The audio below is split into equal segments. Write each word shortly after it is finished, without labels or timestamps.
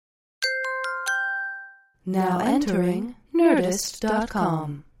Now entering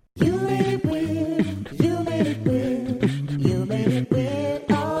Nerdist.com. You made it weird. You made it weird. You made it weird.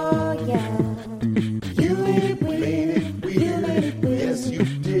 Oh yeah. You made it weird. You made it weird. Yes, you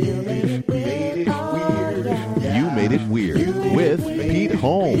did. You made it weird. Oh yeah. You Made It Weird with Pete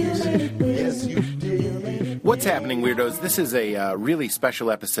Holmes. Yes, you did. What's happening, Weirdos? This is a really special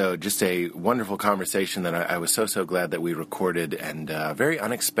episode, just a wonderful conversation that I was so glad that we recorded, and very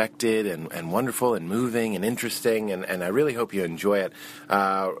unexpected and wonderful and moving and interesting, and I really hope you enjoy it.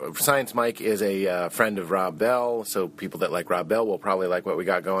 Science Mike is a friend of Rob Bell, so people that like Rob Bell will probably like what we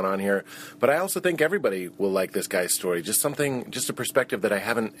got going on here, but I also think everybody will like this guy's story, just a perspective that I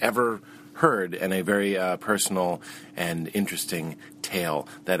haven't ever heard, and a very personal and interesting tale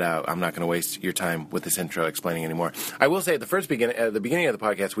that I'm not going to waste your time with this intro explaining anymore. I will say at the beginning of the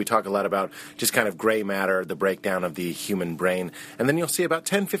podcast, we talk a lot about just kind of gray matter, the breakdown of the human brain, and then you'll see about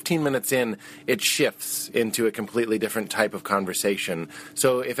 10-15 minutes in, it shifts into a completely different type of conversation.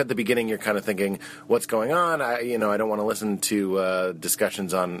 So if at the beginning you're kind of thinking, what's going on? I don't want to listen to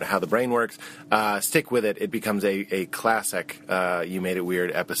discussions on how the brain works. Stick with it. It becomes a classic You Made It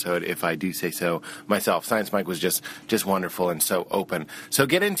Weird episode, if I do say so myself. Science Mike was just wonderful and so open. So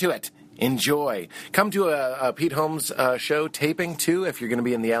get into it. Enjoy. Come to a Pete Holmes show taping, too, if you're going to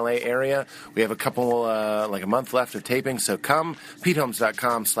be in the L.A. area. We have a couple, like a month left of taping, so come.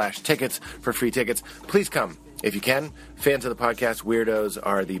 PeteHolmes.com/tickets for free tickets. Please come. If you can. Fans of the podcast, Weirdos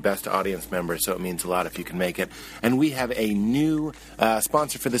are the best audience members, so it means a lot if you can make it. And we have a new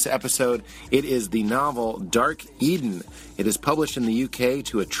sponsor for this episode. It is the novel Dark Eden. It is published in the UK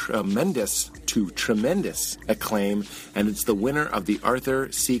to tremendous acclaim, and it's the winner of the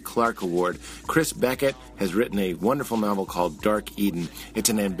Arthur C. Clarke Award. Chris Beckett has written a wonderful novel called Dark Eden. It's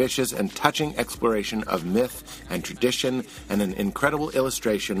an ambitious and touching exploration of myth and tradition, and an incredible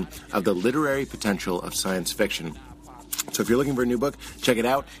illustration of the literary potential of science fiction. So if you're looking for a new book, check it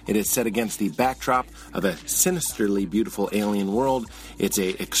out. It is set against the backdrop of a sinisterly beautiful alien world. It's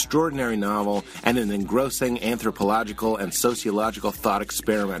an extraordinary novel and an engrossing anthropological and sociological thought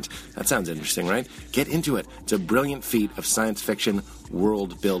experiment. That sounds interesting, right? Get into it. It's a brilliant feat of science fiction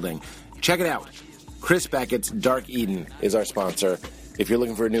world building. Check it out. Chris Beckett's Dark Eden is our sponsor. If you're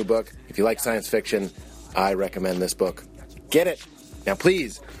looking for a new book, if you like science fiction, I recommend this book. Get it. Now,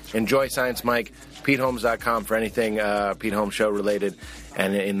 please enjoy Science Mike. PeteHolmes.com for anything Pete Holmes Show related.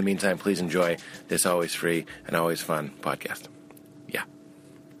 And in the meantime, please enjoy this always free and always fun podcast. Yeah.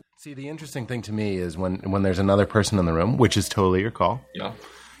 See, the interesting thing to me is when there's another person in the room, which is totally your call. Yeah.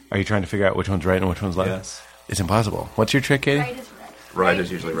 Are you trying to figure out which one's right and which one's left? Yes. It's impossible. What's your trick, Katie? Right is right. Right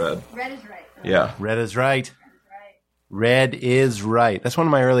is usually red. Red is right. Yeah. Red is right. Red is right. That's one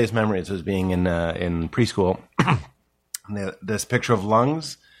of my earliest memories, was being in preschool. This picture of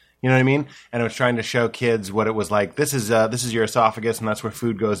lungs. You know what I mean? And it was trying to show kids what it was like. This is your esophagus, and that's where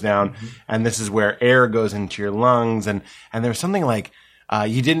food goes down, mm-hmm. and this is where air goes into your lungs. And there was something like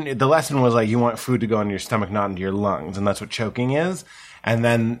the lesson was like, you want food to go into your stomach, not into your lungs, and that's what choking is. And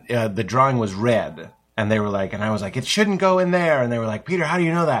then the drawing was red, and they were like, and I was like, it shouldn't go in there. And they were like, Peter, how do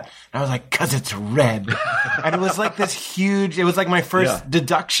you know that? And I was like, 'cause it's red. And it was like this huge. It was like my first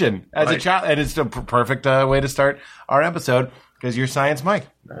deduction as a child, and it's a perfect way to start our episode. Because you're Science Mike.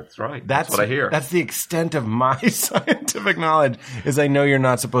 That's right. That's what I hear. That's the extent of my scientific knowledge, is I know you're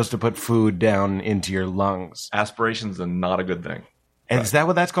not supposed to put food down into your lungs. Aspiration's not a good thing. And is that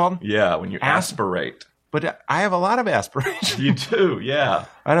what that's called? Yeah, when you aspirate. But I have a lot of aspiration. You do, yeah.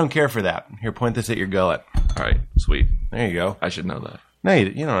 I don't care for that. Here, point this at your gullet. All right, sweet. There you go. I should know that. No,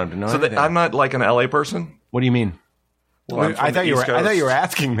 you don't have to know anything. I'm not like an LA person? What do you mean? Well, I thought you were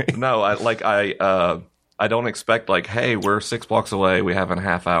asking me. No, I don't expect, like, hey, we're 6 blocks away, we have a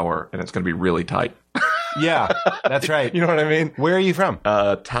half hour, and it's going to be really tight. Yeah, that's right. You know what I mean? Where are you from?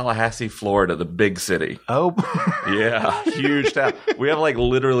 Tallahassee, Florida, the big city. Oh. Yeah, huge town. We have, like,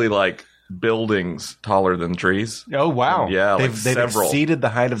 literally, like, buildings taller than trees. Oh, wow. Yeah, they've several. Exceeded the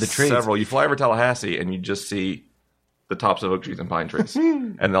height of the trees. Several. You fly over Tallahassee, and you just see the tops of oak trees and pine trees.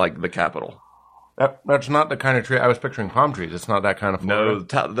 And, like, the capital. That's not the kind of tree. I was picturing palm trees. It's not that kind of Florida.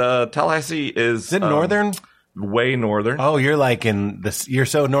 No, the Tallahassee is... Is it northern? Way northern. Oh, you're like in this. You're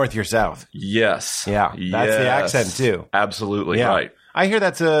so north, you're south. Yes. Yeah. That's the accent, too. Absolutely right. I hear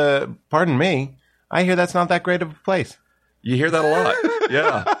that's pardon me, I hear that's not that great of a place. You hear that a lot.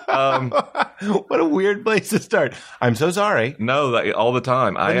 Yeah. What a weird place to start. I'm so sorry. No, all the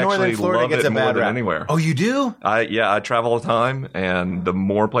time. I actually love it more than anywhere. Oh, you do? I travel all the time, and the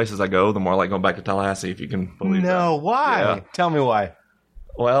more places I go, the more I like going back to Tallahassee, if you can believe that. No, why? Yeah. Tell me why.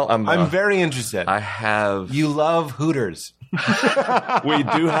 Well, I'm very interested. I have... You love Hooters. We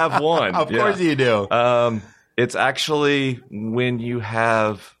do have one. Of course you do. It's actually when you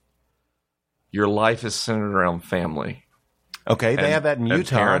have your life is centered around family. Okay, they have that in and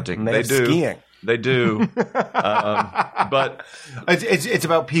Utah. parenting. And they have do. skiing. They do. But It's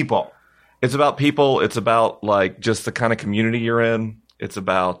about people. it's about people. It's about like just the kind of community you're in. It's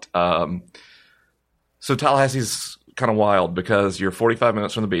about so Tallahassee's kind of wild because you're 45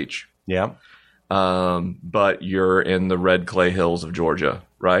 minutes from the beach, Yeah. but you're in the red clay hills of Georgia,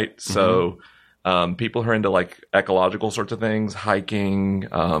 right? So people who are into like ecological sorts of things, hiking,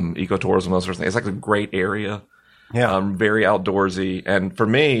 ecotourism, those sorts of things. It's like a great area. Yeah. Very outdoorsy. And for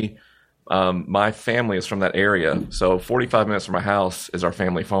me, my family is from that area. So 45 minutes from my house is our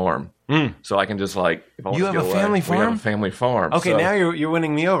family farm. So I can just like, if I want You to have get a away, family we have farm? a family farm. Okay, So- now you're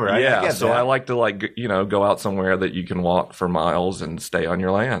winning me over. I yeah, get so that. I like to like go out somewhere that you can walk for miles and stay on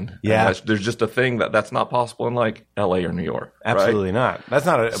your land. Yeah. And there's just a thing that's not possible in like L.A. or New York. right? Absolutely not. That's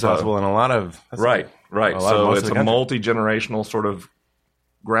not possible in a lot of... Right, right. a lot of So most of it's the a country. multi-generational sort of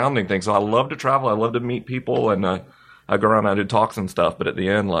grounding thing. So I love to travel. I love to meet people, and I go around. I do talks and stuff. But at the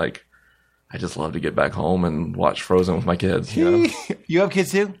end, like, I just love to get back home and watch Frozen with my kids. You know? You have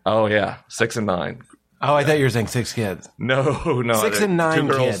kids too? Oh yeah, 6 and 9. Oh, I thought you were saying 6 kids. No. 6 and 9 2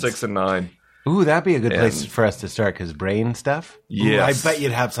 girls, kids. 6 and 9. Ooh, that'd be a good place And- for us to start because brain stuff. Yes. Ooh, I bet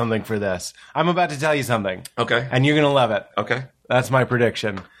you'd have something for this. I'm about to tell you something. Okay. And you're going to love it. Okay. That's my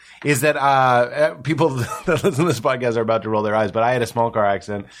prediction. Is that people that listen to this podcast are about to roll their eyes, but I had a small car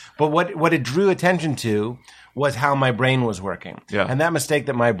accident. But what it drew attention to was how my brain was working. Yeah. And that mistake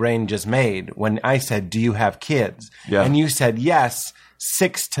that my brain just made when I said, "Do you have kids?" Yeah. And you said, "Yes,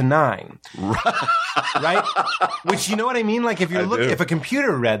 6 to 9." Right? Which, you know what I mean? Like if do. if a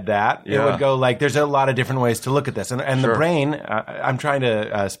computer read that, it Yeah. would go like, there's a lot of different ways to look at this. And the Sure. brain, I'm trying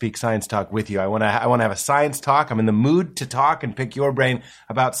to speak science talk with you. I want to have a science talk. I'm in the mood to talk and pick your brain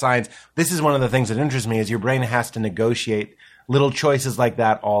about science. This is one of the things that interests me is your brain has to negotiate little choices like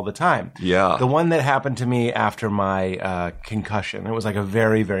that all the time. Yeah. The one that happened to me after my concussion, it was like a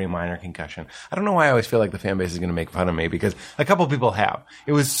very, very minor concussion. I don't know why I always feel like the fan base is going to make fun of me because a couple people have.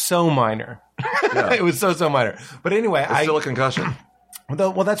 It was so minor. It was so minor. But anyway, It's still a concussion.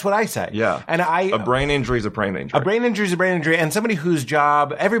 well, that's what I say. Yeah. And A brain injury is a brain injury. a brain injury is a brain injury, and somebody whose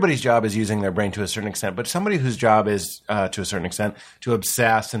job, everybody's job is using their brain to a certain extent, but somebody whose job is, to a certain extent, to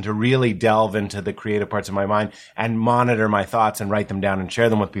obsess and to really delve into the creative parts of my mind and monitor my thoughts and write them down and share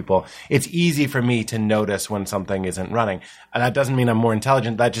them with people, it's easy for me to notice when something isn't running. And that doesn't mean I'm more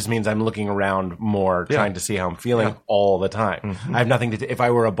intelligent. That just means I'm looking around more, trying to see how I'm feeling all the time. I have nothing to, if I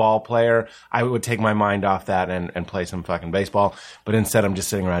were a ball player, I would take my mind off that and play some fucking baseball. But instead, I'm just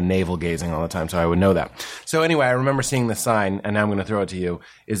sitting around navel gazing all the time, so I would know that. So anyway, I remember seeing the sign, and now I'm going to throw it to you,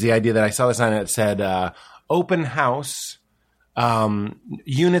 is the idea that I saw the sign that said, open house,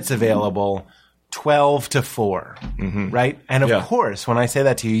 units available, 12 to 4, right? And of course, when I say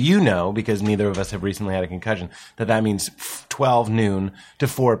that to you, you know, because neither of us have recently had a concussion, that means 12 noon to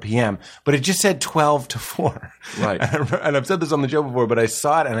 4 p.m. But it just said 12 to 4. Right. And I've said this on the show before, but I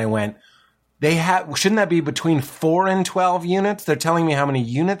saw it and I went, shouldn't that be between 4 and 12 units? They're telling me how many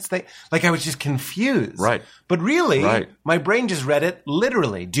units I was just confused. Right. But really, Right. my brain just read it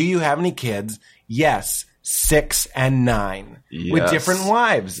literally. Do you have any kids? Yes. 6 and 9 with Yes. different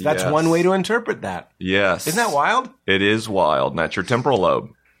wives. That's Yes. one way to interpret that. Yes. Isn't that wild? It is wild. And that's your temporal lobe.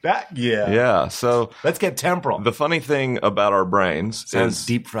 Yeah. So Let's get temporal. the funny thing about our brains Sounds is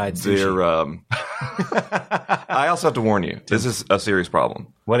deep-fried sushi. they're. I also have to warn you. This is a serious problem.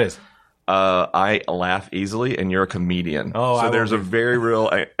 What is? I laugh easily, and you're a comedian. Oh, so I there's a won't very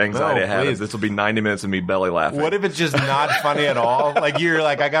real anxiety No, I have. please. This will be 90 minutes of me belly laughing. What if it's just not funny at all? Like you're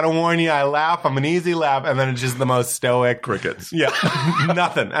like, I gotta warn you, I laugh, I'm an easy laugh, and then it's just the most stoic. Crickets. Yeah,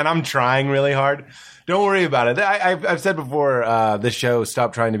 nothing. And I'm trying really hard. Don't worry about it. I've said before, this show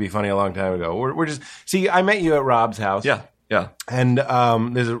stopped trying to be funny a long time ago. We're just, see, I met you at Rob's house. Yeah. Yeah. And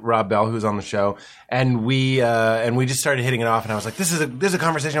there's Rob Bell who's on the show, and we just started hitting it off. And I was like, this is a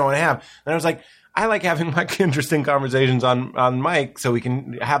conversation I want to have. And I was like, I like having like interesting conversations on mic, so we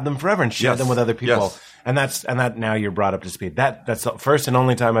can have them forever and share Yes. them with other people. Yes. And that now you're brought up to speed. That's the first and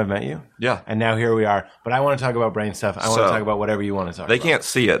only time I've met you. Yeah. And now here we are. But I want to talk about brain stuff. I want to So, talk about whatever you want to talk They about. can't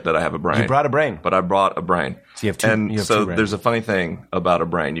see it that I have a brain. You brought a brain. But I brought a brain. So you have two- And you have so two brains. there's a funny thing about a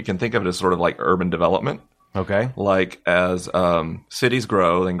brain. You can think of it as sort of like urban development. Okay. Like as cities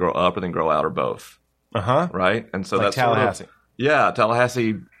grow, then grow up, or then grow out, or both. Uh-huh. Right? And so Like that's sort of- Tallahassee. yeah,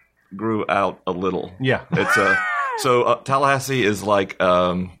 Tallahassee grew out a little. Yeah. It's Tallahassee is like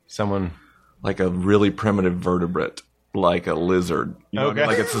Someone. like a really primitive vertebrate, like a lizard. You know what I mean? Okay.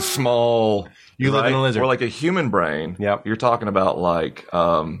 Like it's a small You live in a lizard. Or like a human brain. Yep. You're talking about like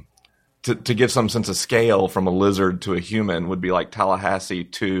to give some sense of scale from a lizard to a human would be like Tallahassee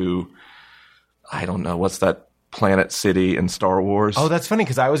to, I don't know, what's that planet city in Star Wars? Oh, that's funny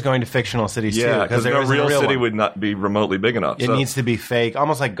because I was going to fictional cities too. yeah, because there no isn't a real city one. would not be remotely big enough. It needs to be fake,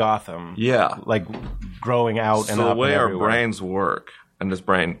 almost like Gotham. Yeah. Like growing out and So up the way and our everywhere. brains work, and this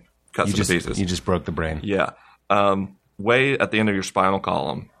brain cuts into pieces. You just broke the brain. Yeah. Way at the end of your spinal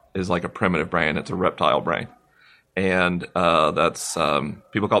column is like a primitive brain. It's a reptile brain. And that's,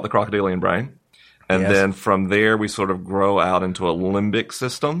 people call it the crocodilian brain. And Yes. then from there, we sort of grow out into a limbic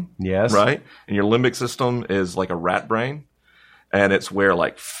system. Yes. Right? And your limbic system is like a rat brain. And it's where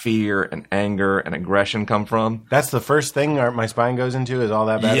like fear and anger and aggression come from. That's the first thing my spine goes into is all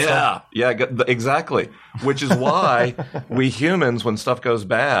that bad stuff. Yeah, exactly. Which is why we humans, when stuff goes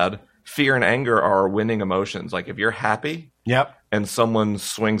bad, fear and anger are our winning emotions. Like if you're happy Yep. and someone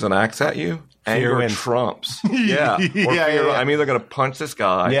swings an axe at you, Fear anger wins. trumps. Yeah. Or Yeah, fear, yeah. I'm either going to punch this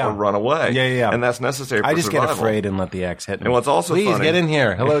guy Yeah. or run away. Yeah. And that's necessary for I just survival. get afraid and let the axe hit me. And what's also Please funny- get in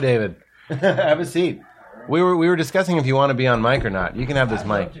here. Hello, David. Have a seat. We were discussing if you want to be on mic or not. You can have this I'd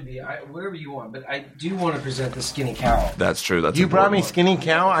mic. love to be, wherever you want, but I do want to present the skinny cow. That's true. That's You brought me important. skinny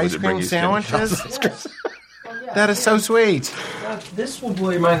cow ice did bring cream you skinny sandwiches. That is so sweet. Now, this will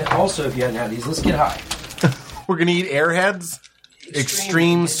blow your mind also if you hadn't had these. Let's get high. We're gonna eat Airheads.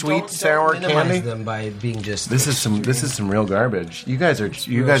 Extreme sweet sour don't minimize candy. them by being just. This is some real garbage. You guys are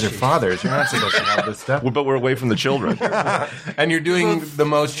fathers. You're not supposed to have this stuff. But we're away from the children. And you're doing the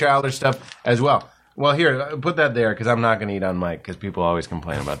most childish stuff as well. Well, here, put that there because I'm not going to eat on mic because people always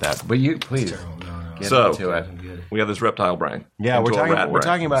complain about that. But you, please, get So- into it. We have this reptile brain. Yeah, into a rat we're brain.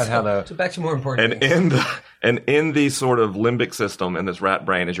 talking about how the So back to more important And things. in the sort of limbic system in this rat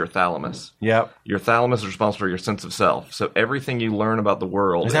brain is your thalamus. yep. Your thalamus is responsible for your sense of self. So everything you learn about the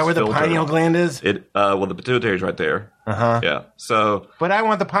world Is that where the filtered. pineal gland is? Well, the pituitary's right there. Yeah. So But I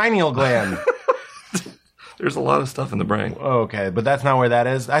want the pineal gland. there's a lot of stuff in the brain. Okay, but that's not where that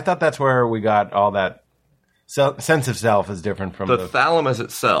is. I thought that's where we got all that. Sense of self is different from The the. thalamus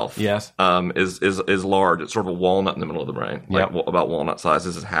itself, Yes. is large. It's sort of a walnut in the middle of the brain, like Yep. about walnut size.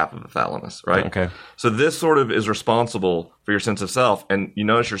 This is half of the thalamus, right? Okay. So this sort of is responsible for your sense of self, and you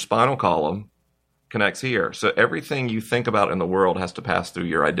notice your spinal column connects here. So everything you think about in the world has to pass through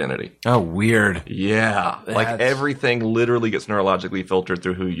your identity. Oh, weird. Yeah, like That's- everything literally gets neurologically filtered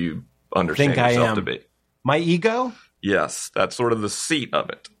through who you understand Think I yourself am. to be. My ego? Yes, that's sort of the seat of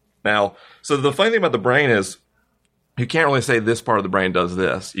it. Now, so the funny thing about the brain is you can't really say this part of the brain does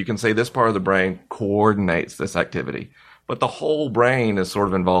this. You can say this part of the brain coordinates this activity. But the whole brain is sort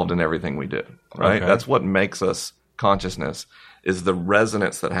of involved in everything we do, right? Okay. That's what makes us consciousness is the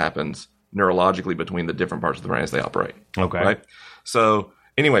resonance that happens neurologically between the different parts of the brain as they operate. Okay. Right? So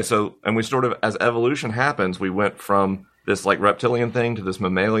anyway, and we sort of, as evolution happens, we went from this like reptilian thing to this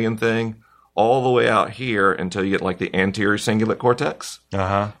mammalian thing all the way out here until you get like the anterior cingulate cortex,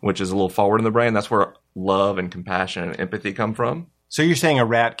 which is a little forward in the brain. That's where love and compassion and empathy come from. So you're saying a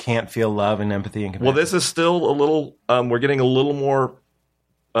rat can't feel love and empathy and compassion? Well, this is still a little, we're getting a little more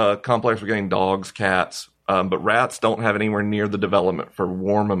complex. We're getting dogs, cats, but rats don't have anywhere near the development for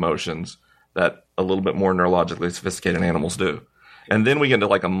warm emotions that a little bit more neurologically sophisticated animals do. And then we get into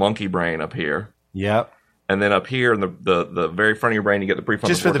like a monkey brain up here. Yep. And then up here in the very front of your brain, you get the prefrontal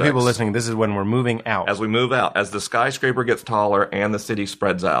Just for the cortex. people listening, this is when we're moving out. As we move out, as the skyscraper gets taller and the city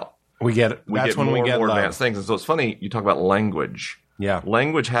spreads out, we get we that's get when more we and get more love. advanced things. And so it's funny, you talk about language. Yeah.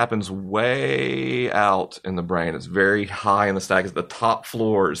 Language happens way out in the brain. It's very high in the stack. It's the top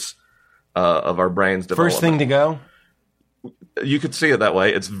floors of our brain's development. First thing to go? You could see it that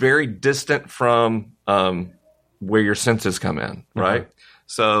way. It's very distant from where your senses come in, right?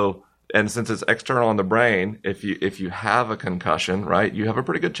 So, and since it's external in the brain, if you have a concussion, right, you have a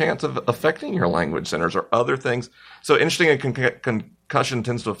pretty good chance of affecting your language centers or other things. So, interesting, a concussion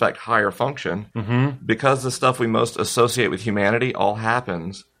tends to affect higher function because the stuff we most associate with humanity all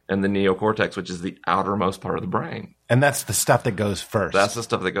happens in the neocortex, which is the outermost part of the brain. And that's the stuff that goes first. That's the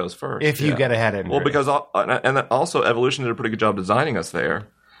stuff that goes first. if you get a head injury. Well, because and also evolution did a pretty good job designing us there,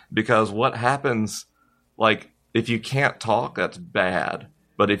 because what happens, like if you can't talk, that's bad,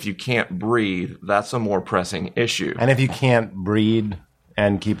 but if you can't breathe, that's a more pressing issue. And if you can't breed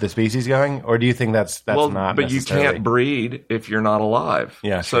and keep the species going, or do you think that's not? But you necessarily- can't breed if you're not alive.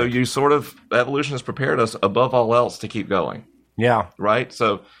 Yeah, So sure. you sort of evolution has prepared us above all else to keep going, Yeah. right?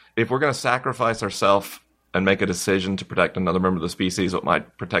 So if we're going to sacrifice ourselves and make a decision to protect another member of the species that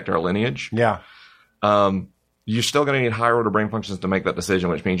might protect our lineage, Yeah. you're still going to need higher order brain functions to make that decision,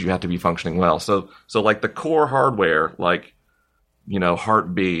 which means you have to be functioning well. So like the core hardware, like,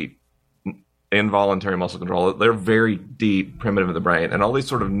 heartbeat, involuntary muscle control. They're very deep, primitive in the brain. And all these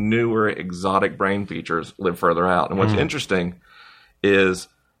sort of newer, exotic brain features live further out. And what's interesting is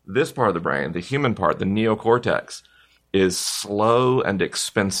this part of the brain, the human part, the neocortex, is slow and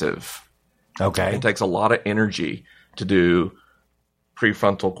expensive. Okay. It takes a lot of energy to do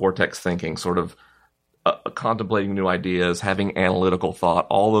prefrontal cortex thinking, sort of contemplating new ideas, having analytical thought,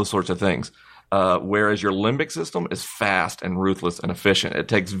 all those sorts of things. Whereas your limbic system is fast and ruthless and efficient. It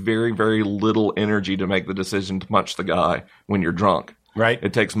takes very, very little energy to make the decision to punch the guy when you're drunk. Right.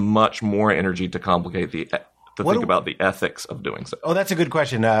 It takes much more energy to complicate think about the ethics of doing so. Oh, that's a good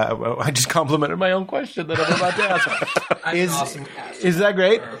question. I just complimented my own question that I'm about to ask. Is that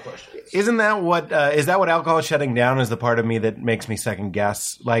great? Isn't that what alcohol is shutting down? Is the part of me that makes me second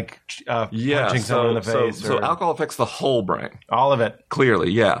guess, like punching someone in the face? So alcohol affects the whole brain. All of it. Clearly,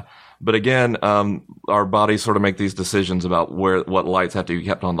 yeah. But again, our bodies sort of make these decisions about what lights have to be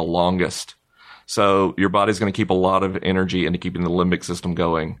kept on the longest. So your body's going to keep a lot of energy into keeping the limbic system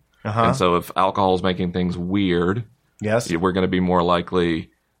going. And so if alcohol is making things weird, yes, we're going to be more likely.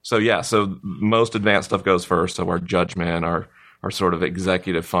 So most advanced stuff goes first. So our judgment, our sort of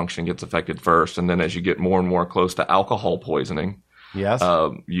executive function gets affected first. And then as you get more and more close to alcohol poisoning, yes,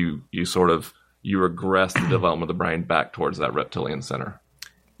 you regress the development of the brain back towards that reptilian center.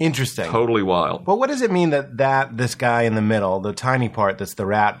 Interesting. Totally wild. But what does it mean that this guy in the middle, the tiny part that's the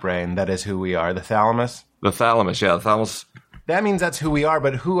rat brain, that is who we are, the thalamus? The thalamus, yeah. The thalamus. That means that's who we are,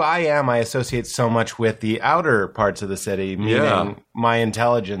 but who I am, I associate so much with the outer parts of the city, meaning my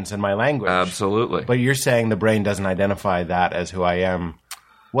intelligence and my language. Absolutely. But you're saying the brain doesn't identify that as who I am.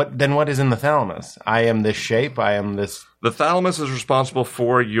 What is in the thalamus? I am this shape. I am this. The thalamus is responsible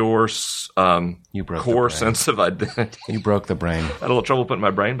for your core sense of identity. You broke the brain. I had a little trouble putting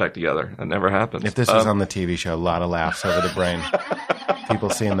my brain back together. That never happens. If this was on the TV show, a lot of laughs over the brain. People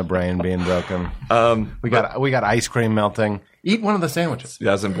seeing the brain being broken. We got ice cream melting. Eat one of the sandwiches.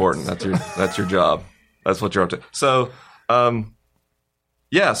 That's important. That's your job. That's what you're up to. So,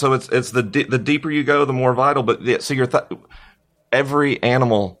 so it's the deeper you go, the more vital. But so every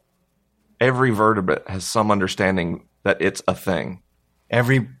animal, every vertebrate has some understanding that it's a thing.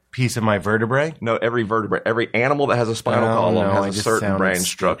 Every piece of my vertebrae? No, every vertebrate. Every animal that has a spinal column has a certain brain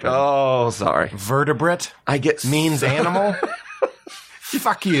structure. Oh, sorry. Vertebrate? Means animal?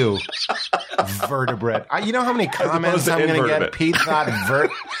 Fuck you. Vertebrate. You know how many comments I'm going to get? Pete thought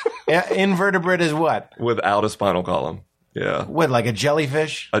invertebrate is what? Without a spinal column. Yeah. What, like a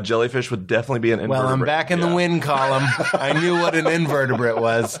jellyfish? A jellyfish would definitely be an invertebrate. Well, I'm back in the win column. I knew what an invertebrate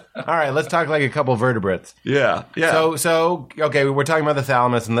was. All right, let's talk like a couple vertebrates. Yeah, yeah. So okay, we're talking about the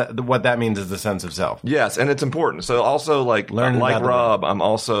thalamus, and what that means is the sense of self. Yes, and it's important. So also, like Rob, I'm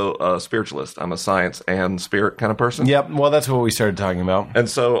also a spiritualist. I'm a science and spirit kind of person. Yep, well, that's what we started talking about. And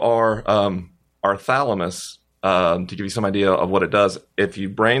so our thalamus, to give you some idea of what it does, if you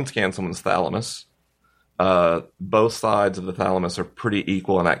brain scan someone's thalamus, both sides of the thalamus are pretty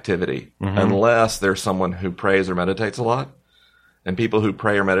equal in activity, unless there's someone who prays or meditates a lot. And people who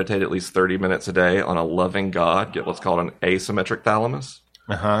pray or meditate at least 30 minutes a day on a loving God get what's called an asymmetric thalamus.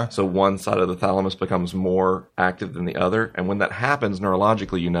 So one side of the thalamus becomes more active than the other. And when that happens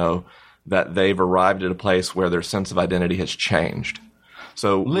neurologically, you know that they've arrived at a place where their sense of identity has changed.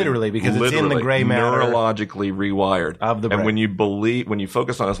 So literally, because it's in the gray matter, neurologically rewired of the brain. And when you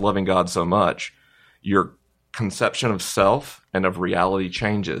focus on this loving God so much, your conception of self and of reality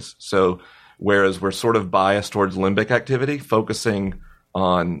changes. So whereas we're sort of biased towards limbic activity, focusing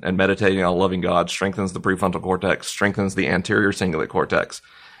on and meditating on loving God strengthens the prefrontal cortex, strengthens the anterior cingulate cortex,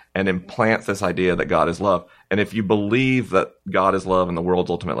 and implants this idea that God is love. And if you believe that God is love and the world's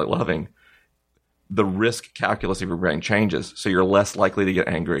ultimately loving, the risk calculus of your brain changes. So you're less likely to get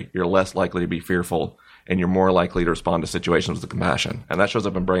angry, you're less likely to be fearful, and you're more likely to respond to situations with compassion. And that shows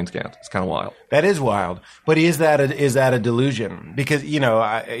up in brain scans. It's kind of wild. That is wild. But is that a delusion? Because,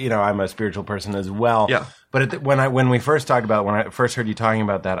 I'm a spiritual person as well. Yeah. But when I first heard you talking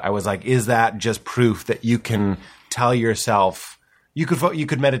about that, I was like, is that just proof that you can tell yourself, you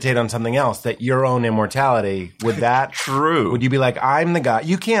could meditate on something else, that your own immortality, would that... True. Would you be like, I'm the guy,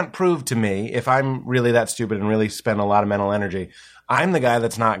 you can't prove to me, if I'm really that stupid and really spend a lot of mental energy, I'm the guy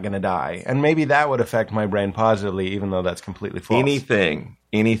that's not going to die. And maybe that would affect my brain positively, even though that's completely false. Anything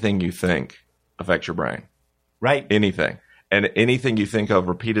you think affects your brain. Right. Anything. And anything you think of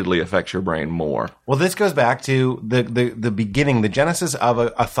repeatedly affects your brain more. Well, this goes back to the beginning, the genesis of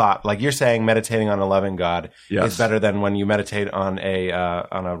a thought. Like you're saying, meditating on a loving God Yes. is better than when you meditate on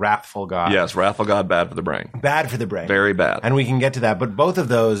a wrathful God. Yes, wrathful God, bad for the brain. Bad for the brain. Very bad. And we can get to that. But both of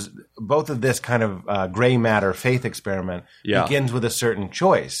this kind of gray matter faith experiment Yeah. begins with a certain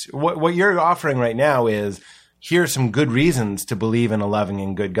choice. What you're offering right now is, here are some good reasons to believe in a loving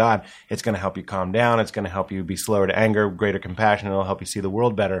and good God. It's going to help you calm down. It's going to help you be slower to anger, greater compassion. It'll help you see the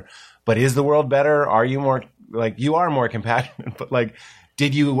world better. But is the world better? Are you more, like, you are more compassionate, but like,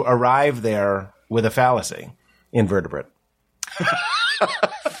 did you arrive there with a fallacy? Invertebrate.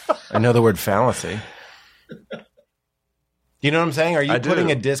 I know the word fallacy. You know what I'm saying? Are you I do.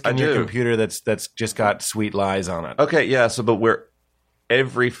 putting a disk in I your do. computer that's just got sweet lies on it? Okay, yeah, so but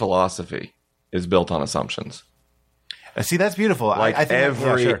every philosophy is built on assumptions. See, that's beautiful. Like I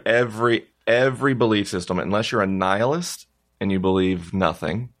think every belief system, unless you're a nihilist and you believe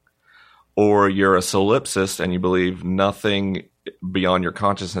nothing, or you're a solipsist and you believe nothing beyond your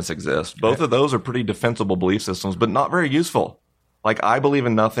consciousness exists, both of those are pretty defensible belief systems, but not very useful. Like, I believe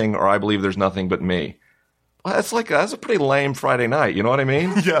in nothing, or I believe there's nothing but me. Well, that's a pretty lame Friday night. You know what I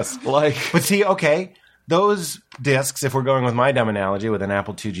mean? Yes. Like, But see, okay, those discs, if we're going with my dumb analogy with an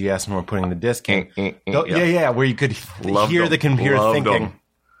Apple IIgs and we're putting the disc in, yeah. where you could Loved hear them. the computer Loved thinking. them.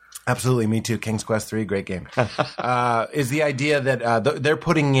 Absolutely, me too. King's Quest 3, great game. Is the idea that they're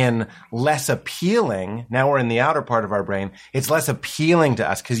putting in less appealing. Now we're in the outer part of our brain. It's less appealing to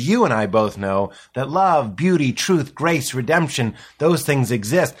us because you and I both know that love, beauty, truth, grace, redemption, those things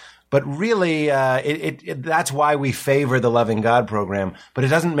exist. But really, that's why we favor the Loving God program. But it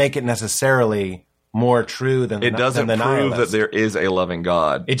doesn't make it necessarily more true than it doesn't than the prove nihilist. that there is a loving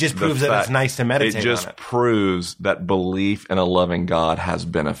God. It just proves that it's nice to meditate It just on it. proves that belief in a loving God has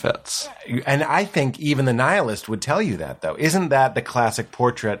benefits. And I think even the nihilist would tell you that, though. Isn't that the classic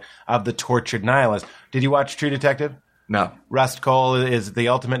portrait of the tortured nihilist? Did you watch True Detective? No. Rust Cole is the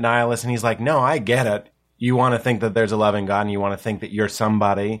ultimate nihilist, and he's like, no, I get it. You want to think that there's a loving God, and you want to think that you're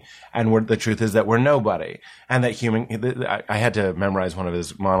somebody, and the truth is that we're nobody. And that I had to memorize one of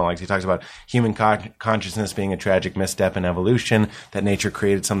his monologues. He talks about human consciousness being a tragic misstep in evolution, that nature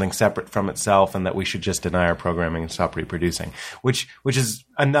created something separate from itself, and that we should just deny our programming and stop reproducing, which is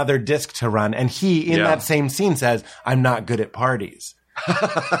another disc to run. And he, in that same scene, says, I'm not good at parties.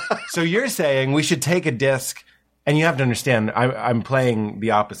 So you're saying we should take a disc, and you have to understand, I'm playing the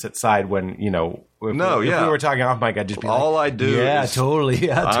opposite side when, you know, if we were talking off mic, I'd just be all like, I do is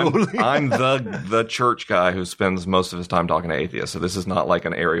totally. I'm the church guy who spends most of his time talking to atheists. So this is not like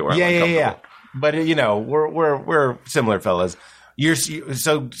an area where I'm uncomfortable. But you know, we're similar fellas.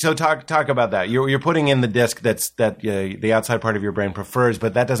 So talk about that. You're putting in the disc that the outside part of your brain prefers,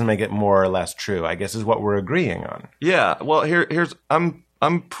 but that doesn't make it more or less true, I guess, is what we're agreeing on. Yeah. Well, here's I'm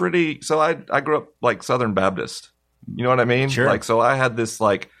pretty. So I grew up like Southern Baptist. You know what I mean? Sure. Like, so I had this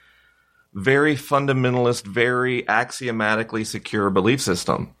like very fundamentalist, very axiomatically secure belief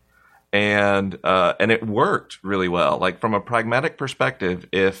system, and it worked really well. Like, from a pragmatic perspective,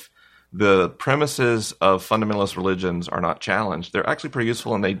 if the premises of fundamentalist religions are not challenged, they're actually pretty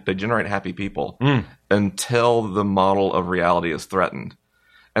useful, and they generate happy people until the model of reality is threatened.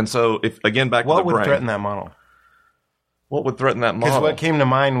 And so, if again back to the brain, What would threaten that model? What would threaten that model? Because what came to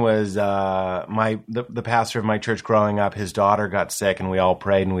mind was the pastor of my church growing up. His daughter got sick, and we all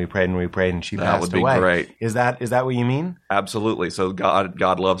prayed and we prayed and we prayed, and she passed away. That would be great. Is that what you mean? Absolutely. So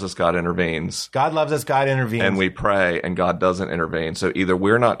God loves us. God intervenes. God loves us. God intervenes. And we pray, and God doesn't intervene. So either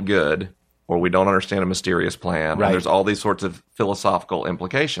we're not good, or we don't understand a mysterious plan. Right. And there's all these sorts of philosophical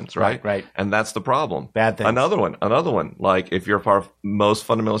implications, right? Right. And that's the problem. Bad things. Another one. Like, if you're part of most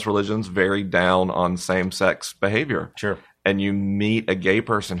fundamentalist religions, very down on same-sex behavior. Sure. And you meet a gay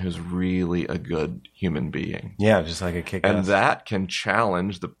person who's really a good human being. Yeah, just like a kick-ass. And that can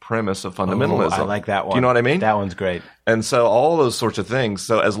challenge the premise of fundamentalism. I like that one. Do you know what I mean? That one's great. And so all those sorts of things.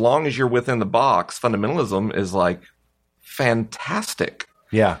 So as long as you're within the box, fundamentalism is like fantastic.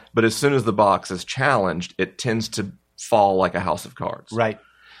 Yeah. But as soon as the box is challenged, it tends to fall like a house of cards. Right.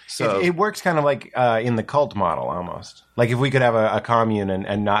 So it works kind of like in the cult model almost. Like if we could have a commune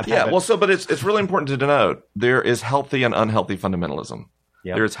and not have it. well, but it's really important to denote there is healthy and unhealthy fundamentalism.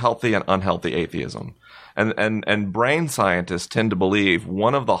 Yep. There is healthy and unhealthy atheism. And brain scientists tend to believe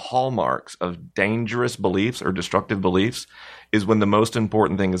one of the hallmarks of dangerous beliefs or destructive beliefs is when the most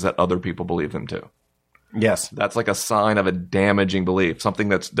important thing is that other people believe them too. Yes. That's like a sign of a damaging belief, something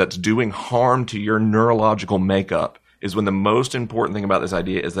that's doing harm to your neurological makeup. Is when the most important thing about this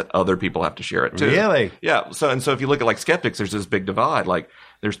idea is that other people have to share it too. Really? Yeah. So if you look at like skeptics, there's this big divide. Like,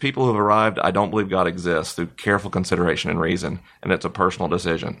 There's people who have arrived, I don't believe God exists, through careful consideration and reason, and it's a personal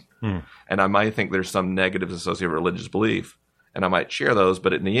decision. And I might think there's some negatives associated with religious belief, and I might share those,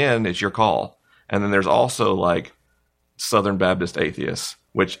 but in the end, it's your call. And then there's also like Southern Baptist atheists,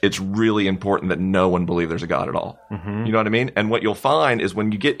 which it's really important that no one believe there's a God at all. You know what I mean? And what you'll find is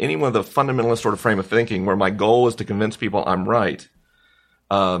when you get anyone with a fundamentalist sort of frame of thinking where my goal is to convince people I'm right,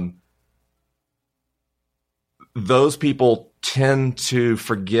 those people tend to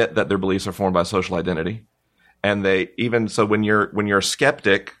forget that their beliefs are formed by social identity. And they even so when you're a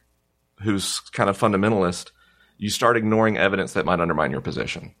skeptic who's kind of fundamentalist, you start ignoring evidence that might undermine your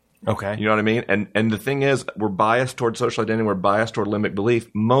position. Okay. You know what I mean? And the thing is, we're biased toward social identity. We're biased toward limbic belief.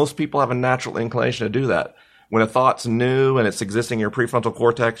 Most people have a natural inclination to do that. When a thought's new and it's existing in your prefrontal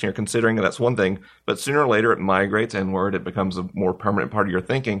cortex and you're considering it, that's one thing. But sooner or later, it migrates inward. It becomes a more permanent part of your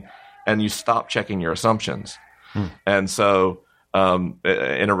thinking, and you stop checking your assumptions. And so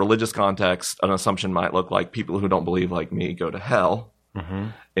in a religious context, an assumption might look like people who don't believe like me go to hell.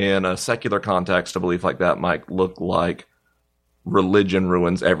 In a secular context, a belief like that might look like religion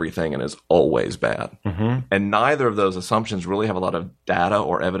ruins everything and is always bad. And neither of those assumptions really have a lot of data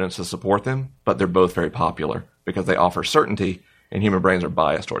or evidence to support them, but they're both very popular because they offer certainty, and human brains are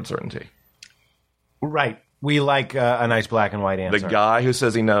biased toward certainty. Right. We like a nice black and white answer. The guy who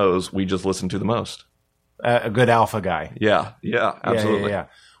says he knows, we just listen to the most. A good alpha guy. Yeah, absolutely. Yeah.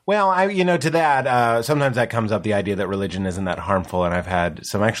 Well, to that, sometimes that comes up, the idea that religion isn't that harmful. And I've had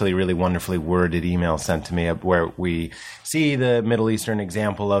some actually really wonderfully worded emails sent to me where we see the Middle Eastern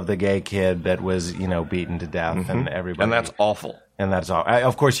example of the gay kid that was, beaten to death and everybody. And that's awful. And that's all.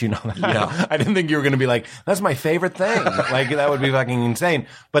 Of course, you know that. Yeah. I didn't think you were going to be like, that's my favorite thing. Like, that would be fucking insane.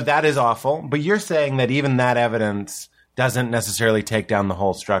 But that is awful. But you're saying that even that evidence doesn't necessarily take down the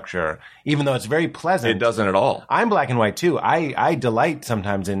whole structure, even though it's very pleasant. It doesn't at all. I'm black and white too. I delight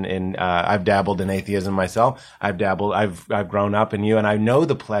sometimes in I've dabbled in atheism myself. I've grown up in you, and I know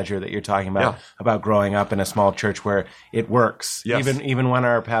the pleasure that you're talking about growing up in a small church where it works. Yes. Even when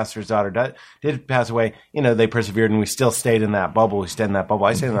our pastor's daughter did pass away, they persevered, and we still stayed in that bubble. We stayed in that bubble.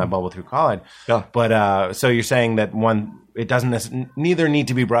 I stayed in that bubble through college. Yeah. But so you're saying that it doesn't neither need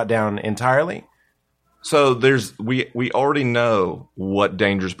to be brought down entirely. So we already know what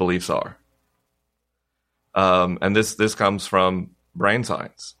dangerous beliefs are. And this comes from brain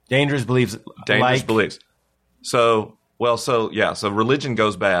science. Dangerous beliefs. Beliefs. So religion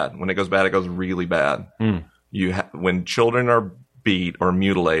goes bad. When it goes bad, it goes really bad. When children are beat or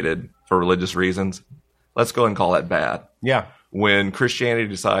mutilated for religious reasons, let's go and call that bad. Yeah. When Christianity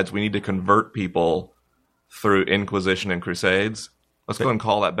decides we need to convert people through Inquisition and Crusades, let's go and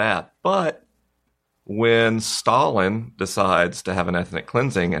call that bad. But when Stalin decides to have an ethnic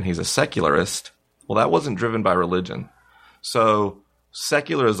cleansing and he's a secularist, well, that wasn't driven by religion. So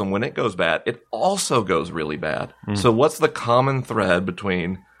secularism, when it goes bad, it also goes really bad. So what's the common thread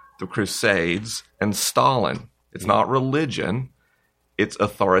between the Crusades and Stalin? It's not religion. It's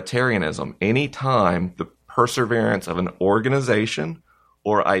authoritarianism. Anytime the perseverance of an organization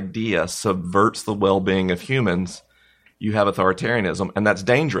or idea subverts the well-being of humans, you have authoritarianism, and that's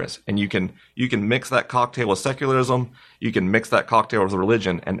dangerous. And you can mix that cocktail with secularism, you can mix that cocktail with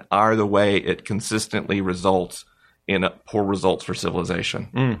religion, and either way, it consistently results in poor results for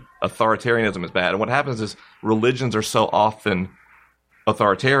civilization. Authoritarianism is bad. And what happens is religions are so often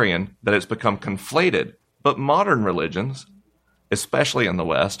authoritarian that it's become conflated. But modern religions, especially in the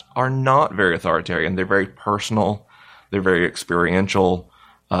West, are not very authoritarian. They're very personal. They're very experiential.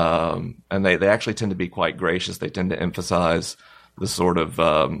 And they actually tend to be quite gracious. They tend to emphasize the sort of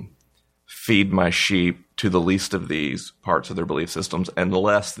feed my sheep to the least of these parts of their belief systems,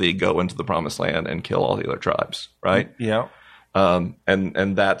 unless they go into the promised land and kill all the other tribes, right? Yeah.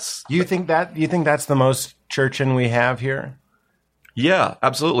 And that's... You think that's the most churchin we have here? Yeah,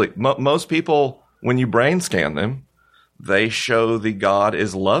 absolutely. Most people, when you brain scan them, they show the God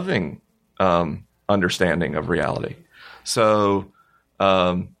is loving understanding of reality. So...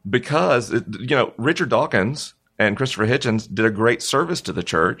 because Richard Dawkins and Christopher Hitchens did a great service to the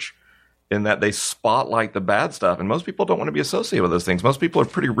church in that they spotlight the bad stuff, and most people don't want to be associated with those things. Most people are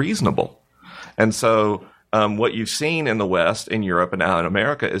pretty reasonable, and so what you've seen in the West, in Europe, and now in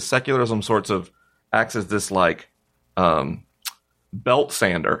America is secularism sorts of acts as this belt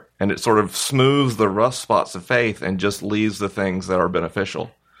sander, and it sort of smooths the rough spots of faith and just leaves the things that are beneficial.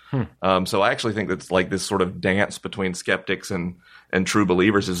 So I actually think that's like this sort of dance between skeptics and true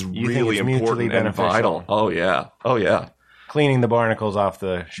believers is really important and vital. Oh yeah. Cleaning the barnacles off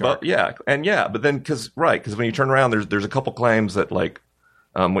the shark. But then because when you turn around, there's a couple claims that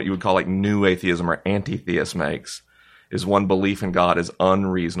what you would call like new atheism or anti-theist makes, is one, belief in God is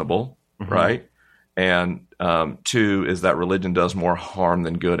unreasonable, right? And 2 is that religion does more harm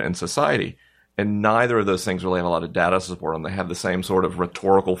than good in society. And neither of those things really have a lot of data to support them. They have the same sort of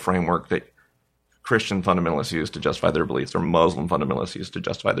rhetorical framework that Christian fundamentalists use to justify their beliefs, or Muslim fundamentalists use to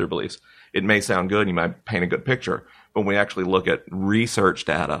justify their beliefs. It may sound good, you might paint a good picture, but when we actually look at research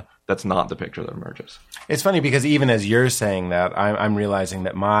data, that's not the picture that emerges. It's funny because even as you're saying that, I'm realizing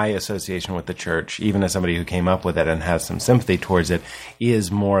that my association with the church, even as somebody who came up with it and has some sympathy towards it,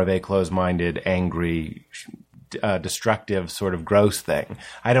 is more of a closed-minded, angry, destructive sort of gross thing.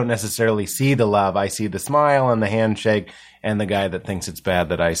 I don't necessarily see the love. I see the smile and the handshake and the guy that thinks it's bad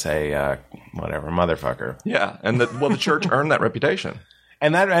that I say, whatever, motherfucker. Yeah, and the church earned that reputation.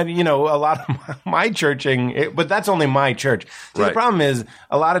 And that, a lot of my churching, but that's only my church. See, Right. The problem is,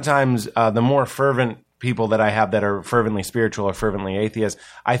 a lot of times, the more fervent people that I have that are fervently spiritual or fervently atheist,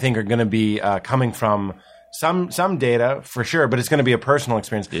 I think are going to be coming from some data for sure, but it's going to be a personal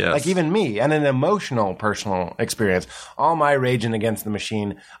experience. Yes. Like even me, and an emotional personal experience. All my raging against the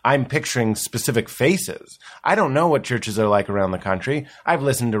machine, I'm picturing specific faces. I don't know what churches are like around the country. I've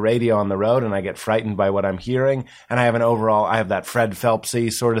listened to radio on the road and I get frightened by what I'm hearing. And I have that Fred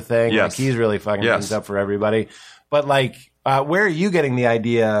Phelpsy sort of thing. Yes. Like he's really fucking Yes. things up for everybody. But where are you getting the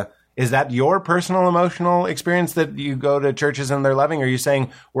idea? Is that your personal emotional experience that you go to churches and they're loving? Or are you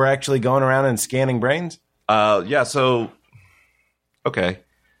saying we're actually going around and scanning brains? Okay.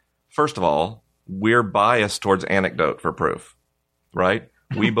 First of all, we're biased towards anecdote for proof, right?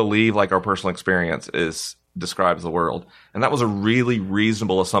 We believe like our personal experience describes the world. And that was a really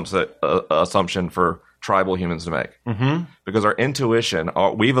reasonable assumption for tribal humans to make. Mm-hmm. Because our intuition,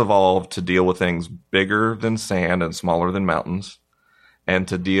 we've evolved to deal with things bigger than sand and smaller than mountains, and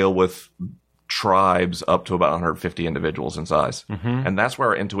to deal with tribes up to about 150 individuals in size. Mm-hmm. And that's where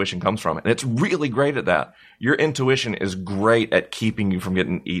our intuition comes from. And it's really great at that. Your intuition is great at keeping you from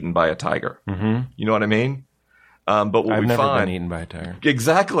getting eaten by a tiger. Mm-hmm. You know what I mean? But what I've we never find, been eaten by a tiger.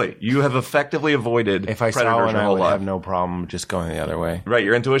 Exactly. You have effectively avoided If I predators saw one, your I whole would life. have no problem just going the other way. Right.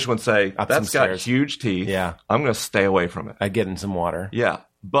 Your intuition would say, Up that's some got stairs. huge teeth. Yeah. I'm going to stay away from it. I'd get in some water. Yeah.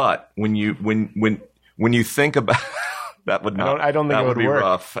 But when you think about that would not. I don't think that it would be work.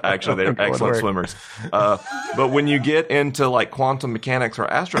 rough. Actually, I they're don't think it would excellent work. swimmers. But when you get into like quantum mechanics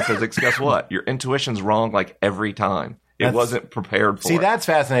or astrophysics, guess what? Your intuition's wrong like every time. It wasn't prepared for. See, it. that's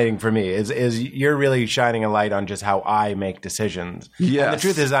fascinating for me. Is you're really shining a light on just how I make decisions. Yes. And the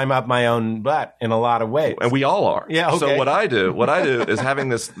truth is, I'm up my own butt in a lot of ways. And we all are. Yeah, okay. So what I do is having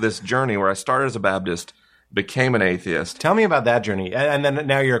this journey where I started as a Baptist, became an atheist. Tell me about that journey. And then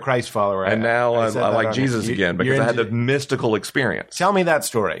now you're a Christ follower. And now I said that like on Jesus it. again because You're I had into- the mystical experience. Tell me that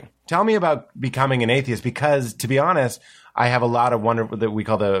story. Tell me about becoming an atheist, because to be honest, I have a lot of wonderful, that we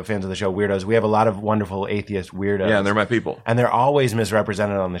call the fans of the show weirdos. We have a lot of wonderful atheist weirdos. Yeah, and they're my people. And they're always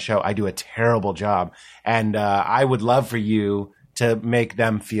misrepresented on the show. I do a terrible job. And I would love for you to make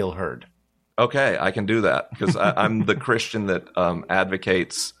them feel heard. Okay, I can do that because I'm the Christian that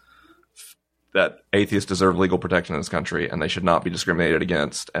advocates that atheists deserve legal protection in this country and they should not be discriminated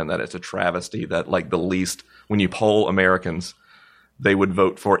against, and that it's a travesty that like the least, when you poll Americans, they would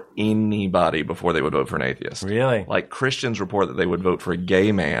vote for anybody before they would vote for an atheist. Really? Like Christians report that they would vote for a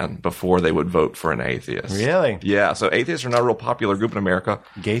gay man before they would vote for an atheist. Really? Yeah. So atheists are not a real popular group in America.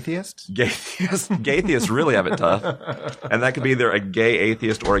 Gaytheists? Gaytheists really have it tough. And that could be either a gay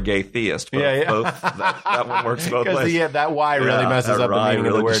atheist or a gay theist. Both, Yeah, yeah. both that one works both Because ways. that Y really Yeah, messes that up the rye meaning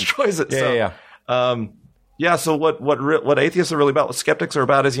of the really word. destroys it. Yeah, So, yeah. So what atheists are really about, what skeptics are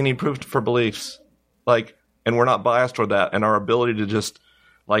about, is you need proof for beliefs. Like, and we're not biased toward that. And our ability to just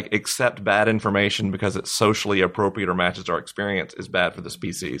like accept bad information because it's socially appropriate or matches our experience is bad for the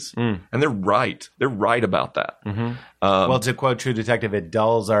species. And they're right. They're right about that. Well, to quote True Detective, it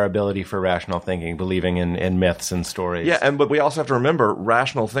dulls our ability for rational thinking, believing in myths and stories. Yeah, but we also have to remember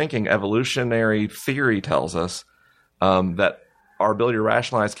rational thinking, evolutionary theory tells us that our ability to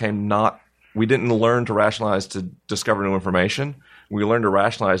rationalize we didn't learn to rationalize to discover new information. We learned to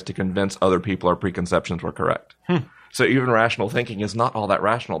rationalize to convince other people our preconceptions were correct. So even rational thinking is not all that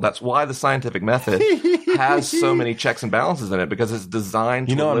rational. That's why the scientific method has so many checks and balances in it, because it's designed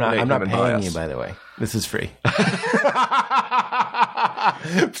to eliminate I'm not human paying bias. you, by the way. This is free.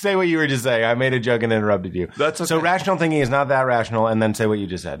 Say what you were just saying. I made a joke and interrupted you. That's okay. So rational thinking is not that rational, and then say what you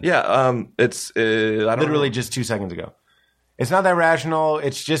just said. Yeah, it's I don't Literally know. just 2 seconds ago. It's not that rational.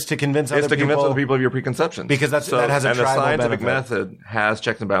 It's just to convince It's other to people. convince other people of your preconceptions. Because that has a and the tribal scientific benefit. method has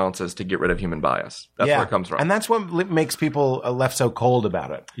checks and balances to get rid of human bias. That's where it comes from. And that's what makes people left so cold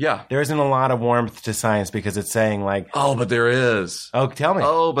about it. Yeah. There isn't a lot of warmth to science because it's saying like, Oh, but there is. oh, tell me.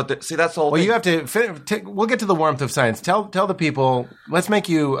 Oh, but see, that's the whole Well, thing. you have to. We'll get to the warmth of science. Tell the people. Let's make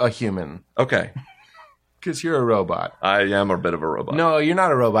you a human Okay. because you're a robot. I am a bit of a robot. No, you're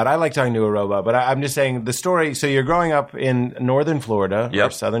not a robot. I like talking to a robot, but I'm just saying the story. So you're growing up in northern Florida or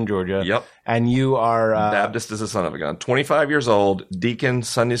Yep. southern Georgia. Yep. And you are Baptist is a son of a gun. 25 years old, deacon,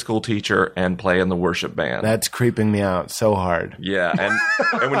 Sunday school teacher, and play in the worship band. That's creeping me out so hard. Yeah,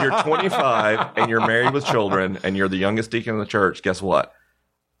 and when you're 25 and you're married with children and you're the youngest deacon in the church, guess what?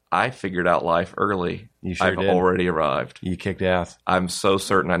 I figured out life early. You sure I've did. already arrived. You kicked ass. I'm so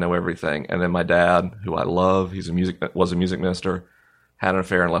certain I know everything. And then my dad, who I love, was a music minister, had an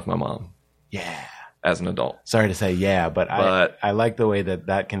affair and left my mom Yeah. as an adult. Sorry to say, yeah, but I like the way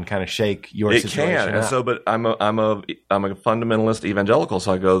that can kind of shake your It situation. can, and up. so, but I'm a fundamentalist evangelical.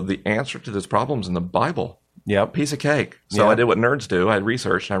 So I go, the answer to this problem's in the Bible. Yep. Piece of cake. So Yeah. I did what nerds do. I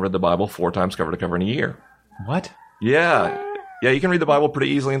researched and I read the Bible 4 times cover to cover in a year. What? Yeah. Yeah, you can read the Bible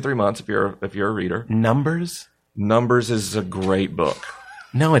pretty easily in 3 months if you're a reader. Numbers? Numbers is a great book.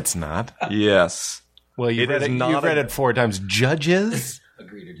 No, it's not. Yes. Well, you've It read is it, not you've read it 4 times. Judges?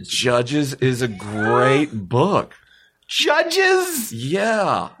 Agreed or disagreed. Judges is a great book. Judges?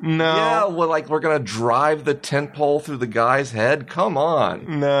 Yeah. No. Yeah, well, like we're gonna drive the tent pole through the guy's head. Come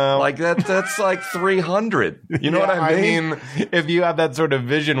on. No. Like that's like 300. You know what I mean? If you have that sort of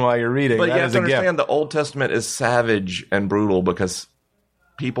vision while you're reading, But that you have is to a gift. understand the Old Testament is savage and brutal because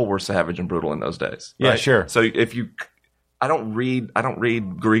people were savage and brutal in those days. Yeah, right? sure. So I don't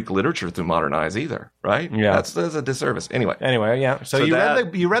read Greek literature through modern eyes either, right? Yeah. That's a disservice. Anyway. Anyway, yeah. So you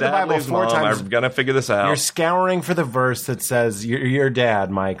read the Dad Bible leaves 4 mom. times. I'm gonna figure this out. You're scouring for the verse that says your dad,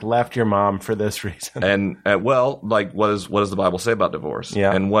 Mike, left your mom for this reason. And well, like what does the Bible say about divorce?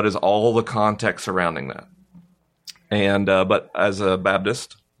 Yeah. And what is all the context surrounding that? And but as a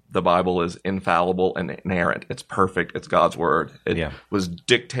Baptist, the Bible is infallible and inerrant. It's perfect. It's God's word. It was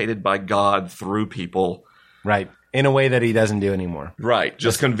dictated by God through people. Right. In a way that he doesn't do anymore. Right.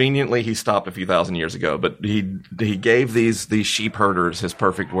 Just conveniently, he stopped a few thousand years ago, but he gave these sheep herders his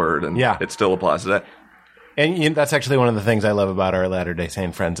perfect word, and it still applies to that. And that's actually one of the things I love about our Latter-day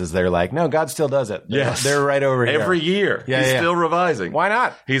Saint friends is they're like, no, God still does it. They're right over here. Every year. Yeah, he's yeah. still revising. Why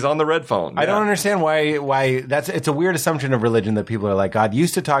not? He's on the red phone. I don't understand why it's a weird assumption of religion that people are like, God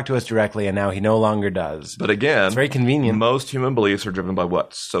used to talk to us directly and now he no longer does. But again, it's very convenient. Most human beliefs are driven by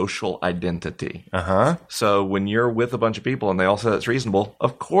what? Social identity. Uh-huh. So when you're with a bunch of people and they all say that's reasonable,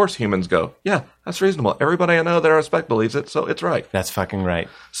 of course humans go, yeah, that's reasonable. Everybody I know that I respect believes it, so it's right. That's fucking right.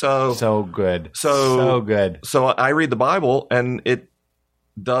 So good. So So good. So I read the Bible and it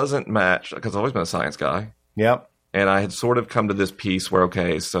doesn't match because I've always been a science guy. Yep. And I had sort of come to this piece where,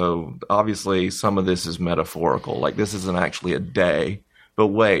 okay, so obviously some of this is metaphorical. Like this isn't actually a day. But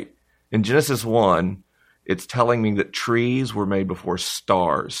wait, in Genesis 1, it's telling me that trees were made before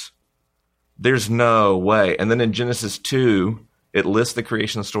stars. There's no way. And then in Genesis 2, it lists the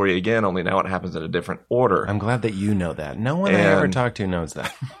creation story again, only now it happens in a different order. I'm glad that you know that. No one I ever talked to knows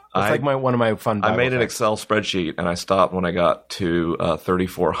that. It's like one of my fun Bible I made an facts. Excel spreadsheet and I stopped when I got to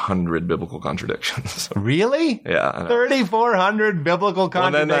 3,400 biblical contradictions. Really? Yeah. I know. 3,400 biblical Well,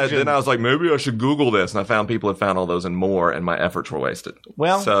 contradictions. then I was like, maybe I should Google this. And I found people had found all those and more, and my efforts were wasted.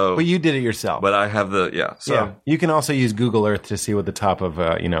 Well, so, but you did it yourself. But I have So you can also use Google Earth to see what the top of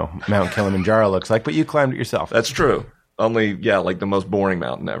Mount Kilimanjaro looks like, but you climbed it yourself. That's true. Only, like the most boring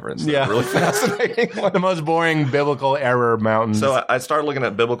mountain ever. It's really fascinating. The most boring biblical error mountains. So I started looking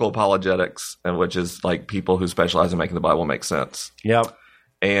at biblical apologetics, which is like people who specialize in making the Bible make sense. Yep.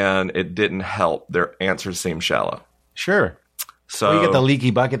 And it didn't help. Their answers seem shallow. Sure. So you get the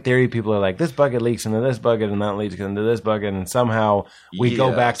leaky bucket theory. People are like, this bucket leaks into this bucket, and that leaks into this bucket, and somehow we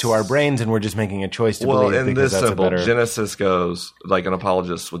go back to our brains, and we're just making a choice to believe in because this that's simple, a better. Genesis goes like an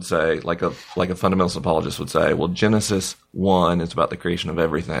apologist would say, like a fundamentalist apologist would say. Well, Genesis 1 is about the creation of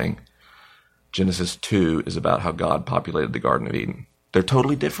everything. Genesis 2 is about how God populated the Garden of Eden. They're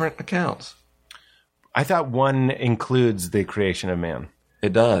totally different accounts. I thought one includes the creation of man.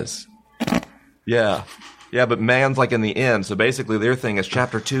 It does. Yeah. Yeah, but man's like in the end. So basically their thing is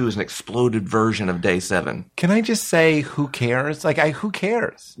chapter 2 is an exploded version of day 7. Can I just say, who cares? Who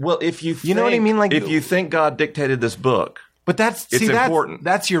cares? Well, if you know what I mean? Like, if you think God dictated this book, But that's important.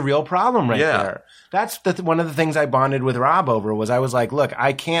 That's your real problem right Yeah. there. That's one of the things I bonded with Rob over was I was like, look,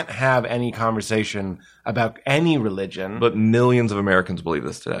 I can't have any conversation about any religion But millions of Americans believe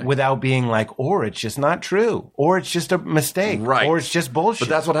this today. without being like, or it's just not true, or it's just a mistake, Right. or it's just bullshit.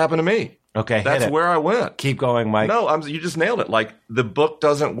 But that's what happened to me. okay. Hit That's it. where I went. Keep going, Mike. No, you just nailed it. Like, the book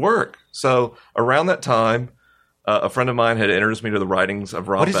doesn't work. So around that time, a friend of mine had introduced me to the writings of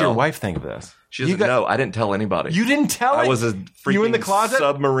Rob What does Bell. your wife think of this? She doesn't know. I didn't tell anybody. You didn't tell I it? was a freaking You in the closet?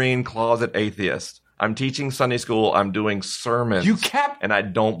 submarine closet atheist. I'm teaching Sunday school. I'm doing sermons. You kept- And I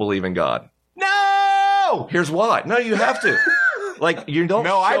don't believe in God. No! Here's why. No, you have to. Like, you don't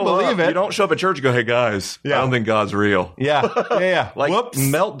No, I show believe up. it. You don't show up at church and go, hey, guys, Yeah. I don't think God's real. Yeah. Like, Whoops.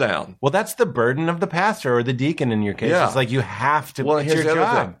 meltdown. Well, that's the burden of the pastor or the deacon in your case. Yeah. It's like you have to. Well, it's here's your the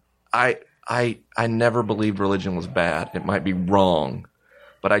other job. thing. I never believed religion was bad. It might be wrong,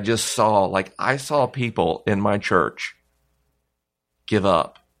 but I just saw, I saw people in my church give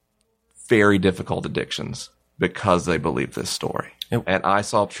up very difficult addictions because they believed this story. And I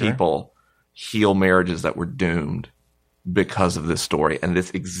saw people heal marriages that were doomed because of this story and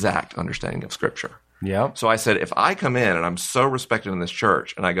this exact understanding of Scripture. Yep. So I said, if I come in and I'm so respected in this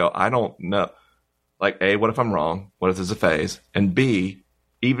church and I go, I don't know, like, A, what if I'm wrong? What if this is a phase? And B,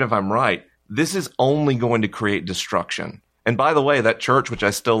 even if I'm right, this is only going to create destruction. And by the way, that church, which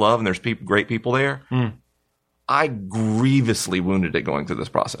I still love, and there's great people there, I grievously wounded it going through this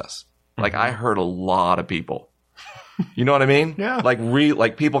process. Like, I hurt a lot of people. You know what I mean? Yeah.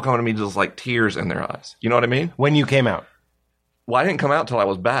 Like people coming to me just like tears in their eyes. You know what I mean? When you came out. Well, I didn't come out till I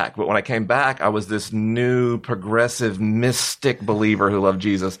was back, but when I came back, I was this new progressive mystic believer who loved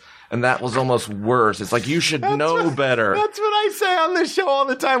Jesus, and that was almost worse. It's like, you should know better. That's what I say on this show all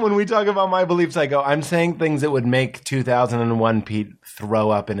the time when we talk about my beliefs. I go, I'm saying things that would make 2001 Pete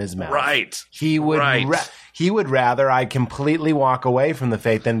throw up in his mouth. Right. He would. Right. He would rather I completely walk away from the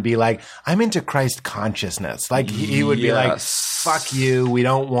faith than be like, I'm into Christ consciousness. Like he would be like, Yes. fuck you, we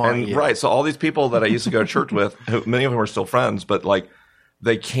don't want And you. right, so all these people that I used to go to church with, who, many of them are still friends, but like,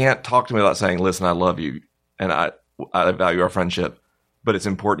 they can't talk to me without saying, "Listen, I love you, and I value our friendship, but it's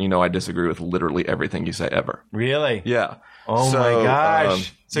important you know I disagree with literally everything you say ever." Really? Yeah. Oh So, my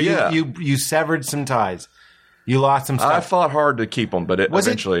gosh. So yeah. you severed some ties. You lost some I stuff. fought hard to keep them, but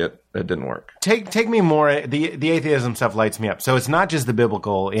eventually it didn't work. Take me more. The atheism stuff lights me up. So it's not just the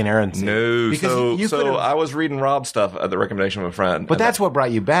biblical inerrancy. No, because you so could've- I was reading Rob stuff at the recommendation of a friend. But that's what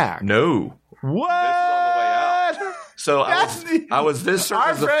brought you back. no. What? This is on the way out. So I was this certain Our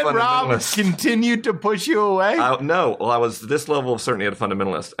as a friend Rob fundamentalist. continued to push you away. I was this level of certainty at a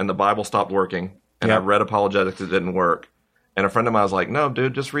fundamentalist, and the Bible stopped working, and Yep. I read apologetics, it didn't work. And a friend of mine was like, "No,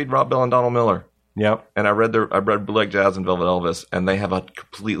 dude, just read Rob Bell and Donald Miller." Yep. And I read Bootleg Jazz and Velvet Elvis, and they have a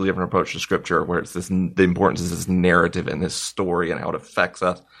completely different approach to Scripture, where it's the importance is this narrative and this story and how it affects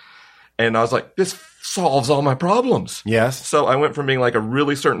us. And I was like, this solves all my problems. Yes. So I went from being like a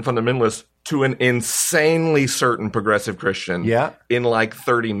really certain fundamentalist to an insanely certain progressive Christian Yeah. in like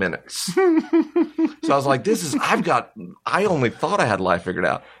 30 minutes. So I was like, I only thought I had life figured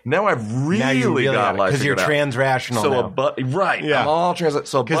out. Now I've really, Now you really got life because you're figured out. trans-rational So now. right. Yeah. I'm all trans.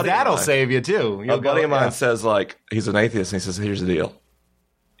 So a Because buddy of that'll mine- save you too. a You'll buddy go- of mine yeah. says, like, he's an atheist, and he says, here's the deal.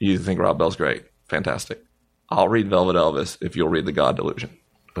 You think Rob Bell's great. Fantastic. I'll read Velvet Elvis if you'll read The God Delusion.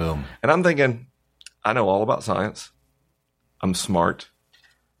 Boom. And I'm thinking, I know all about science. I'm smart.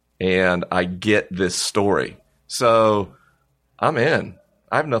 And I get this story. So I'm in.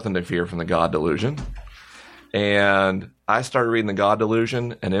 I have nothing to fear from The God Delusion. And I started reading The God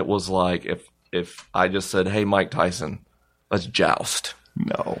Delusion, and it was like if I just said, hey, Mike Tyson, let's joust.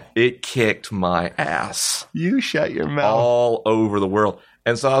 No. It kicked my ass You shut your mouth. all over the world.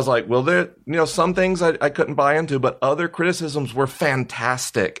 And so I was like, well, there, some things I couldn't buy into, but other criticisms were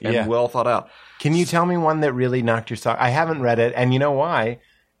fantastic and Yeah. well thought out. Can you tell me one that really knocked your sock? I haven't read it, and you know why?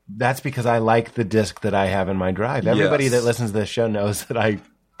 That's because I like the disc that I have in my drive. Everybody Yes. that listens to this show knows that I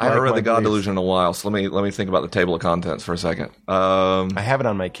haven't like read my The God beliefs. Delusion in a while, so let me think about the table of contents for a second. I have it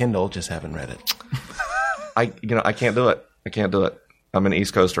on my Kindle, just haven't read it. I can't do it. I can't do it. I'm an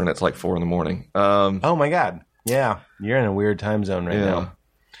East Coaster, and it's like 4 a.m. Oh my God. Yeah. You're in a weird time zone right now.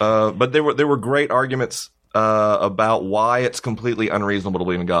 But there were great arguments about why it's completely unreasonable to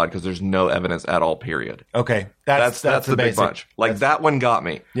believe in God because there's no evidence at all. Period. Okay. That's the big basic. bunch. Like that one got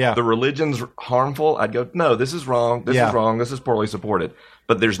me. Yeah. The religion's harmful. I'd go, no, this is wrong. This Yeah. is wrong. This is poorly supported.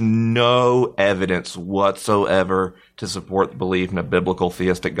 But there's no evidence whatsoever to support the belief in a biblical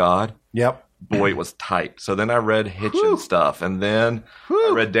theistic God. Yep. Boy, it was tight. So then I read Hitchin stuff, and then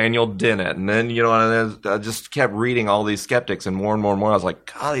I read Daniel Dennett, and then and then I just kept reading all these skeptics, and more and more and more. I was like,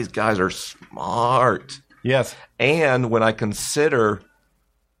 God, these guys are smart. Yes. And when I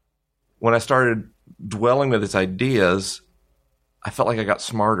started dwelling with its ideas, I felt like I got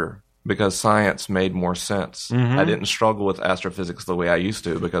smarter because science made more sense. Mm-hmm. I didn't struggle with astrophysics the way I used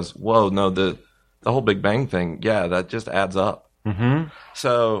to because, the whole Big Bang thing, that just adds up. Mm-hmm.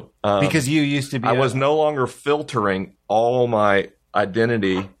 So Because you used to be I was no longer filtering all my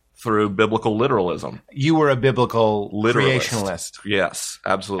identity through biblical literalism. You were a biblical Literalist. creationalist. Yes,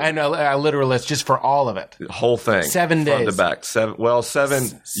 absolutely. And a literalist just for all of it. The whole thing. 7 front days. to back. Seven.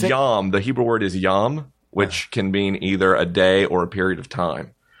 Six- Yom. The Hebrew word is yom, which can mean either a day or a period of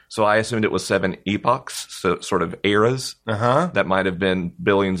time. So I assumed it was 7 epochs, so sort of eras that might have been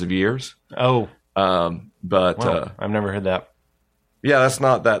billions of years. Oh, But I've never heard that. yeah, that's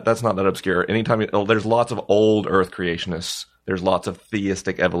not that obscure. Anytime there's lots of old Earth creationists, there's lots of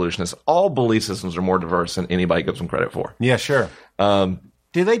theistic evolutionists. All belief systems are more diverse than anybody gives them credit for. Yeah, sure.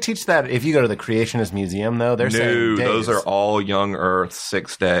 Do they teach that if you go to the Creationist Museum, though? They're saying days. Those are all young Earth,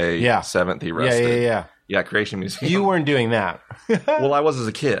 6th day, Yeah. 7th he rested. Yeah. Yeah, Creation Museum. You weren't doing that. Well, I was as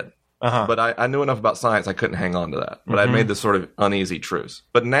a kid. But I knew enough about science, I couldn't hang on to that. But I made this sort of uneasy truce.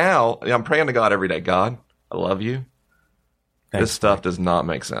 But now, I'm praying to God every day. God, I love you. This stuff does not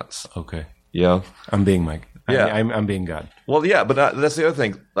make sense. Okay. Yeah. I'm being Mike. Yeah. I'm being God. Well, yeah, but that's the other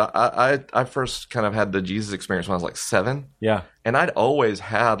thing. I first kind of had the Jesus experience when I was like 7. Yeah. And I'd always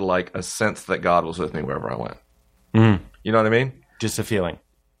had like a sense that God was with me wherever I went. You know what I mean? Just a feeling.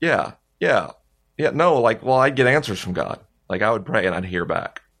 Yeah. No, I'd get answers from God. Like I would pray and I'd hear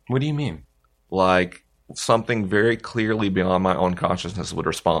back. What do you mean? Like something very clearly beyond my own consciousness would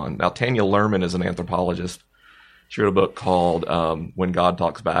respond. Now, Tanya Lerman is an anthropologist. She wrote a book called When God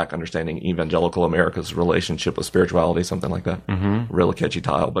Talks Back, Understanding Evangelical America's Relationship with Spirituality, something like that. Really catchy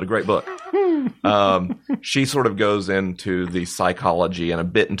title, but a great book. She sort of goes into the psychology and a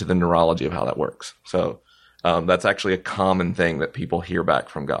bit into the neurology of how that works. So that's actually a common thing that people hear back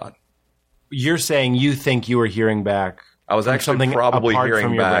from God. You're saying you think you were hearing back. I was actually something probably apart hearing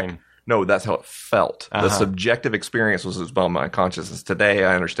from your back. brain. No, that's how it felt. The subjective experience was beyond my consciousness. Today,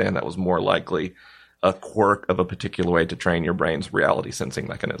 I understand that was more likely a quirk of a particular way to train your brain's reality sensing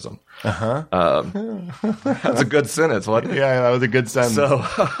mechanism. That's a good sentence, wasn't it? Yeah, that was a good sentence. So,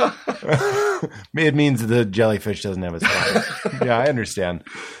 It means the jellyfish doesn't have a spine. Yeah, I understand.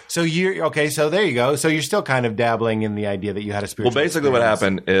 So so there you go. So you're still kind of dabbling in the idea that you had a spiritual well, basically what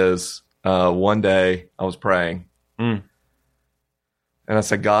happened is one day I was praying and I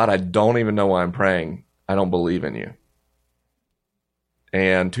said, God, I don't even know why I'm praying. I don't believe in you.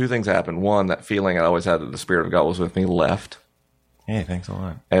 And 2 things happened. 1, that feeling I always had that the Spirit of God was with me left. Hey, thanks a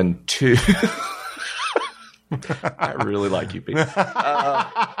lot. And 2, I really like you, Pete.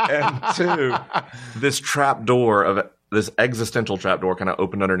 And 2, this existential trap door kind of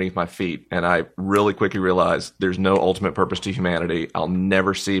opened underneath my feet. And I really quickly realized there's no ultimate purpose to humanity. I'll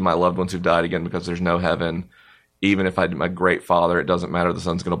never see my loved ones who've died again because there's no heaven. Even if I'm a great father, it doesn't matter. The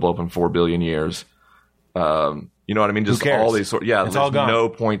sun's going to blow up in 4 billion years. You know what I mean? Just all these sort. Yeah, it's there's all gone. no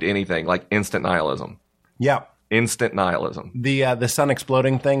point to anything. Like instant nihilism. Yeah. Instant nihilism. The sun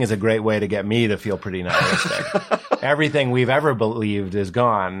exploding thing is a great way to get me to feel pretty nihilistic. Everything we've ever believed is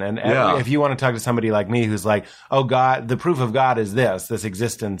gone. And if you want to talk to somebody like me who's like, oh, God, the proof of God is this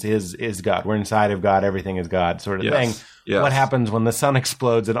existence is God. We're inside of God. Everything is God sort of thing. Yes. What happens when the sun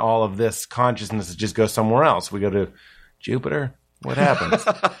explodes and all of this consciousness just goes somewhere else? We go to Jupiter. What happens?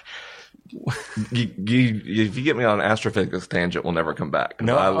 If you get me on an astrophysics tangent, we'll never come back.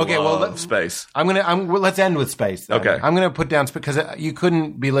 No? Okay, well, love space. Let's end with space then. Okay. I'm gonna put down because you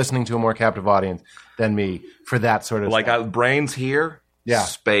couldn't be listening to a more captive audience than me for that sort of stuff. Brains here. Yeah.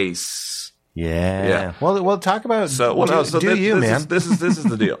 Space. Yeah. Well, we'll talk about. This is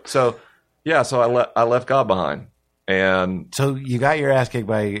the deal. So I left God behind, and So you got your ass kicked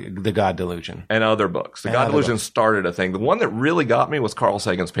by the God Delusion. other books. The And God other Delusion books. started a thing. The one that really got me was Carl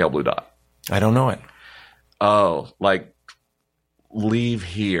Sagan's Pale Blue Dot. I don't know it. Oh, like leave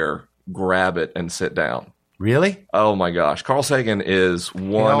here, grab it, and sit down. Really? Oh my gosh. Carl Sagan is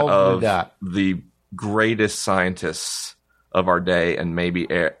one Pale Blue of Dot. the greatest scientists of our day and maybe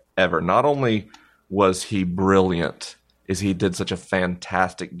ever. Not only was he brilliant, is he did such a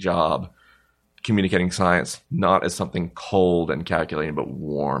fantastic job communicating science, not as something cold and calculating, but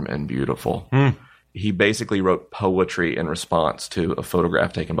warm and beautiful. He basically wrote poetry in response to a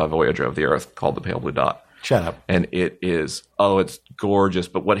photograph taken by Voyager of the Earth called The Pale Blue Dot. Shut up. And it's gorgeous.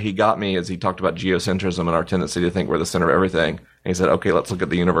 But what he got me is he talked about geocentrism and our tendency to think we're the center of everything. And he said, okay, let's look at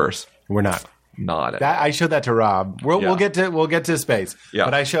the universe. We're not. Not at all. I showed that to Rob. We'll get to space. Yeah.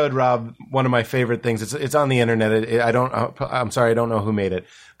 But I showed Rob one of my favorite things. It's on the internet. I'm sorry, I don't know who made it,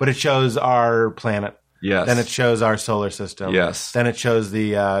 but it shows our planet Yes. Then it shows our solar system. Yes. Then it shows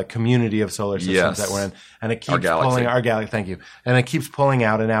the community of solar systems Yes. that we're in. And it Our keeps galaxy. pulling our galaxy. Thank you. And it keeps pulling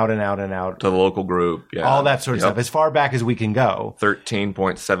out and out and out and out. To the local group. Yeah. All that sort of Yep. stuff. As far back as we can go.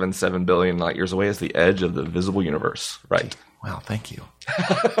 13.77 billion light years away is the edge of the visible universe. Right. Wow, thank you.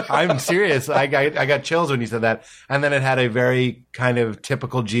 I'm serious. I got chills when you said that. And then it had a very kind of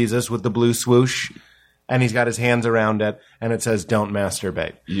typical Jesus with the blue swoosh. And he's got his hands around it. And it says, don't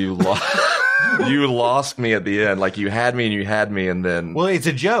masturbate. You you lost me at the end. Like you had me and you had me, and then Well, it's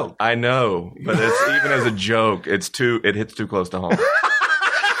a joke. I know, but it's even as a joke, it hits too close to home.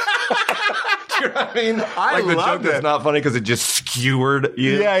 You know what I mean? Like the joke loved that's it. not funny because it just skewered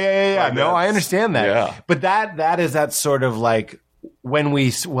you. Yeah. Like No, I that's- understand that. Yeah. But that is that sort of like when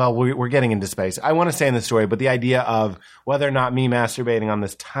we're getting into space. I want to say in the story, but the idea of whether or not me masturbating on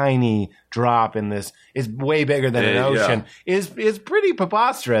this tiny drop in this is way bigger than an Yeah. ocean is pretty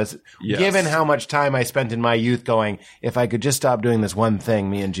preposterous, Yes. given how much time I spent in my youth going, if I could just stop doing this one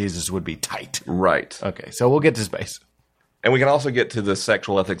thing, me and Jesus would be tight. Right. Okay, so we'll get to space. And we can also get to the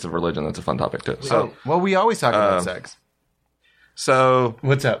sexual ethics of religion. That's a fun topic too. So, Well, we always talk about sex. so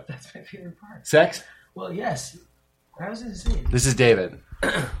What's up? That's my favorite part. Sex? Well, yes. I was going to say. This is David.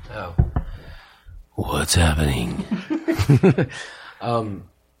 Oh. What's happening?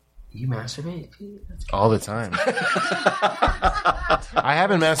 You masturbate? That's All the time. I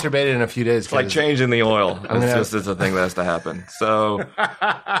haven't masturbated in a few days. it's like 'cause- changing the oil. gonna- It's a thing that has to happen. So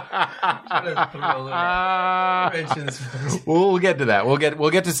gonna throw a little wrench in this place. We'll get to that. We'll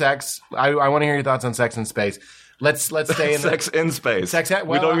get to sex. I want to hear your thoughts on sex in space. Let's stay in sex in space. Sex- we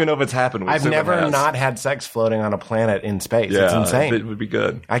well, don't even know if it's happened. We I've assume it never has. not had sex floating on a planet in space. Yeah, It's insane. It would be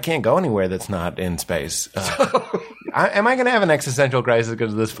good. I can't go anywhere that's not in space. Am I going to have an existential crisis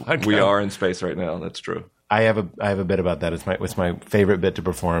because of this podcast? We are in space right now. That's true. I have a bit about that. It's my favorite bit to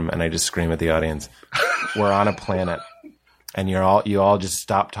perform, and I just scream at the audience. We're on a planet, and you all just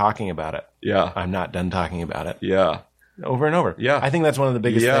stop talking about it. Yeah. I'm not done talking about it. Yeah. Over and over. Yeah. I think that's one of the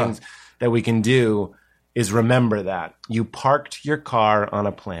biggest Yeah. things that we can do is remember that you parked your car on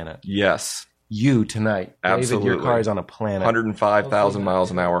a planet. Yes. You tonight, David, Absolutely. your car is on a planet. 105,000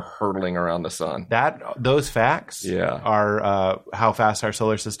 miles an hour hurtling around the sun. Those facts Yeah. are how fast our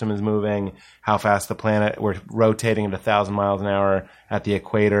solar system is moving, how fast the planet, we're rotating at 1,000 miles an hour at the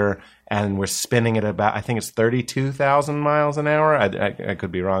equator, and we're spinning at about, I think it's 32,000 miles an hour. I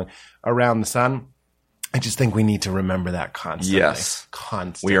could be wrong, around the sun. I just think we need to remember that constantly. Yes.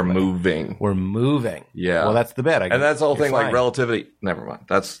 Constantly. We are moving. We're moving. Yeah. Well, that's the bit. And that's the whole you're thing, like fine. relativity. Never mind.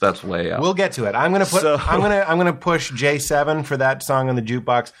 That's way out. We'll get to it. I'm gonna put. So- I'm gonna push J7 for that song on the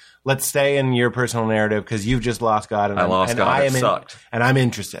jukebox. Let's stay in your personal narrative because you've just lost God, and I lost God. It sucked. and I'm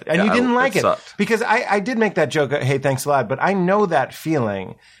interested. And Yeah, you didn't like it it sucked. because I did make that joke. Hey, thanks a lot. But I know that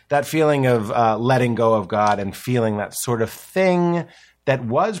feeling of letting go of God and feeling that sort of thing that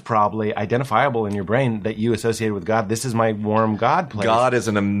was probably identifiable in your brain that you associated with God. This is my warm God place. God is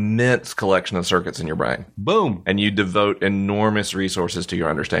an immense collection of circuits in your brain. Boom, And you devote enormous resources to your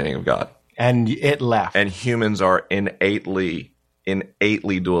understanding of God. and it left. And humans are innately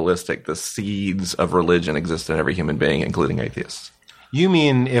dualistic. The seeds of religion exist in every human being, including atheists. You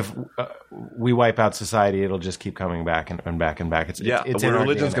mean if we wipe out society, it'll just keep coming back and back and back? It's in our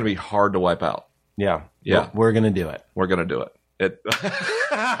religion's DNA. going to be hard to wipe out. Yeah. Yeah. We're going to do it. We're going to do it.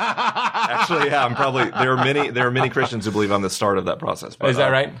 Actually, yeah, I'm probably there are many Christians who believe I'm the start of that process. But, Is that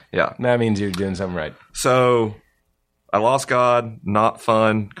right? Yeah. That means you're doing something right. So I lost God, not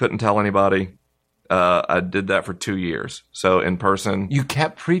fun, couldn't tell anybody. I did that for 2 years. So in person, You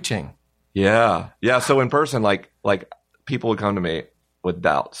kept preaching. yeah. So in person, like people would come to me with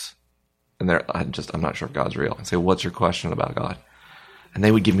doubts, and I'm not sure if God's real. I'd say, "What's your question about God?" And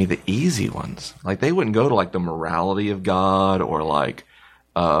they would give me the easy ones. Like they wouldn't go to like the morality of God or like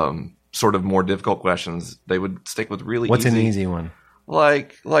sort of more difficult questions. They would stick with really What's easy. an easy one?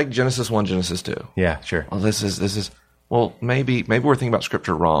 Like Genesis 1, Genesis 2. Yeah, sure. Well, this is well, maybe we're thinking about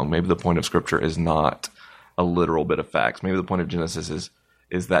Scripture wrong. Maybe the point of Scripture is not a literal bit of facts. Maybe the point of Genesis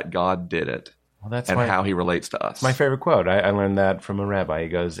is that God did it, Well, that's and how He relates to us. my favorite quote. I learned that from a rabbi. He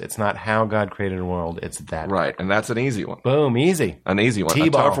goes, "It's not how God created the world; it's that." Right, and that's an easy one. Boom, easy. An easy one.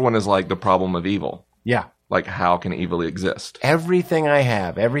 T-ball. A tougher one is like the problem of evil. Yeah. Like how can evil exist? Everything I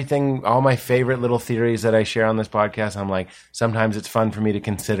have, all my favorite little theories that I share on this podcast, I'm like, sometimes it's fun for me to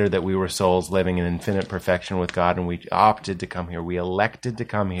consider that we were souls living in infinite perfection with God, and we opted to come here. We elected to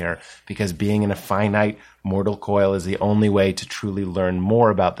come here because being in a finite mortal coil is the only way to truly learn more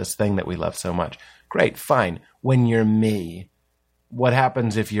about this thing that we love so much. Great, fine. When you're me, what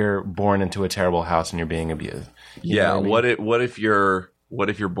happens if you're born into a terrible house and you're being abused? You know Yeah. I mean? What if you're What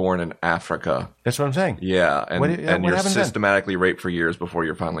if you're born in Africa? That's what I'm saying. Yeah, and, What and happens you're then? systematically raped for years before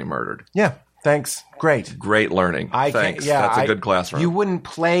you're finally murdered. Yeah. Thanks. Great. Great learning. Thanks. That's a good classroom. You wouldn't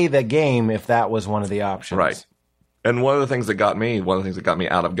play the game if that was one of the options. Right. And one of the things that got me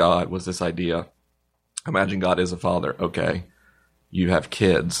out of God was this idea. Imagine God is a father. Okay. You have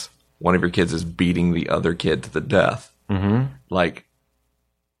kids. One of your kids is beating the other kid to the death. Mm-hmm. Like,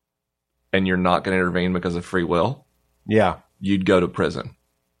 and you're not going to intervene because of free will? Yeah. You'd go to prison.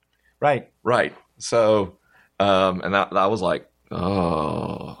 Right. Right. So, and I was like,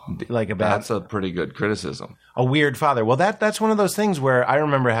 oh, Like that's a pretty good criticism. a weird father. Well, that's one of those things where I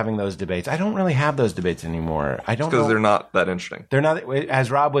remember having those debates. I don't really have those debates anymore. I don't know. Because they're not that interesting. They're not, as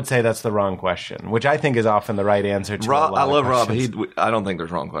Rob would say, that's the wrong question, which I think is often the right answer to Rob, a lot I love of Rob. questions. I don't think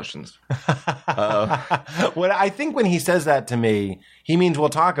there's wrong questions. What I think when he says that to me, he means we'll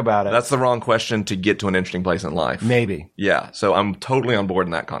talk about it. That's the wrong question to get to an interesting place in life. Maybe. Yeah. So I'm totally on board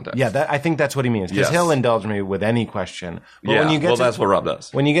in that context. Yeah, I think that's what he means, because Yes. he'll indulge me with any question. But Yeah. when you get Well, to, that's what Rob does.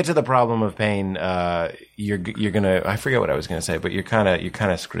 when you get to the problem of pain, you're gonna. I forget what I was gonna say, but you're kind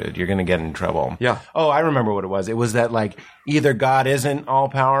of screwed. You're gonna get in trouble. Yeah. Oh, I remember what it was. It was that like either God isn't all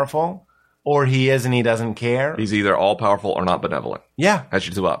powerful, or he is and he doesn't care. He's either all powerful or not benevolent. Yeah. That's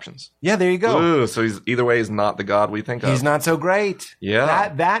your two options. Yeah. There you go. Ooh, so either way, he's not the God we think of. He's not so great. Yeah.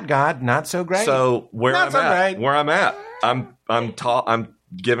 That God, not so great. So where Not I'm so at, great. I'm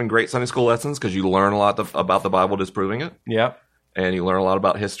giving great Sunday school lessons because you learn a lot about the Bible disproving it, Yep. and you learn a lot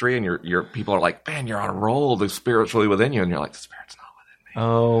about history, and your people are like, man, you're on a roll. The Spirit's really within you, and you're like, the Spirit's not within me.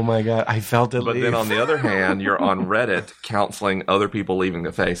 Oh my God, I felt it. But then on the other hand, you're on Reddit counseling other people leaving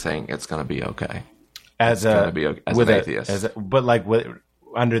the faith, saying it's going to be okay. as gonna be as with an atheist. but like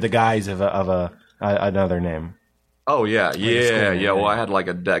under the guise of another name. Oh yeah. school, Well, I had like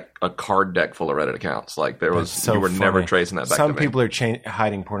a card deck full of Reddit accounts. Like there was, So you were never funny. tracing that back Some to me. people are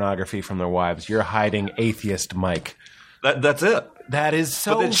hiding pornography from their wives. You're hiding atheist Mike. That's it. That is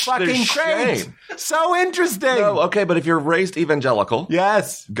so But there's fucking great. shame. So interesting. No, okay, but if you're raised evangelical,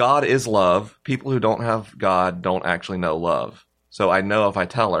 Yes. God is love. People who don't have God don't actually know love. So I know if I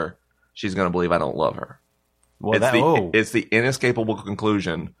tell her, she's going to believe I don't love her. Well, It's the inescapable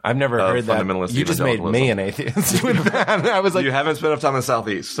conclusion. I've never of heard that. fundamentalist You just made evangelicalism. me an atheist with that. I was like, You haven't spent enough time in the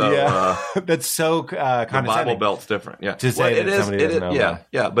Southeast, so yeah, that's so the Bible condescending. Belt's different. Yeah, To say that somebody doesn't know yeah, that.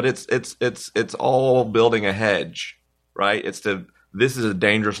 yeah, but it's all building a hedge, right? This is a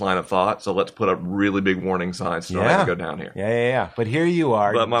dangerous line of thought, so let's put up really big warning signs to try to go down here. Yeah. But here you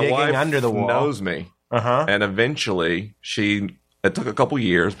are, But my digging wife under the wall. knows me, and eventually it took a couple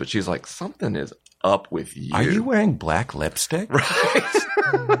years, but she's like, something is up with you. Are you wearing black lipstick?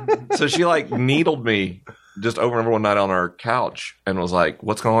 So she like needled me just over and over one night on our couch and was like,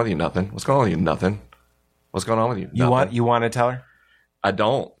 "What's going on with you? Nothing. What's going on with you? Nothing. What's going on with you? Nothing." You want to tell her? I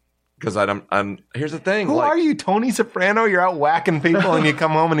don't, because I'm. Here's the thing. Who are you, Tony Soprano? You're out whacking people and you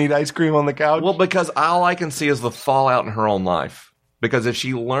come home and eat ice cream on the couch? Well, because all I can see is the fallout in her own life. Because if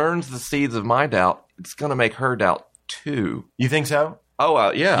she learns the seeds of my doubt, it's going to make her doubt too. You think so?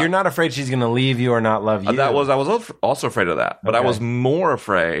 Oh, yeah. You're not afraid she's going to leave you or not love you? I was also afraid of that, but I Okay. was more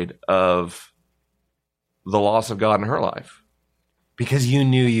afraid of the loss of God in her life. Because you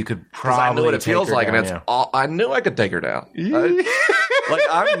knew you could Because probably I know what it take feels her like, and down, it's yeah. all, I knew I could take her down. Like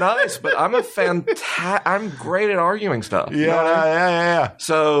I'm nice, but I'm I'm great at arguing stuff. You know what I mean? Yeah.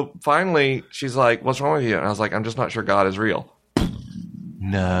 So finally, she's like, "What's wrong with you?" And I was like, "I'm just not sure God is real."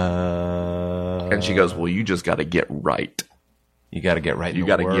 No. And she goes, "Well, you just got to get right. You got to get right. You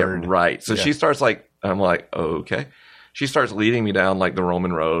got to get right." So Yeah. she starts like, I'm like, "Okay." She starts leading me down like the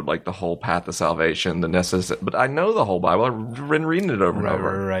Roman road, like the whole path of salvation, the necessary. But I know the whole Bible. I've been reading it over and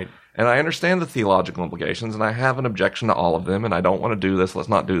over. Right. And I understand the theological implications, and I have an objection to all of them, and I don't want to do this. Let's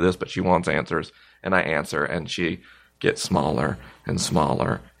not do this. But she wants answers, and I answer, and she gets smaller and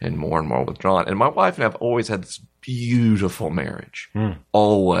smaller and more withdrawn. And my wife and I have always had this beautiful marriage,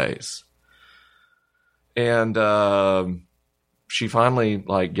 always. And she finally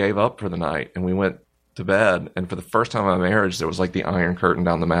like gave up for the night, and we went to bed. And for the first time in my marriage, there was like the iron curtain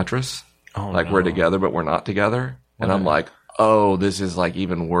down the mattress, we're together, but we're not together. And I'm like, oh, this is like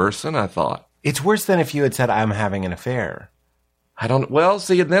even worse than I thought. It's worse than if you had said, I'm having an affair. Well,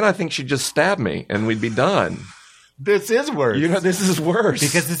 see, and then I think she'd just stab me and we'd be done. This is worse. You know, this is worse.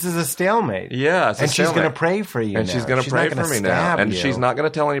 Because this is a stalemate. yeah, it's a And she's going to stalemate. pray for you And now. she's going to pray not gonna for me now. stab And you. she's not going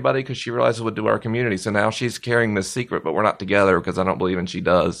to tell anybody because she realizes it would do our community. So now she's carrying this secret, but we're not together because I don't believe in she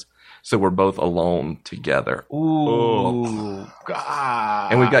does. So we're both alone together. Ooh.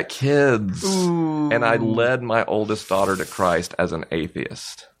 God. And we've got kids. Ooh. And I led my oldest daughter to Christ as an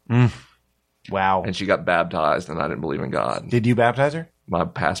atheist. Wow. And she got baptized, and I didn't believe in God. Did you baptize her? My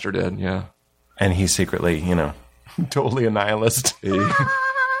pastor did, yeah. And he's secretly, totally a nihilist.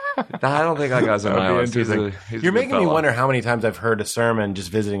 I don't think that guy's a nihilist. He's You're a good making me fella. wonder how many times I've heard a sermon just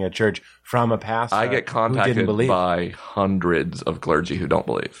visiting a church from a pastor I get who contacted didn't believe. by hundreds of clergy who don't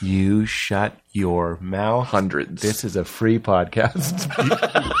believe. You shut your mouth. Hundreds. This is a free podcast.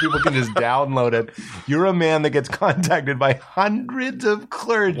 People can just download it. You're a man that gets contacted by hundreds of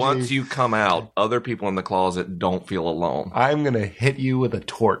clergy. Once you come out, other people in the closet don't feel alone. I'm going to hit you with a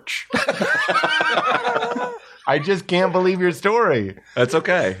torch. I just can't believe your story. That's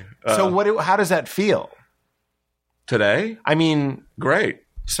okay. So how does that feel? Today, I mean, great.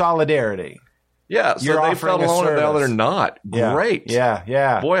 solidarity. Yeah, so You're they offering felt a alone and now service. they're not. Yeah. Great.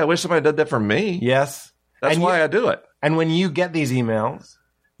 Yeah. Boy, I wish somebody did that for me. Yes. That's And why I do it. And when you get these emails,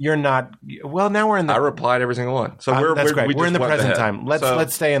 you're not. Well, now we're in the. I replied to every single one. So that's great. we We're in just the went present ahead. time. Let's So-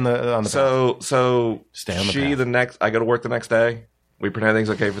 stay on the. So Stay on the she path. I go to work the next day. We pretend everything's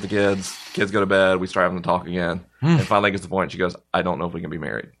okay for the kids. Kids go to bed. We start having to talk again. And finally gets to the point. She goes, "I don't know if we can be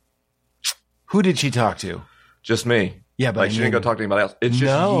married." Who did she talk to? Just me. Yeah, but like I she didn't go mean- talk to anybody else. It's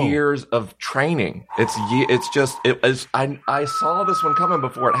just No. years of training. I saw this one coming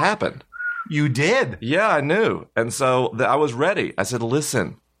before it happened. You did. Yeah, I knew. And so I was ready. I said,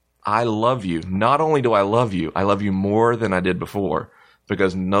 listen, I love you. Not only do I love you more than I did before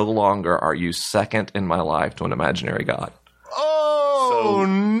because no longer are you second in my life to an imaginary God. Oh So-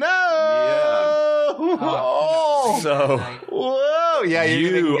 no! Oh. So Whoa! Yeah,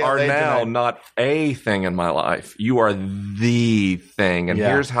 you are now not a thing in my life. You are the thing. And Yeah.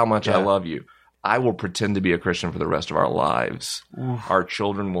 here's how much I Yeah. love you. I will pretend to be a Christian for the rest of our lives. Our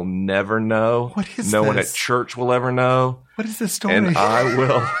children will never know. What is no one at this? church will ever know. What is this story? And I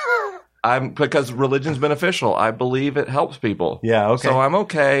will. Because religion's beneficial. I believe it helps people. Yeah, okay. So I'm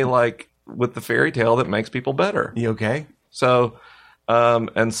okay, like, with the fairy tale that makes people better. You okay? So,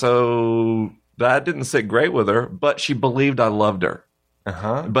 and so that didn't sit great with her, but she believed I loved her.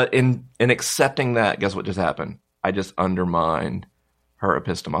 Uh-huh. But in accepting that, guess what just happened? I just undermined her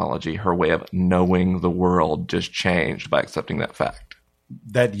epistemology. Her way of knowing the world just changed by accepting that fact.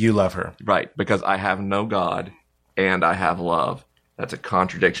 That you love her. Right, because I have no God and I have love. That's a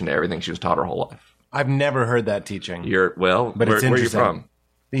contradiction to everything she was taught her whole life. I've never heard that teaching. But But where, it's where are you interesting. from?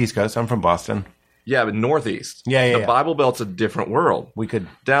 The East Coast. I'm from Boston. Yeah, but Northeast. Yeah. The Bible Belt's a different world. We could.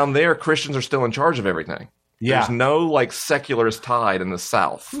 Down there, Christians are still in charge of everything. Yeah. There's no like secularist tide in the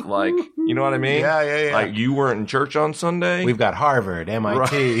South. Like, you know what I mean? Yeah. Like you weren't in church on Sunday. We've got Harvard, MIT.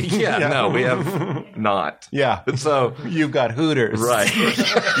 Right. Yeah, no, we have not. Yeah. So, You've got Hooters. right.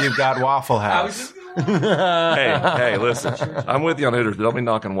 You've got Waffle House. hey, listen. I'm with you on Hooters, but don't be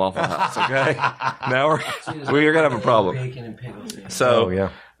knocking Waffle House, okay? Now we're gonna have a problem. Bacon and pickles. Yeah. So, Oh,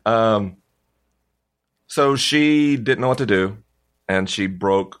 yeah. So she didn't know what to do, and she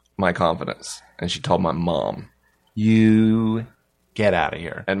broke my confidence, and she told my mom. You get out of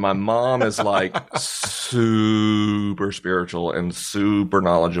here. And my mom is like super spiritual and super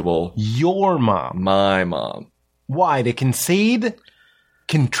knowledgeable. Your mom. My mom. Why? To concede?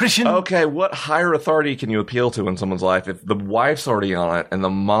 Contrition? Okay, what higher authority can you appeal to in someone's life if the wife's already on it and the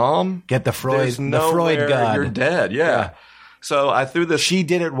mom? Get the Freud, There's the nowhere Freud God. You're dead. Yeah. So I threw this She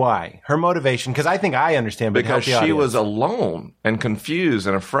did it. Why? Her motivation, because I think I understand, but because help the she was audience. alone and confused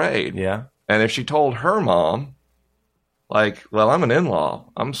and afraid. Yeah. And if she told her mom, like, well, I'm an in-law,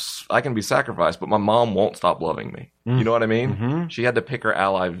 I can be sacrificed, but my mom won't stop loving me. You know what I mean? Mm-hmm. She had to pick her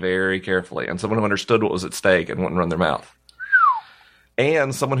ally very carefully, and someone who understood what was at stake and wouldn't run their mouth,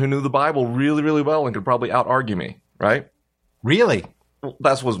 and someone who knew the Bible really, really well and could probably out-argue me. Right? Really? Well,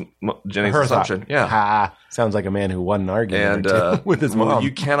 that was Jenny's Her assumption. thought. Yeah. Ha. Sounds like a man who won an argument And or two with his well, mom.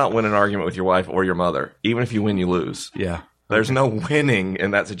 you cannot win an argument with your wife or your mother. Even if you win, you lose. Yeah. There's no winning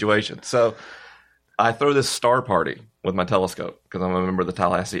in that situation. So I throw this star party with my telescope because I'm a member of the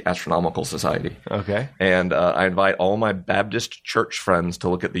Tallahassee Astronomical Society. Okay. And I invite all my Baptist church friends to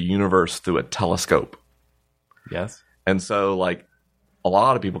look at the universe through a telescope. Yes. And so, like, a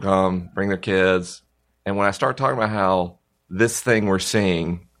lot of people come, bring their kids. And when I start talking about how this thing we're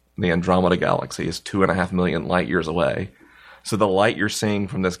seeing, the Andromeda Galaxy, is 2.5 million light years away. So the light you're seeing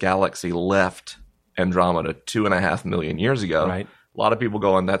from this galaxy left Andromeda 2.5 million years ago. Right. A lot of people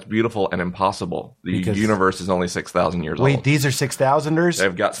going, that's beautiful and impossible. The Because- universe is only 6,000 years Wait, old. these are 6,000ers?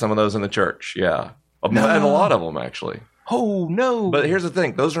 They've got some of those in the church, yeah. And a lot of them, actually. Oh, no. But here's the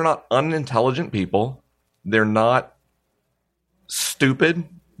thing. Those are not unintelligent people. They're not stupid.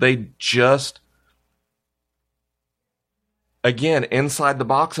 They just, again, inside the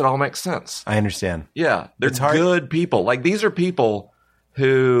box, it all makes sense. I understand. Yeah. They're It's hard- good people. Like, these are people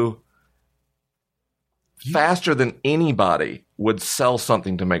who, faster than anybody, would sell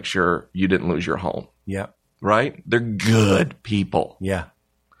something to make sure you didn't lose your home, Yeah. right? They're good people. Yeah.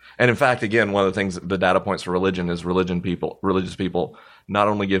 And in fact, again, one of the things, the data points for religion is religious people not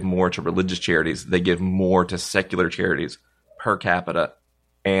only give more to religious charities, they give more to secular charities per capita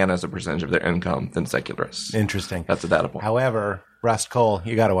and as a percentage of their income than secularists. Interesting. That's a data point. However, Rust Cole,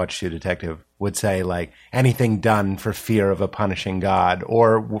 you got to watch True Detective, would say like anything done for fear of a punishing God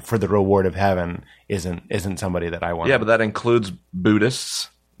or for the reward of heaven isn't somebody that I want. Yeah, but that includes Buddhists.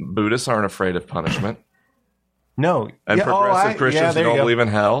 Buddhists aren't afraid of punishment. No. And Yeah, progressive Christians who there you don't go. believe in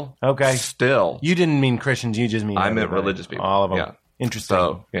hell. Okay. Still. You didn't mean Christians. You just mean I meant everybody. religious people. All of them. Yeah. Interesting.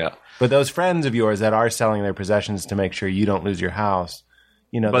 So, yeah. But those friends of yours that are selling their possessions to make sure you don't lose your house,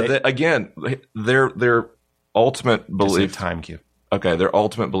 But again, their ultimate belief. time cue. Okay, their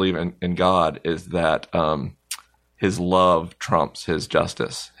ultimate belief in God is that his love trumps his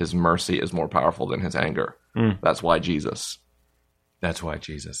justice. His mercy is more powerful than his anger. That's why Jesus. That's why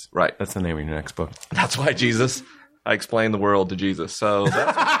Jesus. Right. That's the name of your next book. That's why Jesus. I explained the world to Jesus. So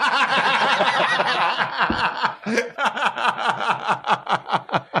that's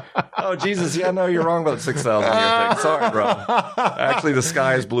oh, Jesus. Yeah, no, you're wrong about the 6,000 year thing. Sorry, bro. Actually, the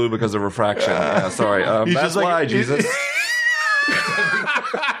sky is blue because of refraction. Yeah, sorry. That's why, Jesus.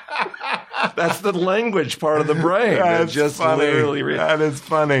 That's the language part of the brain. That's just funny. literally. That is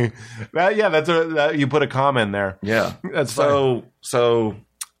funny. You put a comma in there. Yeah. That's so. So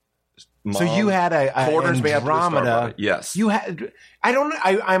you had a quarters me after the Andromeda. Starbucks. Yes. You had. I don't.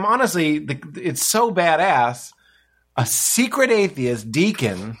 I'm honestly. It's so badass. A secret atheist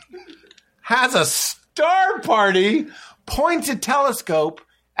deacon has a star party, points a telescope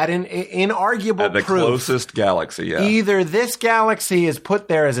at an inarguable At the proof. closest galaxy. Yeah. Either this galaxy is put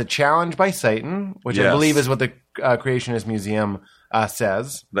there as a challenge by Satan, which I Yes. believe is what the Creationist Museum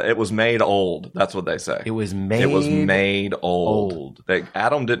says. It was made old. That's what they say. It was made. It was made old. old.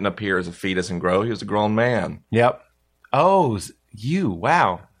 Adam didn't appear as a fetus and grow. He was a grown man. Yep. Oh,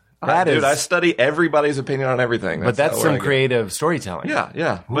 wow. That is. Dude, I study everybody's opinion on everything. But that's where some I get- creative storytelling. Yeah,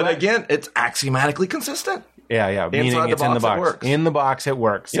 yeah. But again, it's axiomatically consistent. Yeah. Meaning Inside the it's in the box, it box. works. In the box, it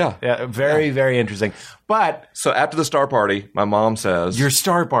works. Yeah. Very, very interesting. But So after the star party, my mom says, your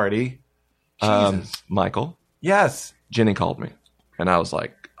star party. Jesus. Michael, Yes. Jenny called me. And I was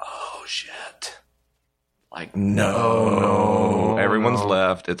like, oh, shit. Like, no. Everyone's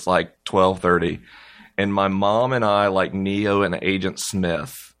left. It's like 12:30. And my mom and I, like Neo and Agent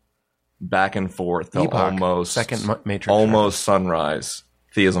Smith, back and forth till Epoch. almost, Second Matrix. almost sunrise.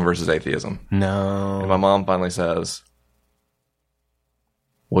 Theism versus atheism. No. And my mom finally says,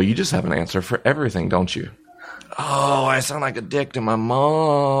 well, you just have an answer for everything, don't you? Oh, I sound like a dick to my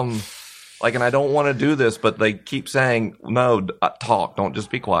mom. Like, and I don't want to do this, but they keep saying, no, talk. Don't just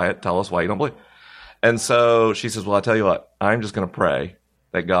be quiet. Tell us why you don't believe. And so she says, well, I tell you what, I'm just going to pray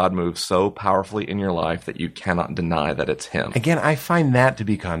that God moves so powerfully in your life that you cannot deny that it's him. Again, I find that to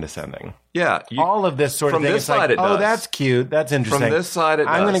be condescending. Yeah. All of this sort of from thing. this It's like, side it oh, does. that's cute. That's interesting. From this side it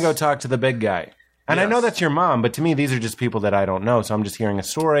I'm does. going to go talk to the big guy. And I know Yes. that's your mom, but to me, these are just people that I don't know. So I'm just hearing a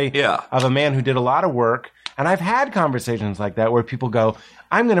story Yeah. of a man who did a lot of work. And I've had conversations like that where people go,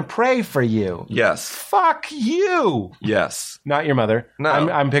 I'm going to pray for you. Yes. Fuck you. Yes. Not your mother. No.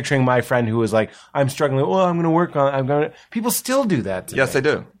 I'm picturing my friend who was like, I'm struggling. Well, I'm going to work on it. People still do that today. Yes, they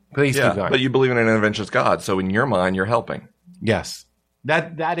do. Please Yeah. keep going. But you believe in an interventionist God. So in your mind, you're helping. Yes.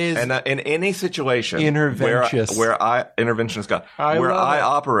 That is. And in any situation Interventionist. where I interventionist God, I where love I it.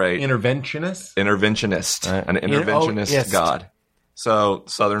 operate interventionist. interventionist, an interventionist yes. God. So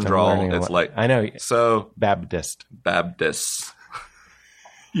Southern drawl, learning a it's lot. like I know. So Baptist. Baptist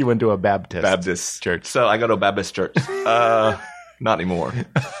You went to a Baptist church. So I go to a Baptist church. Not anymore.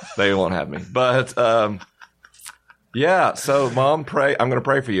 They won't have me. But yeah. So Mom, pray. I'm going to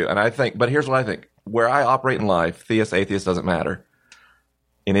pray for you. And I think, but here's what I think: where I operate in life, theist, atheist doesn't matter.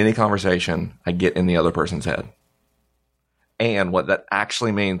 In any conversation, I get in the other person's head. And what that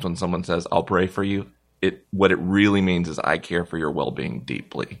actually means when someone says, I'll pray for you, what it really means is I care for your well-being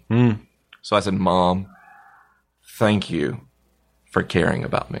deeply. So I said, Mom, thank you for caring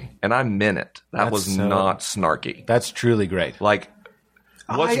about me. And I meant it. That That's was so- not snarky. That's truly great. Like,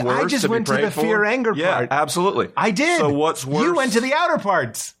 what's I worse just to be went to prayed the for? fear-anger Yeah, part. absolutely. I did. So what's worse? You went to the outer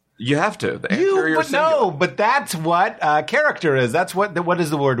parts. You have to. The anterior But singular. no, but that's what character is. That's what is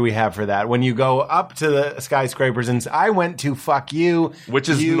the word we have for that? When you go up to the skyscrapers and I went to fuck you. Which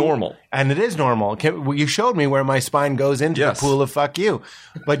is you- normal. And it is normal. You showed me where my spine goes into Yes. the pool of fuck you.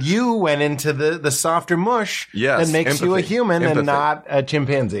 But you went into the softer mush Yes, that makes you a empathy. human Empathy. and not a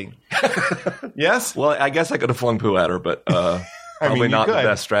chimpanzee. Yes? Well, I guess I could have flung poo at her, but Probably you not the could.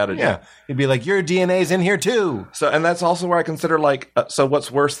 best strategy. Yeah, you'd be like, your DNA's in here too. So, and that's also where I consider so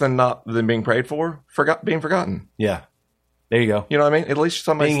what's worse than being prayed for? Being forgotten. Yeah, there you go. You know what I mean? At least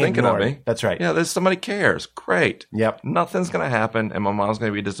somebody's Being thinking ignored. of me. That's right. Yeah, there's somebody cares. Great. Yep. Nothing's going to happen, and my mom's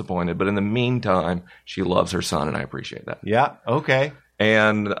going to be disappointed. But in the meantime, she loves her son, and I appreciate that. Yeah. Okay.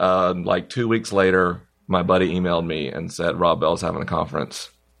 And like 2 weeks later, my buddy emailed me and said, Rob Bell's having a conference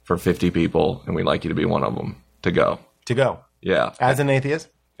for 50 people, and we'd like you to be one of them to go. To go Yeah. as an atheist.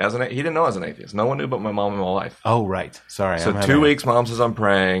 He didn't know I was an atheist. No one knew but my mom and my wife. Oh, right. Sorry. So I'm having 2 a weeks, mom says I'm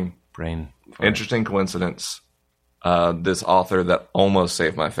praying. brain. fart. Interesting coincidence. This author that almost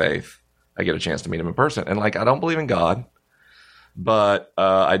saved my faith, I get a chance to meet him in person. And I don't believe in God, but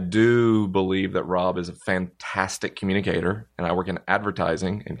I do believe that Rob is a fantastic communicator, and I work in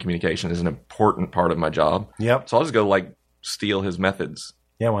advertising, and communication is an important part of my job. Yep. So I'll just go steal his methods.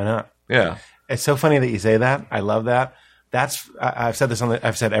 Yeah. Why not? Yeah. It's so funny that you say that. I love that. I've said this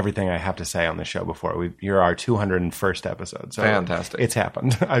I've said everything I have to say on the show before. You're our 201st episode. So Fantastic. It's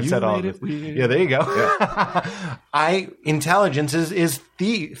happened. I've said all of made it. it weird. Yeah, there you go. Intelligence is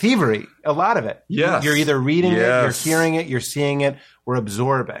thievery. A lot of it. Yes. You're either reading it, you're Yes. hearing it, you're seeing it, we're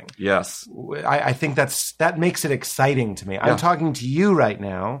absorbing. Yes. I think that makes it exciting to me. I'm talking to you right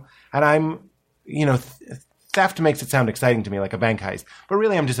now, and I'm, theft makes it sound exciting to me, like a bank heist. But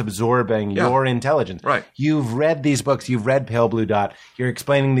really, I'm just absorbing your intelligence. Right. You've read these books. You've read Pale Blue Dot. You're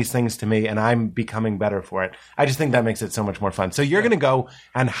explaining these things to me, and I'm becoming better for it. I just think that makes it so much more fun. So you're going to go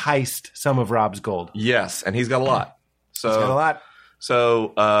and heist some of Rob's gold. Yes. And he's got a lot. So He's got a lot.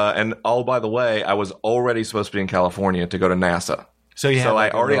 So, and by the way, I was already supposed to be in California to go to NASA. So you So have I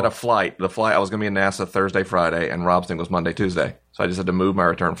already had a flight. The flight, I was going to be in NASA Thursday, Friday, and Rob's thing was Monday, Tuesday. So I just had to move my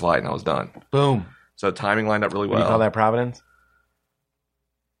return flight, and I was done. boom. So timing lined up really What well. do you call that, Providence?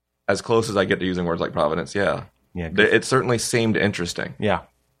 As close as I get to using words like Providence, yeah. Yeah. good. It certainly seemed interesting. Yeah.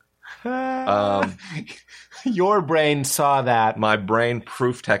 Your brain saw that. My brain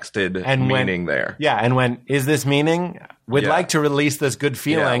proof texted And meaning there. Yeah, and when is this meaning? We'd Yeah. like to release this good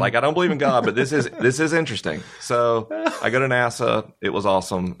feeling. Yeah, I don't believe in God, but this is interesting. So I go to NASA. It was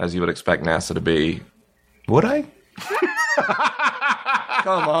awesome, as you would expect NASA to be. Would I?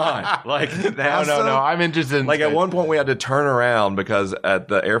 Come on, NASA? No. I'm interested in At one point, we had to turn around because at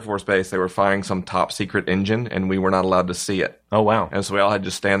the Air Force Base, they were firing some top secret engine, and we were not allowed to see it. Oh, wow. And so we all had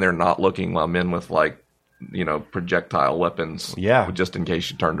to stand there not looking while men with projectile weapons. Yeah. Just in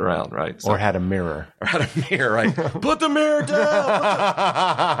case you turned around, right? So, Or had a mirror. or had a mirror, right? Put the mirror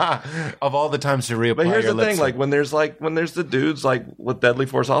down. Of all the times to reapply But here's your the thing: lipstick. when there's the dudes with deadly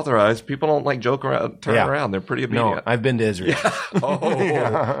force authorized, people don't joke around, turn Yeah. around. They're pretty No, obedient. I've been to Israel. Oh,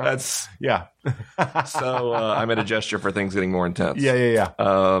 that's Yeah. so. I made a gesture for things getting more intense. Yeah.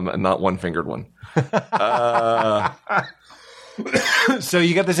 And not one-fingered one. So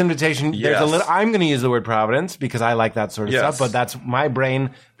you get this invitation. There's a Yes. little. I'm going to use the word Providence because I like that sort of Yes. stuff. But that's my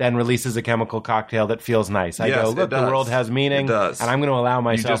brain then releases a chemical cocktail that feels nice. I Yes, go, it look, the does. world has meaning, It does. and I'm going to allow You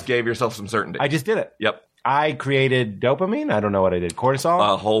myself. just gave yourself some certainty. I just did it. Yep. I created dopamine. I don't know what I did.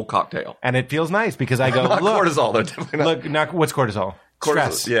 Cortisol. A whole cocktail. And it feels nice because I go, Not look, cortisol, though. Definitely not. look, not, what's cortisol?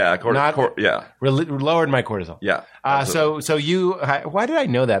 Stress. Yeah, Not- yeah, Lowered my cortisol. yeah. So you, why did I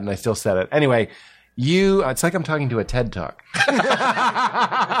know that? And I still said it. Anyway, it's like I'm talking to a TED Talk.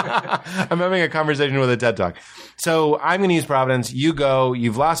 I'm having a conversation with a TED Talk. So I'm going to use Providence. You go,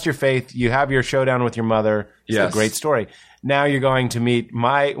 you've lost your faith. You have your showdown with your mother. It's Yes. a great story. Now you're going to meet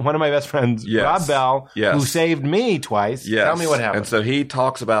one of my best friends, Yes. Rob Bell, Yes. who saved me twice. Yes. Tell me what happened. And so he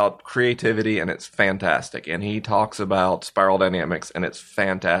talks about creativity, and it's fantastic. And he talks about spiral dynamics, and it's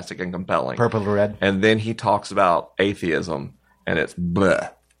fantastic and compelling. Purple to red. And then he talks about atheism, and it's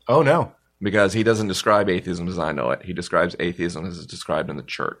bleh. Oh, no. Because he doesn't describe atheism as I know it. He describes atheism as it's described in the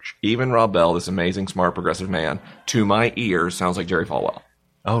church. Even Rob Bell, this amazing, smart, progressive man, to my ears, sounds like Jerry Falwell.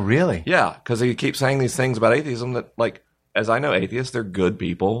 Oh, really? Yeah, because he keeps saying these things about atheism that, as I know atheists, they're good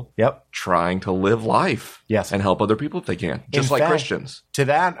people Yep. trying to live life. Yes. And help other people if they can. Just In like fact, Christians. To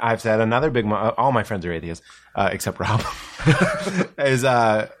that, I've said another big. All my friends are atheists, except Rob.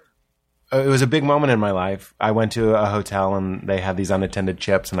 It was a big moment in my life. I went to a hotel and they had these unattended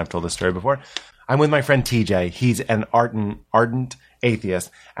chips, and I've told this story before. I'm with my friend TJ. He's an ardent atheist,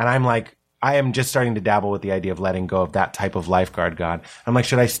 and I'm like, I am just starting to dabble with the idea of letting go of that type of lifeguard God. I'm like,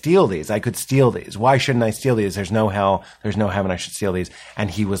 should I steal these? I could steal these. Why shouldn't I steal these? There's no hell. There's no heaven. I should steal these. And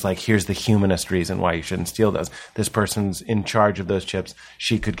he was like, here's the humanist reason why you shouldn't steal those. This person's in charge of those chips.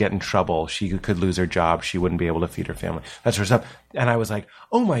 She could get in trouble. She could lose her job. She wouldn't be able to feed her family. That sort of stuff. And I was like,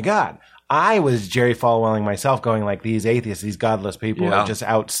 oh my God. I was Jerry Falwelling myself, going like, these atheists, these godless people Yeah. are just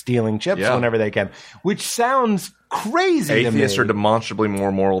out stealing chips Yeah. whenever they can, which sounds crazy Atheists to are me. demonstrably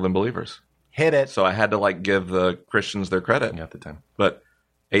more moral than believers. Hit it. So I had to like give the Christians their credit. At the time. But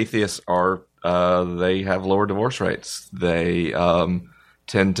atheists are, they have lower divorce rates. They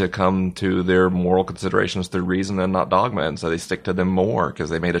tend to come to their moral considerations through reason and not dogma. And so they stick to them more because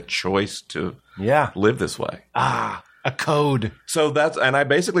they made a choice to Yeah. live this way. A code. So and I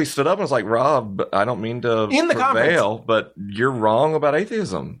basically stood up and was like, Rob, I don't mean to In the prevail, but you're wrong about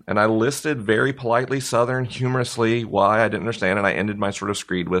atheism. And I listed very politely, Southern, humorously, why I didn't understand. And I ended my sort of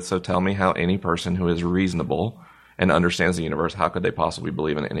screed with, so tell me how any person who is reasonable and understands the universe, how could they possibly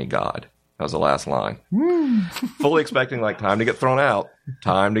believe in any God? That was the last line. Fully expecting like time to get thrown out.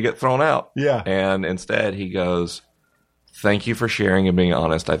 Yeah. And instead he goes, thank you for sharing and being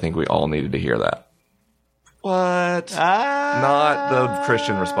honest. I think we all needed to hear that. What? Not the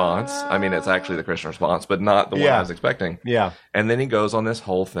Christian response. I mean, it's actually the Christian response, but not the one Yeah. I was expecting. Yeah. And then he goes on this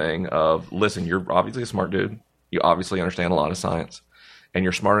whole thing of, listen, you're obviously a smart dude. You obviously understand a lot of science. And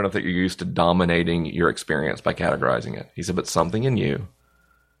you're smart enough that you're used to dominating your experience by categorizing it. He said, but something in you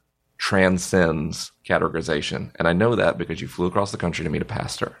transcends categorization. And I know that because you flew across the country to meet a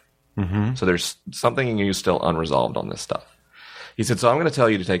pastor. Mm-hmm. So there's something in you still unresolved on this stuff. He said, so I'm going to tell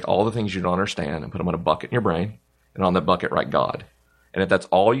you to take all the things you don't understand and put them in a bucket in your brain, and on that bucket write God. And if that's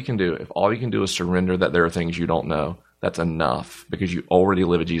all you can do, if all you can do is surrender that there are things you don't know, that's enough because you already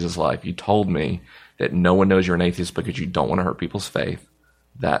live a Jesus life. You told me that no one knows you're an atheist because you don't want to hurt people's faith.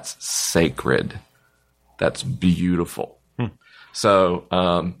 That's sacred. That's beautiful. So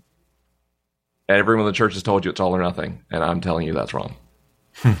everyone in the church has told you it's all or nothing, and I'm telling you that's wrong.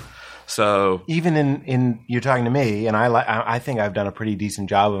 So Even in you're talking to me, and I think I've done a pretty decent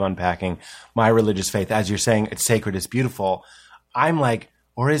job of unpacking my religious faith. As you're saying, it's sacred, it's beautiful. I'm like,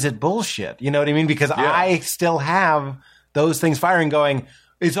 or is it bullshit? You know what I mean? Because I still have those things firing, going,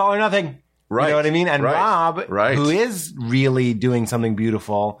 it's all or nothing. Right. You know what I mean? And Right. Rob, Right. who is really doing something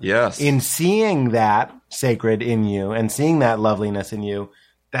beautiful, Yes. in seeing that sacred in you and seeing that loveliness in you,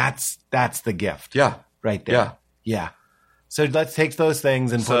 that's the gift. yeah. Right there. Yeah. Yeah. So let's take those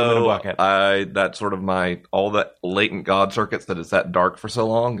things and put them in a So bucket. that's sort of all the latent God circuits that it's that dark for so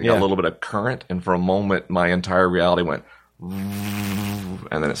long. It got a little bit of current, and for a moment, my entire reality went,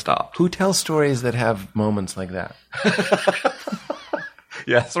 and then it stopped. Who tells stories that have moments like that?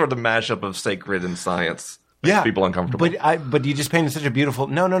 Yeah, sort of the mashup of sacred and science makes people uncomfortable. But you just painted such a beautiful.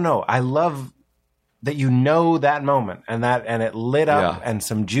 No. I love that you know that moment and it lit up Yeah. and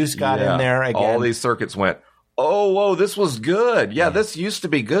some juice got Yeah. in there again. All these circuits went, oh, whoa, this was good. Yeah, this used to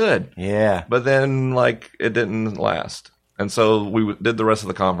be good. Yeah. But then, like, it didn't last. And so we did the rest of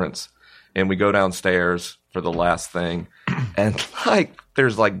the conference, and we go downstairs for the last thing, and, like,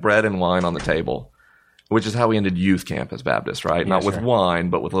 there's, like, bread and wine on the table, which is how we ended youth camp as Baptists, right? Not with wine,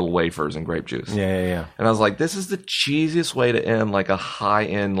 but with little wafers and grape juice. Yeah. And I was like, this is the cheesiest way to end, like, a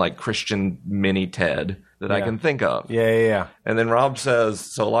high-end, like, Christian mini TED that I can think of. Yeah. And then Rob says,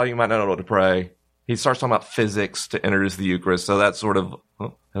 so a lot of you might not know what to pray. He starts talking about physics to introduce the Eucharist. So that's sort of,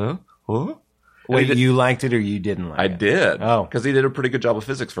 huh? Wait, you liked it or you didn't like I it? did. Oh. Because he did a pretty good job of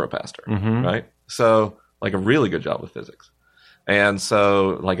physics for a pastor, right? So, like a really good job with physics. And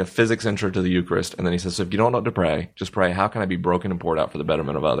so, like a physics intro to the Eucharist. And then he says, so if you don't know what to pray, just pray, how can I be broken and poured out for the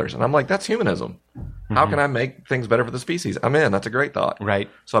betterment of others? And I'm like, that's humanism. How can I make things better for the species? I'm in. That's a great thought. Right.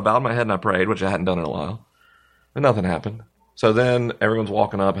 So I bowed my head and I prayed, which I hadn't done in a while. And nothing happened. So then everyone's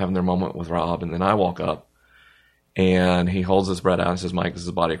walking up, having their moment with Rob. And then I walk up and he holds this bread out and says, Mike, this is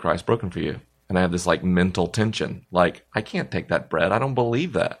the body of Christ broken for you. And I have this like mental tension. Like, I can't take that bread. I don't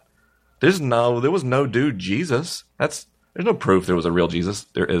believe that. There was no dude Jesus. There's no proof there was a real Jesus.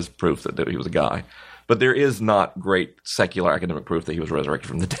 There is proof that he was a guy. But there is not great secular academic proof that he was resurrected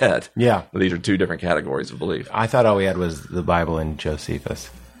from the dead. Yeah. These are two different categories of belief. I thought all we had was the Bible and Josephus.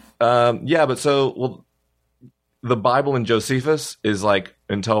 The Bible and Josephus is like,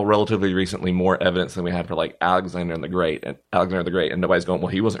 until relatively recently, more evidence than we had for like Alexander the Great, and nobody's going,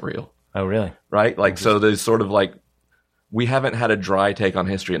 well, he wasn't real. Oh, really? Right? Like, so there's sort of like, we haven't had a dry take on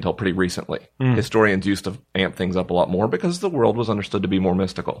history until pretty recently. Historians used to amp things up a lot more because the world was understood to be more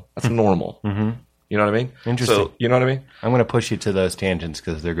mystical. That's normal. Mm-hmm. You know what I mean? Interesting. So, you know what I mean? I'm going to push you to those tangents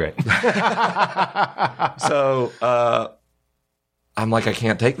because they're great. So, I'm like, I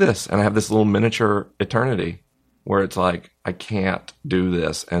can't take this. And I have this little miniature eternity where it's like, I can't do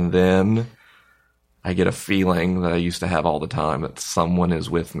this. And then I get a feeling that I used to have all the time that someone is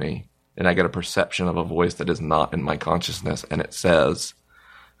with me. And I get a perception of a voice that is not in my consciousness. And it says,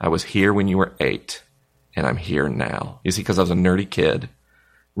 I was here when you were 8, and I'm here now. You see, because I was a nerdy kid,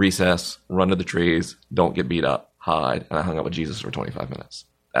 recess, run to the trees, don't get beat up, hide. And I hung out with Jesus for 25 minutes.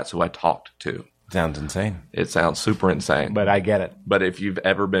 That's who I talked to. Sounds insane, It sounds super insane. but I get it. But if you've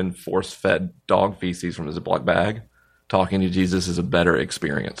ever been force-fed dog feces from a Ziploc bag, talking to Jesus is a better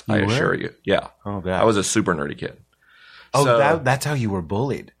experience, I assure you. Yeah. Oh, God. I was a super nerdy kid. Oh, So- that's how you were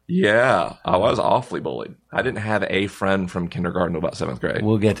bullied. Yeah. I was awfully bullied. I didn't have a friend from kindergarten to about 7th grade.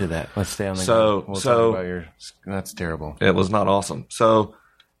 We'll get to that. Let's stay on the So- We'll so- talk about your. That's terrible. It was not awesome. So,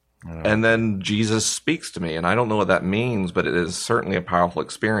 and then Jesus speaks to me, and I don't know what that means, but it is certainly a powerful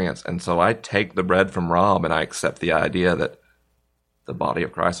experience. And so I take the bread from Rob, and I accept the idea that the body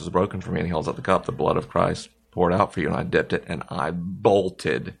of Christ was broken for me, and he holds out the cup, the blood of Christ poured out for you, and I dipped it, and I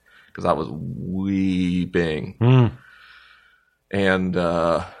bolted because I was weeping. And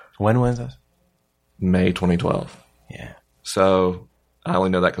When was this? May 2012. Yeah, So I only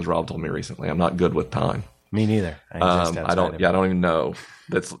know that because Rob told me recently. I'm not good with time. me neither. I exist I don't. outside Yeah, I of it. don't even know.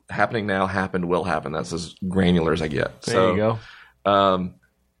 That's happening now. Happened. Will happen. That's as granular as I get. There you go.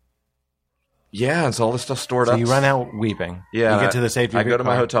 Yeah, and so all this stuff stored So up. you run out weeping. Yeah, you get to the safety. I of go your to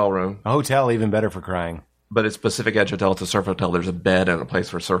my car. hotel room, A hotel, even better for crying. but it's Pacific Edge Hotel. It's a surf hotel. There's a bed and a place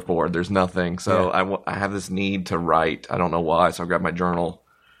for a surfboard. There's nothing. So I have this need to write. I don't know why. So I grab my journal,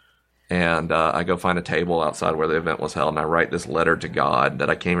 and I go find a table outside where the event was held, and I write this letter to God that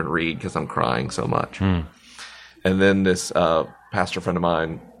I can't even read because I'm crying so much. And then this pastor friend of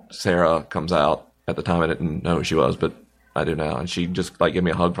mine, Sarah, comes out. At the time, I didn't know who she was, but I do now. And she just like gave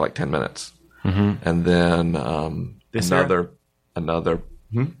me a hug for like 10 minutes. And then This Sarah? another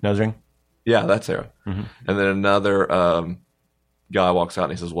Nose ring. yeah, that's Sarah. And then another guy walks out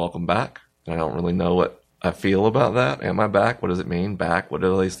and he says, "Welcome back." And I don't really know what I feel about that. Am I back? What does it mean? Back? What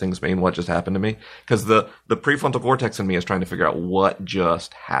do these things mean? What just happened to me? Because the prefrontal cortex in me is trying to figure out what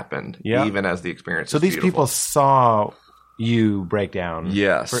just happened, Yeah. even as the experience. So is these beautiful. people saw you break down.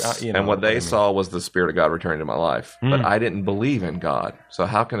 Yes. And what they I mean. saw was the Spirit of God returning to my life. But I didn't believe in God. So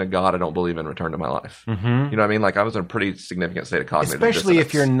how can a God I don't believe in return to my life? You know what I mean? Like I was in a pretty significant state of cognitive Especially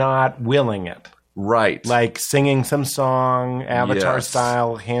if you're dissonance. not willing it. Right. Like singing some song, Avatar Yes.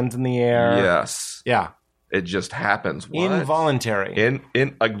 style, hands in the air. Yes. Yeah. It just happens. What? Involuntary.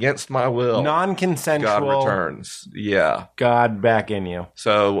 In against my will. Non-consensual. God returns. Yeah. God back in you.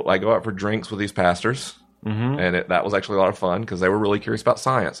 So I go out for drinks with these pastors. And that was actually a lot of fun because they were really curious about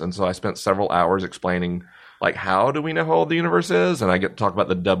science. And so I spent several hours explaining, like, how do we know how old the universe is? And I get to talk about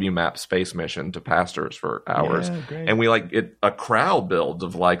the WMAP space mission to pastors for hours. Yeah, great. And we a crowd builds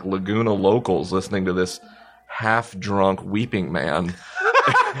of like Laguna locals listening to this half-drunk weeping man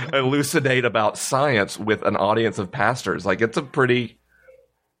elucidate about science with an audience of pastors. Like, it's a pretty...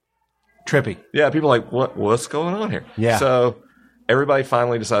 Trippy. Yeah, people are like, what's going on here? Yeah. So everybody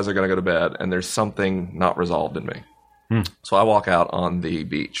finally decides they're going to go to bed, and there's something not resolved in me. So I walk out on the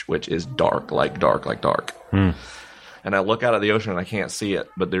beach, which is dark. And I look out at the ocean, and I can't see it,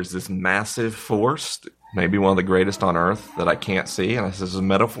 but there's this massive force, maybe one of the greatest on Earth, that I can't see. And I says, a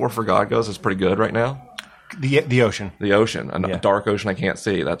metaphor for God goes, it's pretty good right now. The ocean. The ocean, a dark ocean I can't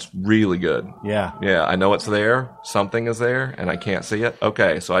see. That's really good. Yeah. Yeah, I know it's there. Something is there, and I can't see it.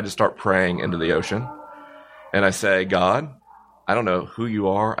 Okay, so I just start praying into the ocean. And I say, God, I don't know who you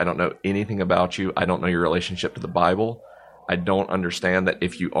are. I don't know anything about you. I don't know your relationship to the Bible. I don't understand that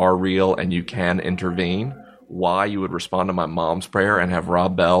if you are real and you can intervene, why you would respond to my mom's prayer and have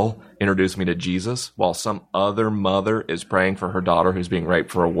Rob Bell introduce me to Jesus while some other mother is praying for her daughter who's being raped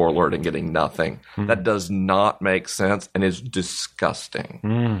for a warlord and getting nothing. That does not make sense and is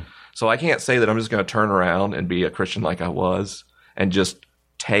disgusting. So I can't say that I'm just going to turn around and be a Christian like I was and just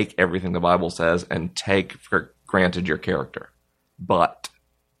take everything the Bible says and take for granted your character. But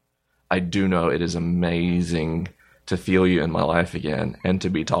I do know it is amazing to feel you in my life again and to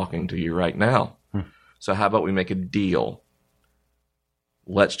be talking to you right now. So how about we make a deal?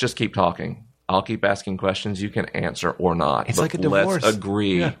 Let's just keep talking. I'll keep asking questions you can answer or not. It's But like a divorce. Let's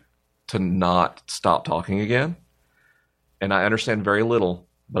agree to not stop talking again. And I understand very little,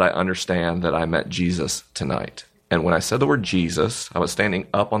 but I understand that I met Jesus tonight. And when I said the word Jesus, I was standing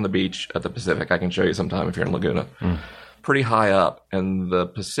up on the beach at the Pacific. I can show you sometime if you're in Laguna. Pretty high up. And the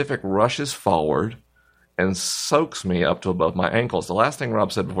Pacific rushes forward and soaks me up to above my ankles. The last thing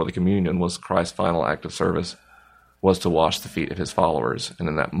Rob said before the communion was Christ's final act of service was to wash the feet of his followers. And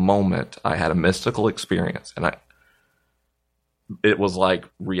in that moment, I had a mystical experience. And it was like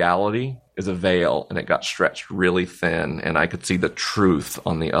reality is a veil, and it got stretched really thin, and I could see the truth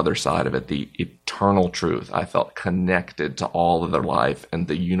on the other side of it, the eternal truth. I felt connected to all of their life and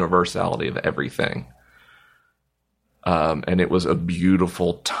the universality of everything. And it was a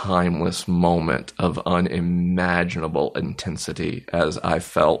beautiful, timeless moment of unimaginable intensity as I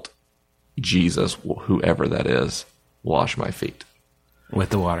felt Jesus, whoever that is, wash my feet. With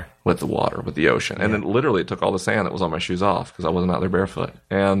the water. With the water, with the ocean. And then literally it took all the sand that was on my shoes off because I wasn't out there barefoot.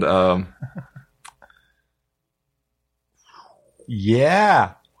 And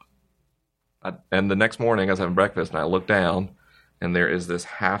yeah. And the next morning I was having breakfast and I looked down and there is this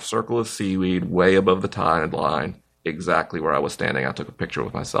half circle of seaweed way above the tide line, exactly where I was standing. I took a picture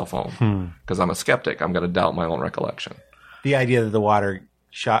with my cell phone because I'm a skeptic. I'm going to doubt my own recollection. The idea that the water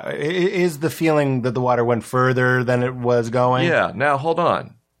shot is the feeling that the water went further than it was going. Yeah. Now, hold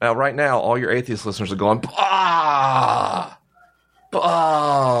on. Now, right now, all your atheist listeners are going,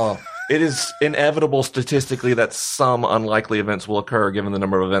 It is inevitable statistically that some unlikely events will occur given the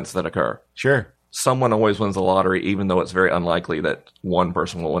number of events that occur. Sure. Someone always wins the lottery, even though it's very unlikely that one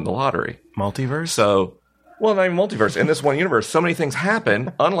person will win the lottery. Multiverse? So, well, not even multiverse. In this one universe, so many things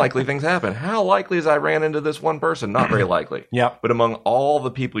happen, unlikely things happen. How likely is I ran into this one person? Not very likely. Yep. But among all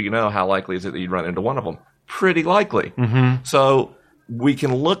the people you know, how likely is it that you'd run into one of them? Pretty likely. Mm-hmm. So we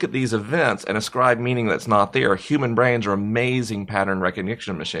can look at these events and ascribe meaning that's not there. Human brains are amazing pattern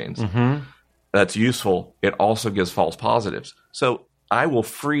recognition machines. Mm-hmm. That's useful. It also gives false positives. So I will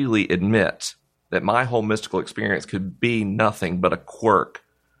freely admit that my whole mystical experience could be nothing but a quirk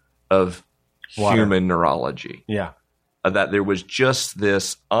of human neurology. Yeah. That there was just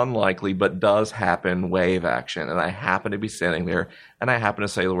this unlikely but does happen wave action. And I happen to be standing there and I happen to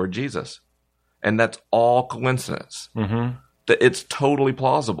say the word Jesus. And that's all coincidence. Mm-hmm. That it's totally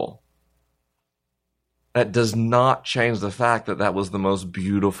plausible. That does not change the fact that that was the most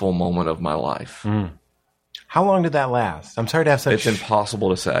beautiful moment of my life. Mm. How long did that last? I'm sorry to have such... It's impossible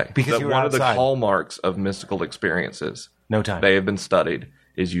to say. Because you were one outside. of the hallmarks of mystical experiences, No time. they have been studied,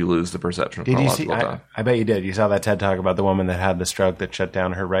 is you lose the perception of Did you see... chronological time. I bet you did. You saw that TED Talk about the woman that had the stroke that shut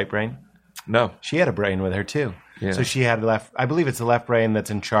down her right brain? No. She had a brain with her, too. Yeah. So she had left... I believe it's the left brain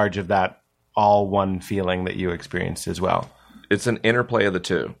that's in charge of that all-one feeling that you experienced as well. It's an interplay of the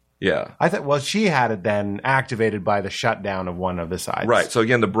two. Yeah. I thought, well, she had it then activated by the shutdown of one of the sides. Right. So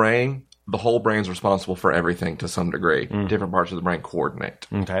again, the whole brain's responsible for everything to some degree. Different parts of the brain coordinate.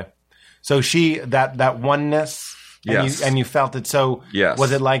 Okay. So that oneness, and, Yes. you felt it. So Yes.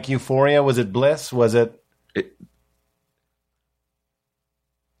 was it like euphoria? Was it bliss? Was it?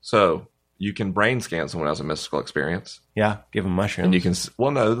 So you can brain scan someone who has a mystical experience. Yeah, give them mushrooms. And you can,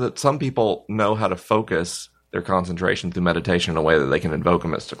 that some people know how to focus their concentration through meditation in a way that they can invoke a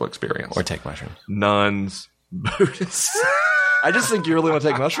mystical experience. or take mushrooms. Nuns, Buddhists. I just think you really want to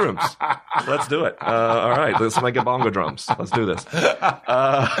take mushrooms. Let's do it. All right, let's make it bongo drums. Let's do this.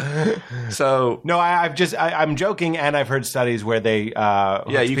 No, I'm joking, and I've heard studies where they You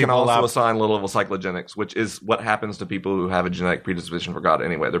can also assign low level cyclogenics, which is what happens to people who have a genetic predisposition for God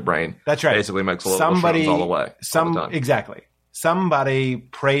anyway. Their brain That's right. basically makes a low level shrooms all the way. all the time. Exactly. Somebody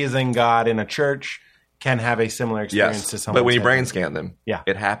praising God in a church can have a similar experience Yes, to someone. but when you saying- brain scan them, Yeah.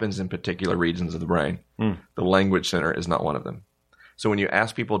 it happens in particular regions of the brain. The language center is not one of them. So when you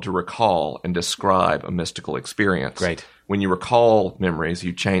ask people to recall and describe a mystical experience, Great. when you recall memories,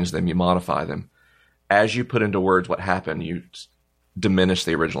 you change them, you modify them. As you put into words what happened, you diminish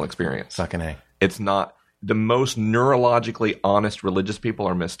the original experience. Sucking A. It's not the most neurologically honest religious people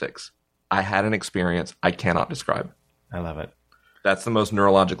are mystics. I had an experience I cannot describe. I love it. That's the most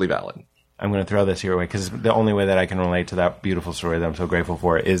neurologically valid. I'm going to throw this your way because the only way that I can relate to that beautiful story that I'm so grateful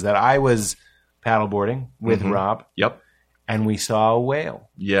for is that I was paddleboarding with Rob, Yep. and we saw a whale.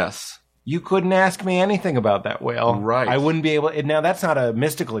 Yes. You couldn't ask me anything about that whale. Right. I wouldn't be able. Now that's not a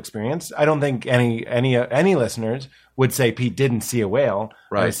mystical experience. I don't think any listeners would say Pete didn't see a whale.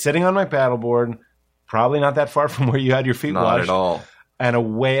 I Right. was sitting on my paddleboard, probably not that far from where you had your feet Not washed, at all. and a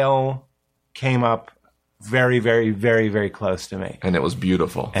whale came up very, very, very, very close to me, And it was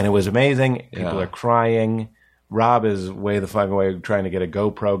beautiful. and it was amazing. People Yeah. are crying. Rob is way the fuck away trying to get a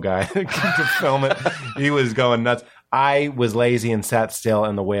GoPro guy to film it. He was going nuts. I was lazy and sat still,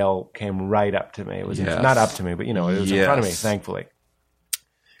 and the whale came right up to me. It was Yes. not up to me, but it was in front of me, Yes. thankfully.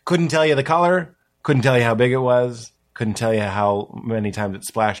 Couldn't tell you the color. Couldn't tell you how big it was. Couldn't tell you how many times it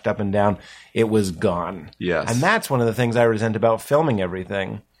splashed up and down. It was gone. Yes. And that's one of the things I resent about filming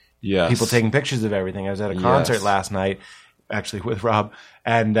everything. Yes. People taking pictures of everything. I was at a concert Yes. last night, actually with Rob,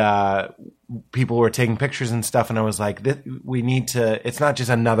 and people were taking pictures and stuff. And I was like, we need to, it's not just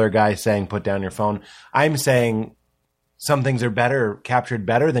another guy saying, put down your phone. I'm saying some things are captured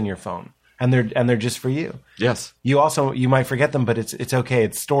better than your phone. And they're just for you. Yes. You might forget them, but it's okay.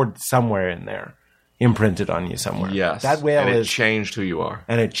 It's stored somewhere in there. imprinted on you somewhere. Yes. That whale and it is... changed who you are.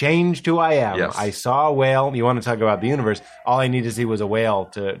 And it changed who I am. Yes. I saw a whale. You want to talk about the universe. All I needed to see was a whale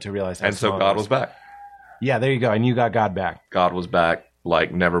to realize how And so small it God was back. Yeah, there you go. And you got God back. God was back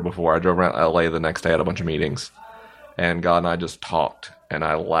like never before. I drove around LA the next day, had a bunch of meetings, and God and I just talked, and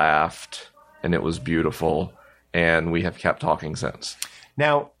I laughed, and it was beautiful, and we have kept talking since.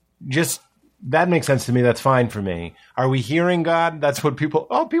 Now, just that makes sense to me. That's fine for me. Are we hearing God? That's what people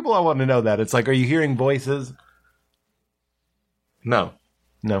I want to know that. It's like, are you hearing voices? No,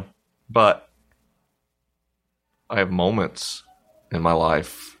 No. but I have moments in my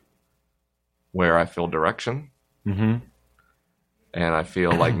life where I feel direction. Mm-hmm. And I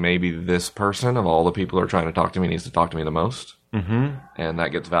feel like maybe this person of all the people who are trying to talk to me needs to talk to me the most. Mm-hmm. And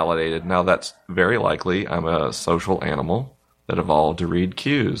that gets validated. Now, that's very likely I'm a social animal that evolved to read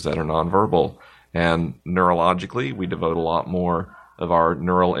cues that are nonverbal. And neurologically, we devote a lot more of our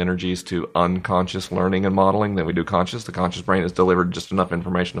neural energies to unconscious learning and modeling than we do conscious. The conscious brain has delivered just enough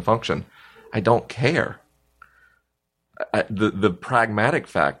information to function. I don't care. The pragmatic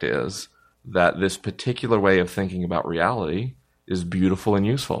fact is that this particular way of thinking about reality is beautiful and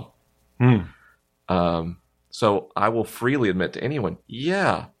useful. So I will freely admit to anyone,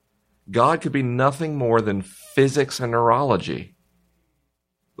 yeah, God could be nothing more than physics and neurology.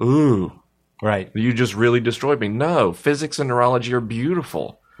 Ooh, Right. you just really destroyed me. No, physics and neurology are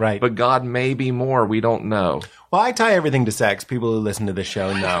beautiful. Right. But God may be more. We don't know. Well, I tie everything to sex. People who listen to this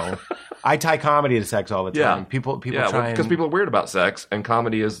show know. I tie comedy to sex all the time. Yeah. People Yeah, try because people are weird about sex, and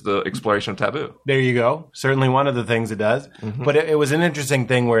comedy is the exploration of taboo. There you go. Certainly one of the things it does. Mm-hmm. But it was an interesting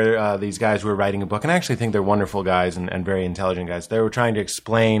thing where these guys were writing a book, and I actually think they're wonderful guys and very intelligent guys. They were trying to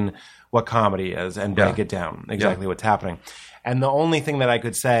explain what comedy is and break it down, exactly what's happening. And the only thing that I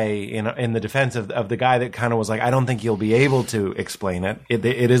could say in the defense of the guy that kind of was like, I don't think you'll be able to explain it. It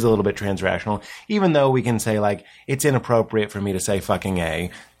is a little bit transrational, even though we can say, like, it's inappropriate for me to say fucking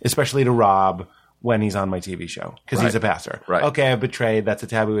A, especially to Rob when he's on my TV show, because he's a pastor. Right. Okay, I've betrayed. That's a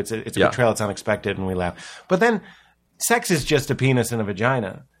taboo. It's a betrayal. It's unexpected, and we laugh. But then sex is just a penis and a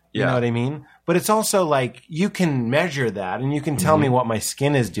vagina. You know what I mean? But it's also like, you can measure that, and you can tell me what my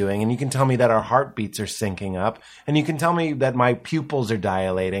skin is doing, and you can tell me that our heartbeats are syncing up, and you can tell me that my pupils are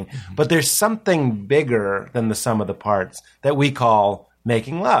dilating. But there's something bigger than the sum of the parts that we call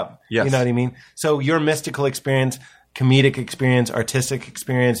making love. Yes. You know what I mean? So your mystical experience, comedic experience, artistic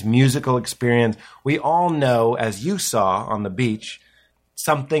experience, musical experience, we all know, as you saw on the beach,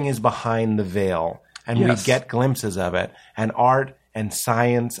 something is behind the veil, and we get glimpses of it. And art and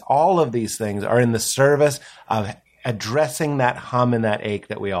science, all of these things are in the service of addressing that hum and that ache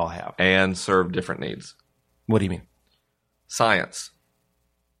that we all have. And serve different needs. What do you mean? Science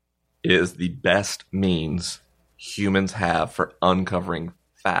is the best means humans have for uncovering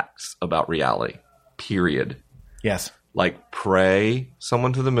facts about reality. Period. Yes. Like pray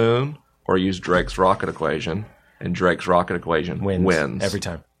someone to the moon or use Drake's rocket equation, and Drake's rocket equation wins. Every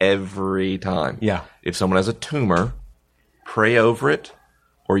time. Every time. Yeah. If someone has a tumor, pray over it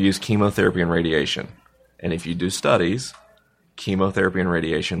or use chemotherapy and radiation. And if you do studies, chemotherapy and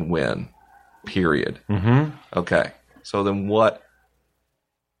radiation win. Period. Mm-hmm. Okay. So then what?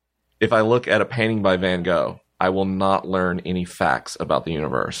 If I look at a painting by Van Gogh, I will not learn any facts about the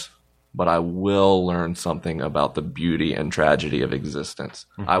universe, but I will learn something about the beauty and tragedy of existence.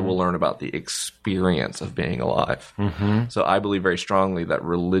 I will learn about the experience of being alive. So I believe very strongly that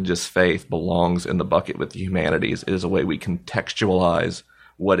religious faith belongs in the bucket with the humanities. It is a way we contextualize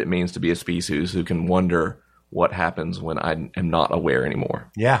what it means to be a species who can wonder what happens when I am not aware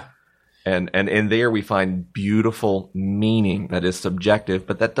anymore. Yeah. And in there we find beautiful meaning that is subjective,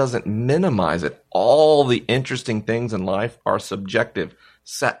 but that doesn't minimize it. All the interesting things in life are subjective.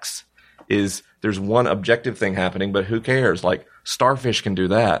 Sex is, there's one objective thing happening, but who cares? Like, starfish can do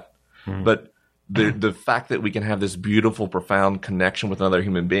that. But the fact that we can have this beautiful, profound connection with another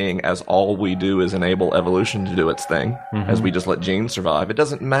human being as all we do is enable evolution to do its thing, as we just let genes survive, it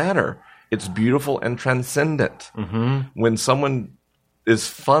doesn't matter. It's beautiful and transcendent. When someone is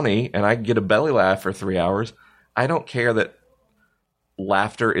funny and I get a belly laugh for 3 hours, I don't care that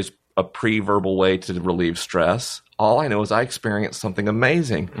laughter is a pre-verbal way to relieve stress. All I know is I experienced something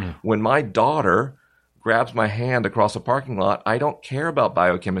amazing. When my daughter grabs my hand across a parking lot, I don't care about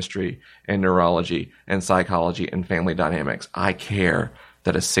biochemistry and neurology and psychology and family dynamics. I care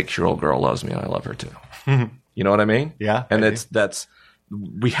that a 6-year-old girl loves me and I love her too. You know what I mean? Yeah. And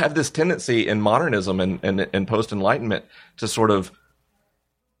we have this tendency in modernism and post-enlightenment to sort of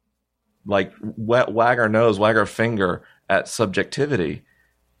like wag our nose, wag our finger at subjectivity.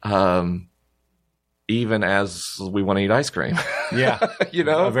 even as we want to eat ice cream. Yeah. You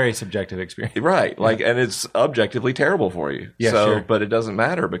know? A very subjective experience. Right. Like, and it's objectively terrible for you. Yeah, so, sure. But it doesn't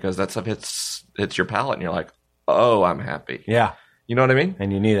matter because that stuff hits your palate and you're like, oh, I'm happy. Yeah. You know what I mean?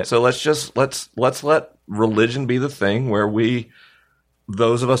 And you need it. So let's let religion be the thing where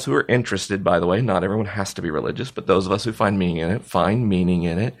those of us who are interested, by the way, not everyone has to be religious, but those of us who find meaning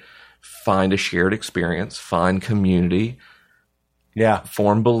in it, find a shared experience, find community,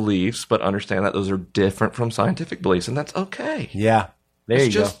 form beliefs, but understand that those are different from scientific beliefs, and that's okay. Yeah. There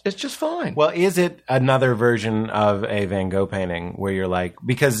you go. It's just fine. Well, is it another version of a Van Gogh painting where you're like,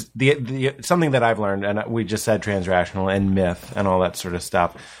 because the something that I've learned, and we just said transrational and myth and all that sort of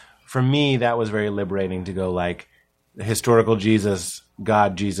stuff. For me, that was very liberating to go like historical Jesus,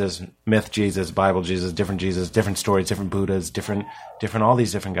 God Jesus, myth Jesus, Bible Jesus, different stories, different Buddhas, different all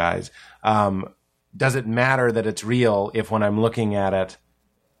these different guys. Does it matter that it's real if when I'm looking at it,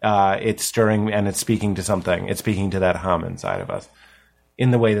 it's stirring and it's speaking to something? It's speaking to that hum inside of us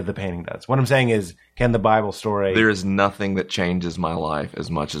in the way that the painting does. What I'm saying is, can the Bible story... There is nothing that changes my life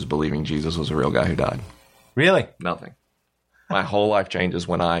as much as believing Jesus was a real guy who died. Really? Nothing. My whole life changes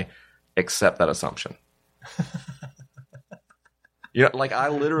when I accept that assumption. You know, like I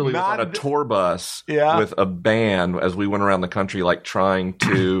literally was on a tour bus with a band as we went around the country, like trying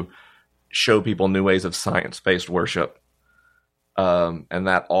to show people new ways of science-based worship. And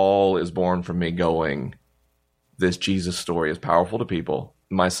that all is born from me going, this Jesus story is powerful to people,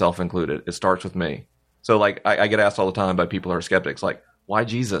 myself included. It starts with me. So like I get asked all the time by people who are skeptics, like, why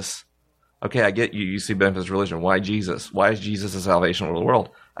Jesus? Okay, I get you see benefits of religion. Why Jesus? Why is Jesus the salvation of the world?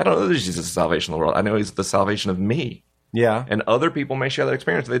 I don't know that Jesus is the salvation of the world. I know he's the salvation of me. Yeah. And other people may share that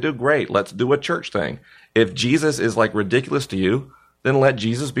experience. They do great. Let's do a church thing. If Jesus is like ridiculous to you, then let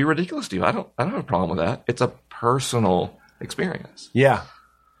Jesus be ridiculous to you. I don't have a problem with that. It's a personal experience. Yeah.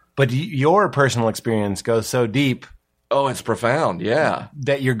 But your personal experience goes so deep. Oh, it's profound. Yeah.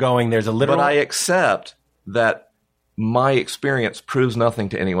 That you're going, there's a literal... But I accept that my experience proves nothing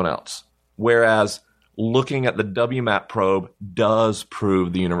to anyone else. Whereas looking at the WMAP probe does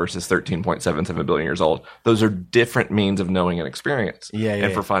prove the universe is 13.77 billion years old. Those are different means of knowing an experience.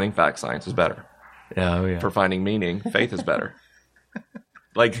 And for finding facts, science is better. For finding meaning, faith is better.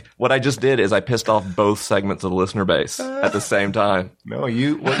 Like, what I just did is I pissed off both segments of the listener base at the same time. No, what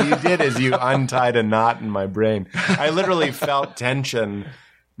you did is you untied a knot in my brain. I literally felt tension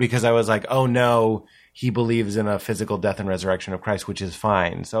because I was like, oh no, he believes in a physical death and resurrection of Christ, which is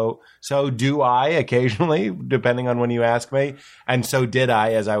fine. So do I occasionally, depending on when you ask me. And so did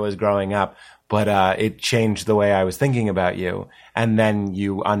I as I was growing up. But it changed the way I was thinking about you. And then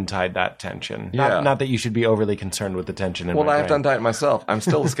you untied that tension. Not that you should be overly concerned with the tension in my brain. I have to untie it myself. I'm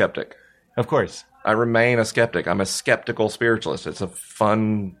still a skeptic. Of course. I remain a skeptic. I'm a skeptical spiritualist. It's a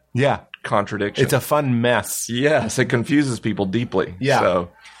fun contradiction. It's a fun mess. Yes, it confuses people deeply. Yeah. So.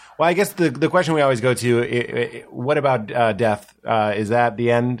 Well, I guess the question we always go to, what about death? Is that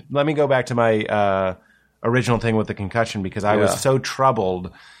the end? Let me go back to my original thing with the concussion because I was so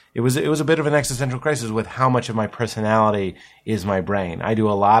troubled. It was a bit of an existential crisis with how much of my personality is my brain. I do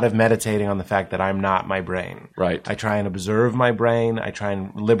a lot of meditating on the fact that I'm not my brain. Right. I try and observe my brain. I try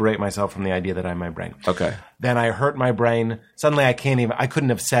and liberate myself from the idea that I'm my brain. Okay. Then I hurt my brain. Suddenly I couldn't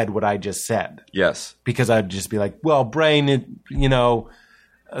have said what I just said. Yes. Because I'd just be like, well, brain,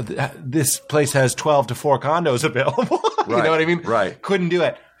 this place has 12 to 4 condos available. You know what I mean? Right. Couldn't do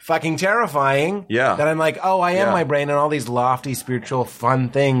it. Fucking terrifying. Yeah. That I'm like, oh, I am my brain and all these lofty, spiritual, fun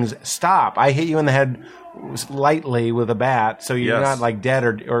things. Stop. I hit you in the head lightly with a bat, so you're not like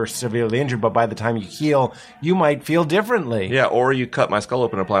dead or severely injured, but by the time you heal, you might feel differently. Yeah, or you cut my skull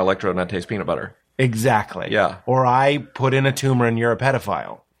open and apply an electrode and I taste peanut butter. Exactly. Yeah. Or I put in a tumor and you're a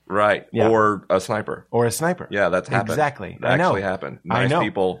pedophile. Right. Yeah. Or a sniper. Yeah, that's happened. Exactly. That actually happened. Nice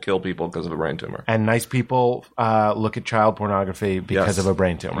people kill people because of a brain tumor. And nice people look at child pornography because of a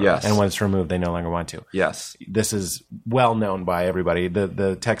brain tumor. Yes. And when it's removed, they no longer want to. Yes. This is well known by everybody.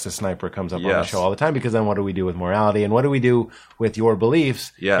 The Texas sniper comes up on the show all the time because then what do we do with morality? And what do we do with your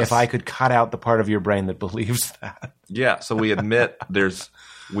beliefs if I could cut out the part of your brain that believes that? Yeah. So we admit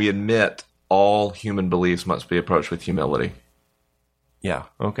all human beliefs must be approached with humility. Yeah.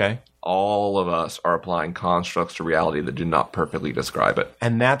 Okay. All of us are applying constructs to reality that do not perfectly describe it.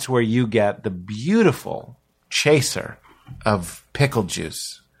 And that's where you get the beautiful chaser of pickle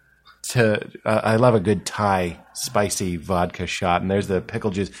juice. I love a good Thai spicy vodka shot. And there's the pickle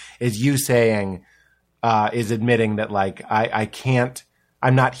juice. Is you saying, is admitting that like, I'm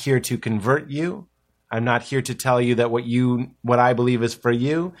not here to convert you. I'm not here to tell you that what I believe is for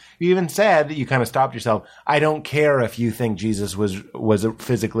you. You even said, you kind of stopped yourself, I don't care if you think Jesus was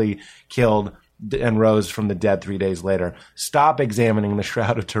physically killed and rose from the dead 3 days later. Stop examining the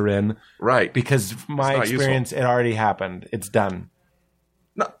Shroud of Turin. Right. Because my not experience, it already happened. It's done.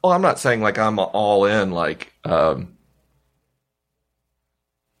 No, well, I'm not saying like I'm all in. Like, I'm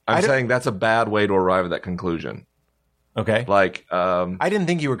saying that's a bad way to arrive at that conclusion. Okay. Like, I didn't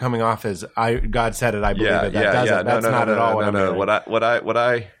think you were coming off as God said it. I believe it. That doesn't. No, That's not at all what I'm doing. What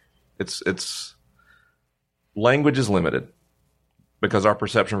I, it's language is limited because our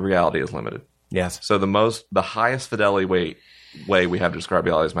perception of reality is limited. Yes. So the highest fidelity way we have to describe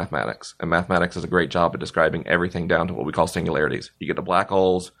reality is mathematics, and mathematics does a great job at describing everything down to what we call singularities. You get to black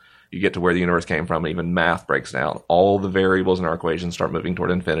holes, you get to where the universe came from, and even math breaks down. All the variables in our equations start moving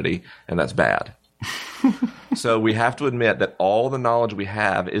toward infinity, and that's bad. So we have to admit that all the knowledge we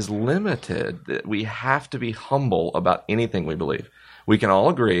have is limited. That we have to be humble about anything we believe. We can all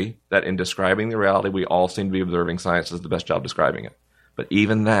agree that in describing the reality, we all seem to be observing science does the best job describing it. But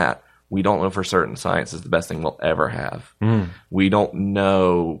even that, we don't know for certain science is the best thing we'll ever have. We don't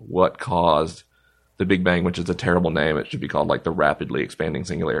know what caused the Big Bang, which is a terrible name. It should be called like the rapidly expanding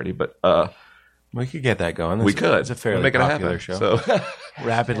singularity. But we could get that going. We could. It's a fairly make it popular happen. show. So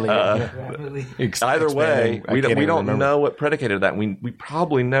Rapidly. either way, we don't know. know what predicated that. We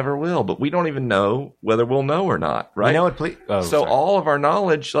probably never will, but we don't even know whether we'll know or not, right? You know what? So all of our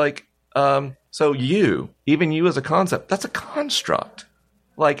knowledge, like, so even you as a concept, that's a construct.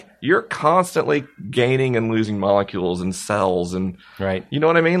 Like, you're constantly gaining and losing molecules and cells and, right. You know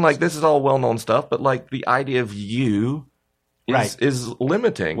what I mean? Like, this is all well-known stuff, but like the idea of you is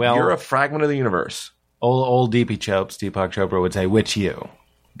limiting. Well, you're a fragment of the universe. Old Deepak Chopra would say, which you?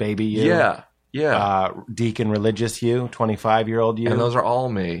 Baby you? Yeah. Deacon religious you? 25-year-old you? And those are all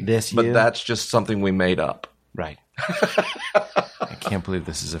me. This but you? that's just something we made up. Right. I can't believe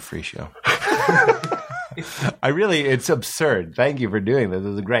this is a free show. It's absurd. Thank you for doing this.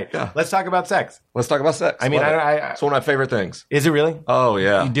 This is great. Yeah. Let's talk about sex. Let's talk about sex. I mean, Love it. I it's one of my favorite things. is it really? Oh,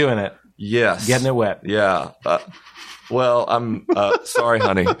 yeah. You doing it? Yes. Getting it wet? Yeah. Well, I'm sorry,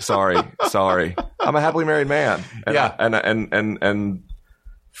 honey. Sorry. I'm a happily married man. And Yeah. And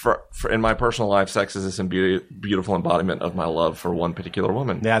for in my personal life, sex is this beautiful embodiment of my love for one particular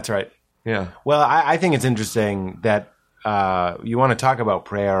woman. That's right. Yeah. Well, I think it's interesting that you want to talk about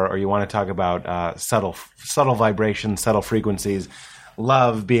prayer, or you want to talk about subtle vibrations, subtle frequencies,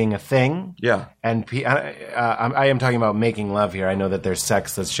 love being a thing. Yeah. And I am talking about making love here. I know that there's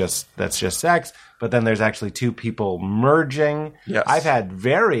sex that's just sex, but then there's actually two people merging. Yes. I've had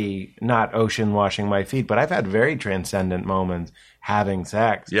not ocean washing my feet, but I've had very transcendent moments having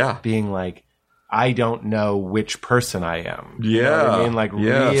sex. Yeah. Being like, I don't know which person I am. Yeah. You know what I mean? Like,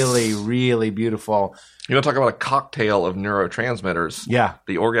 Yes. really, really beautiful. You want to talk about a cocktail of neurotransmitters? Yeah.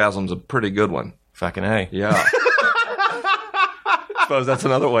 The orgasm's a pretty good one. Fucking A. Yeah. I suppose that's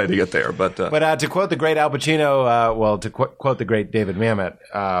another way to get there. But But to quote the great Al Pacino, to quote the great David Mamet,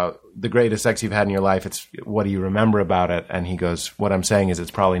 the greatest sex you've had in your life, it's what do you remember about it? And he goes, what I'm saying is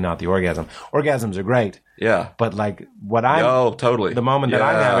it's probably not the orgasm. Orgasms are great. yeah. But like what I'm, Totally. the moment that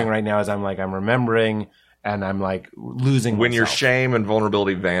I'm Yeah. having right now is I'm remembering and I'm like losing when your myself. shame and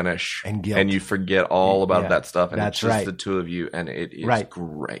vulnerability vanish And guilt. you forget all about Yeah. that stuff, and That's it's just right. the two of you, and it is Right.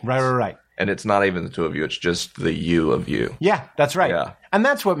 great. Right. And it's not even the two of you; it's just the you of you. Yeah, that's right. Yeah. And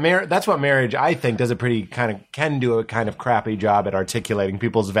that's what marriage, I think, does a pretty can do a kind of crappy job at articulating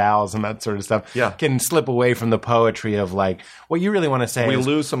people's vows and that sort of stuff. Yeah. Can slip away from the poetry of like what you really want to say. We is,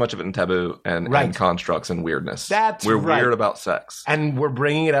 lose so much of it in taboo and Right. constructs and weirdness. We're weird about sex. and we're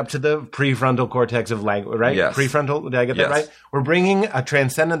bringing it up to the prefrontal cortex of language, right? Yes. Prefrontal, did I get Yes. that right? We're bringing a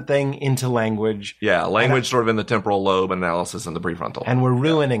transcendent thing into language. Yeah, language sort of in the temporal lobe, analysis in the prefrontal. And we're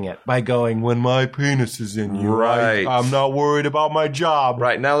ruining it by going, when my penis is in you, Right. I'm not worried about my job.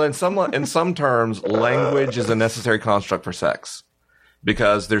 Right. Now, in some terms, language is a necessary construct for sex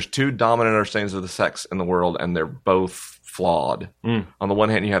because there's two dominant understandings of the sex in the world, and they're both flawed. On the one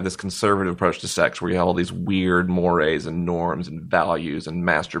hand, you have this conservative approach to sex where you have all these weird mores and norms and values, and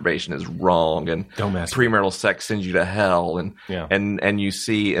masturbation is wrong, and Don't masturbate. premarital sex sends you to hell, and Yeah. and you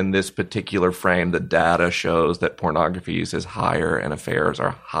see in this particular frame, the data shows that pornography use is higher, and affairs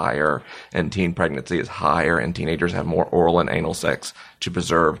are higher, and teen pregnancy is higher, and teenagers have more oral and anal sex to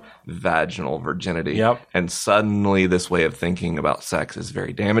preserve vaginal virginity. Yep. And suddenly this way of thinking about sex is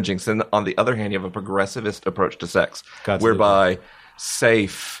very damaging. So then on the other hand, you have a progressivist approach to sex, Godspeed. whereby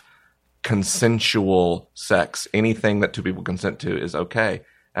safe, consensual sex, anything that two people consent to, is okay.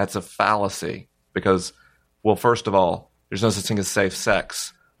 That's a fallacy because, well, first of all, there's no such thing as safe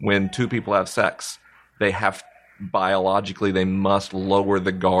sex. When two people have sex, they have biologically they must lower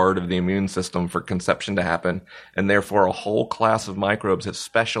the guard of the immune system for conception to happen. And therefore a whole class of microbes have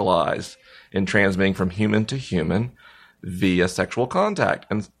specialized in transmitting from human to human via sexual contact.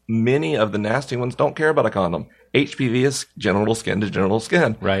 And many of the nasty ones don't care about a condom. HPV is genital skin to genital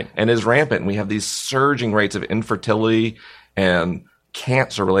skin. Right. And is rampant. And we have these surging rates of infertility and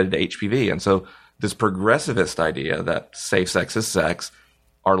cancer related to HPV. And so this progressivist idea that safe sex is sex,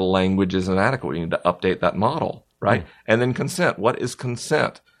 our language is inadequate. We need to update that model, right? And then consent. What is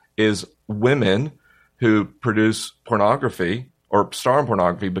consent? Is women who produce pornography or star in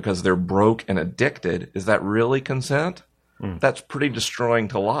pornography because they're broke and addicted. Is that really consent? That's pretty destroying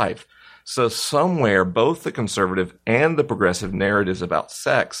to life. So somewhere, both the conservative and the progressive narratives about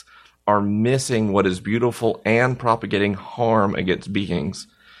sex are missing what is beautiful and propagating harm against beings.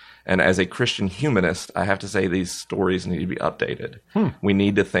 And as a Christian humanist, I have to say these stories need to be updated. We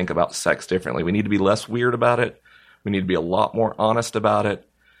need to think about sex differently. We need to be less weird about it. We need to be a lot more honest about it.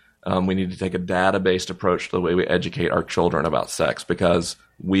 We need to take a data-based approach to the way we educate our children about sex, because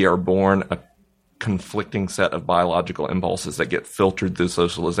we are born a conflicting set of biological impulses that get filtered through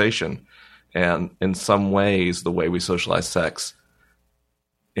socialization. And in some ways, the way we socialize sex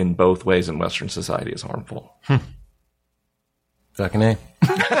in both ways in Western society is harmful. Fucking A.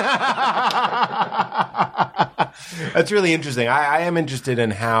 That's really interesting. I am interested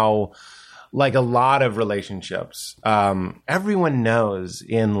in how, like a lot of relationships, everyone knows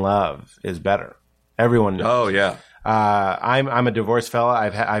in love is better. Everyone knows. Oh, yeah. I'm a divorced fella.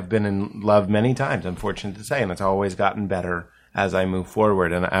 I've been in love many times, I'm fortunate to say, and it's always gotten better as I move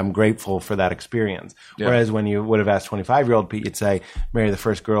forward, and I'm grateful for that experience. Yeah. Whereas when you would have asked 25-year-old Pete, you'd say, marry the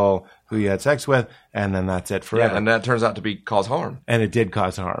first girl who you had sex with, and then that's it forever. Yeah, and that turns out to cause harm. And it did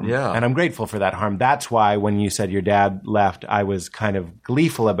cause harm. Yeah. And I'm grateful for that harm. That's why when you said your dad left, I was kind of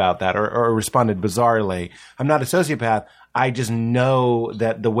gleeful about that, or responded bizarrely. I'm not a sociopath. I just know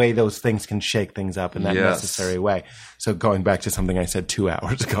that the way those things can shake things up in that Yes. necessary way. So going back to something I said 2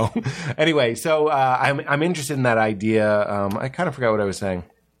 hours ago. Anyway, so I'm interested in that idea. I kind of forgot what I was saying.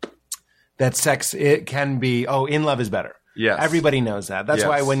 That sex, it can be, in love is better. Yes. Everybody knows that. That's Yes.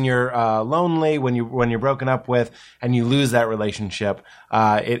 why when you're lonely, when you're broken up with, and you lose that relationship,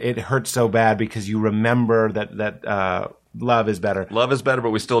 it hurts so bad because you remember that love is better. Love is better, but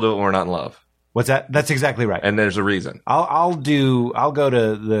we still do it when we're not in love. What's that? That's exactly right. And there's a reason. I'll go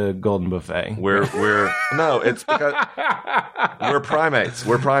to the Golden Buffet. No, it's because we're primates.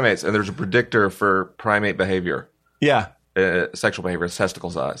 We're primates, and there's a predictor for primate behavior, Yeah. sexual behavior, is testicle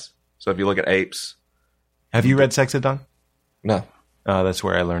size. So if you look at apes, Have you read Sex at Dawn? no. That's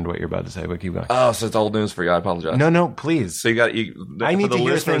where I learned what you're about to say, but keep going. Oh, so it's old news for you. I apologize. No, please. So I need for the to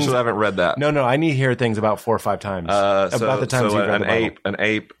hear listeners things who haven't read that. No, I need to hear things about 4 or 5 times. About the times you've read the Bible. An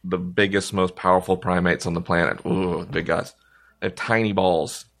ape, the biggest, most powerful primates on the planet. Ooh, big guys. They have tiny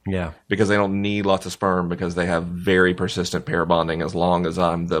balls Yeah. because they don't need lots of sperm because they have very persistent pair bonding. As long as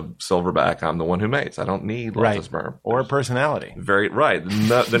I'm the silverback, I'm the one who mates. I don't need lots of sperm. Or personality. Very right.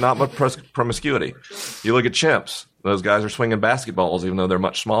 No, they're not much promiscuity. You look at chimps; those guys are swinging basketballs, even though they're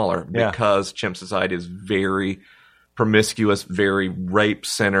much smaller, Yeah. because chimp society is very promiscuous, very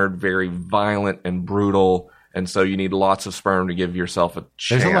rape-centered, very violent and brutal, and so you need lots of sperm to give yourself a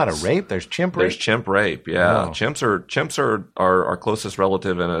chance. There's a lot of rape. There's chimp rape. There's chimp rape. Yeah, Wow. chimps are our closest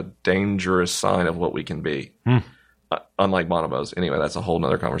relative and a dangerous sign of what we can be. Unlike bonobos. Anyway, that's a whole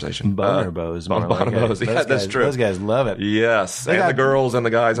nother conversation. Bonobos. more like it. Bonobos. Yeah, Those that's guys- true. Those guys love it. Yes, and got- the girls and the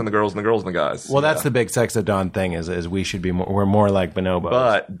guys and the girls and the girls and the guys. Well, that's the big Sex at Dawn thing is we should be more, we're more like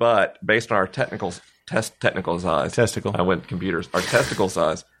bonobos. But based on our technical size, Testicle. I went computers. Our testicle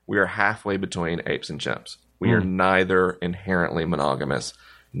size, we are halfway between apes and chimps. We are neither inherently monogamous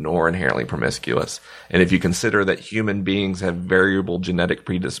nor inherently promiscuous. And if you consider that human beings have variable genetic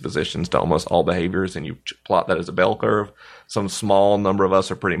predispositions to almost all behaviors, and you plot that as a bell curve, some small number of us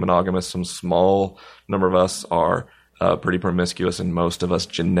are pretty monogamous, some small number of us are pretty promiscuous, and most of us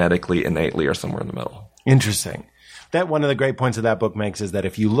genetically, innately are somewhere in the middle. Interesting. That one of the great points of that book makes is that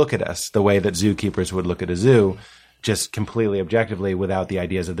if you look at us the way that zookeepers would look at a zoo, just completely objectively, without the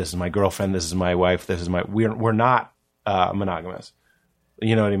ideas of this is my girlfriend, this is my wife, this is my we're not monogamous.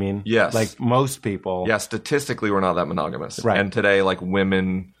 You know what I mean? Yes. Like most people. Yeah, statistically, we're not that monogamous. Right. And today, like,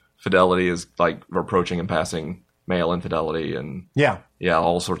 women fidelity is like approaching and passing male infidelity, and Yeah.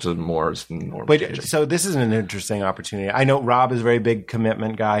 all sorts of mores and norms But changing. so this is an interesting opportunity. I know Rob is a very big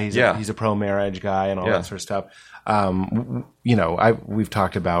commitment guy. He's a pro-marriage guy and all Yeah. that sort of stuff. We've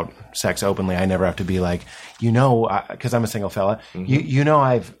talked about sex openly. I never have to be like, because I'm a single fella.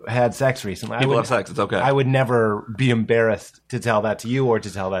 I've had sex recently. People have sex. It's okay. I would never be embarrassed to tell that to you or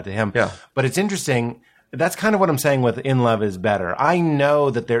to tell that to him. Yeah. But it's interesting. That's kind of what I'm saying with In Love is Better. I know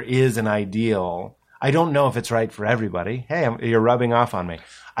that there is an ideal. I don't know if it's right for everybody. Hey, you're rubbing off on me.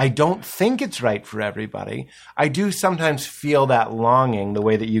 I don't think it's right for everybody. I do sometimes feel that longing, the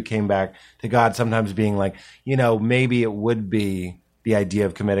way that you came back to God, sometimes being like, maybe it would be the idea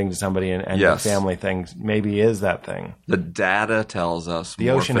of committing to somebody and Yes. the family things maybe is that thing. The data tells us The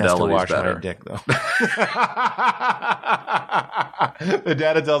more ocean has to fidelity is wash better. my dick, though. The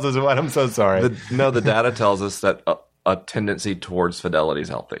data tells us what? I'm so sorry. The data tells us that a tendency towards fidelity is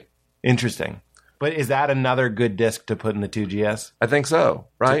healthy. Interesting. But is that another good disc to put in the 2GS? I think so,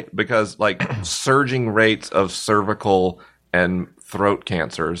 right? Because like surging rates of cervical and throat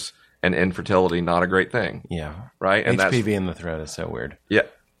cancers and infertility, not a great thing, Yeah. right? And HPV in the throat is so weird. yeah,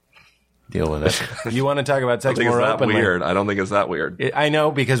 Deal with it. You want to talk about I sex don't think more it's that openly? weird. I don't think it's that weird. I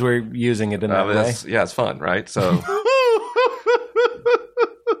know, because we're using it in that way. It's fun, right? So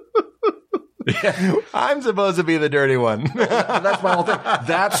I'm supposed to be the dirty one. that's my whole thing.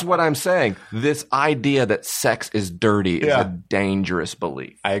 That's what I'm saying. This idea that sex is dirty is Yeah. a dangerous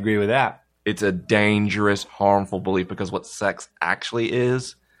belief. I agree with that. It's a dangerous, harmful belief because what sex actually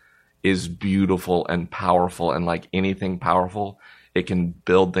is beautiful and powerful. And like anything powerful, it can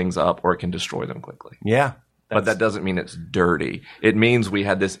build things up or it can destroy them quickly. Yeah. But that doesn't mean it's dirty. It means we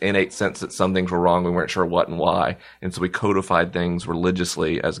had this innate sense that some things were wrong. We weren't sure what and why. And so we codified things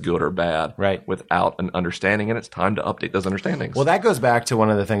religiously as good or bad, Right. without an understanding. And it's time to update those understandings. Well, that goes back to one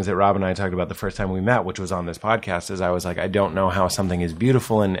of the things that Rob and I talked about the first time we met, which was on this podcast, is I was like, I don't know how something as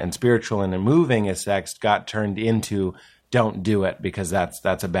beautiful and spiritual and moving as sex got turned into don't do it, because that's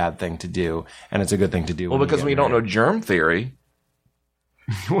a bad thing to do. And it's a good thing to do. Well, because when you don't know germ theory,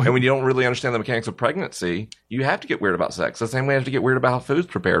 and when you don't really understand the mechanics of pregnancy, you have to get weird about sex. The same way you have to get weird about how food's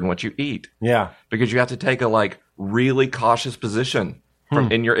prepared and what you eat. Yeah. Because you have to take a really cautious position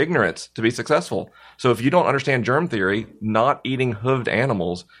in your ignorance to be successful. So if you don't understand germ theory, not eating hooved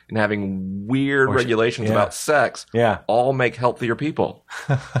animals and having weird regulations yeah. about sex Yeah. all make healthier people.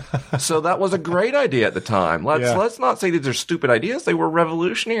 So that was a great idea at the time. Let's not say these are stupid ideas. They were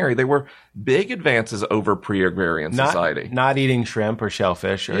revolutionary. They were big advances over pre-agrarian society. Not eating shrimp or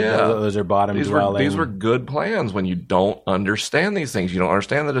shellfish, or Yeah. those are bottom dwelling. These were good plans when you don't understand these things. You don't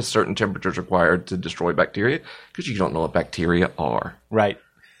understand that a certain temperature is required to destroy bacteria because you don't know what bacteria are. Right.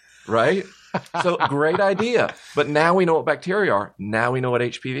 Right? So great idea. But now we know what bacteria are. Now we know what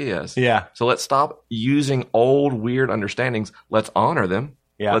HPV is. Yeah. So let's stop using old weird understandings. Let's honor them.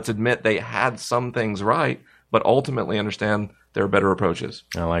 Yeah. Let's admit they had some things right, but ultimately understand there are better approaches.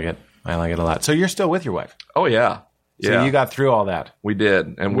 I like it. I like it a lot. So you're still with your wife. Oh, yeah. So Yeah. you got through all that. We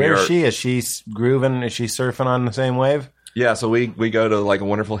did. And Where is she? Is she grooving? Is she surfing on the same wave? Yeah, so we go to like a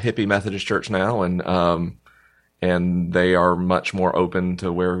wonderful hippie Methodist church now, and they are much more open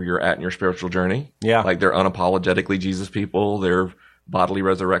to where you're at in your spiritual journey. Yeah. Like they're unapologetically Jesus people. They're bodily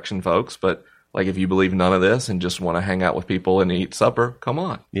resurrection folks. But like if you believe none of this and just want to hang out with people and eat supper, come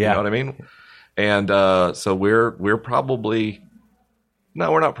on. Yeah. You know what I mean? And so we're probably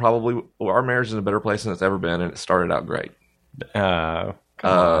no, we're not probably. Our marriage is in a better place than it's ever been, and it started out great. Come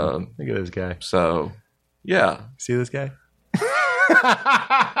on. Look at this guy. So yeah. See this guy?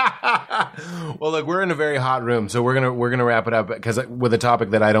 Well, look, we're in a very hot room, so we're gonna wrap it up because with a topic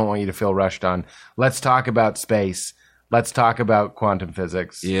that I don't want you to feel rushed on. Let's talk about space. Let's talk about quantum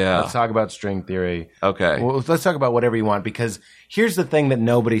physics. Yeah. Let's talk about string theory. Okay. Well, let's talk about whatever you want, because here's the thing that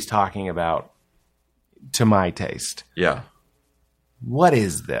nobody's talking about, to my taste. Yeah. What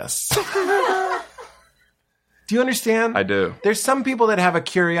is this? Do you understand? I do. There's some people that have a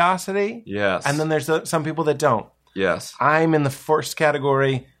curiosity. Yes. And then there's some people that don't. Yes. I'm in the first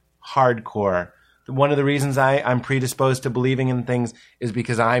category, hardcore. One of the reasons I'm predisposed to believing in things is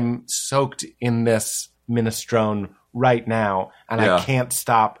because I'm soaked in this minestrone right now, and Yeah. I can't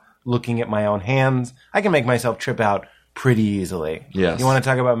stop looking at my own hands. I can make myself trip out pretty easily. Yes. You want to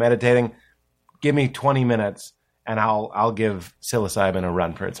talk about meditating? Give me 20 minutes, and I'll give psilocybin a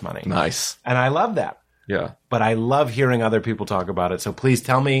run for its money. Nice. And I love that. Yeah. But I love hearing other people talk about it. So please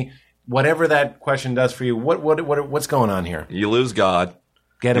tell me, whatever that question does for you, what's going on here? You lose God.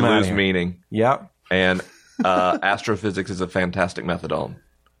 Get You him out of lose here. meaning. Yep. And astrophysics is a fantastic methadone.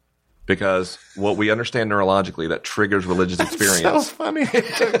 Because what we understand neurologically that triggers religious So experience. funny.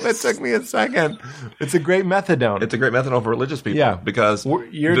 It took me a second. It's a great methadone. It's a great methadone for religious people. Yeah. Because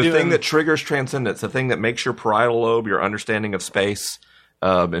You're the doing- thing that triggers transcendence, the thing that makes your parietal lobe, your understanding of space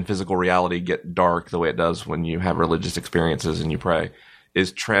and physical reality get dark the way it does when you have religious experiences and you pray,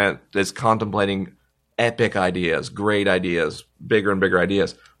 is contemplating epic ideas, great ideas, bigger and bigger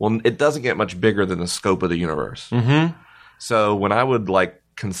ideas. Well, it doesn't get much bigger than the scope of the universe. Mm-hmm. So when I would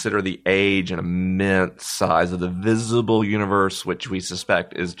consider the age and immense size of the visible universe, which we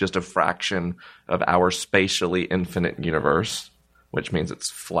suspect is just a fraction of our spatially infinite universe, which means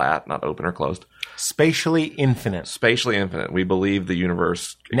it's flat, not open or closed. Spatially infinite. Spatially infinite. We believe the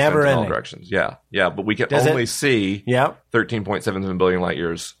universe Never extends in all ending. directions. Yeah, yeah, but we can Does only it- see Yeah. 13.77 billion light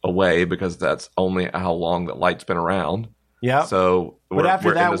years away because that's only how long that light's been around. Yeah. So but we're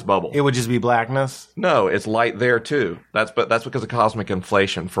after that, in this bubble. it would just be blackness. No, it's light there too. That's because of cosmic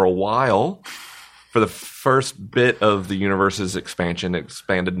inflation. For a while, for the first bit of the universe's expansion, it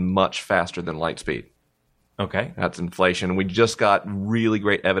expanded much faster than light speed. Okay. That's inflation. We just got really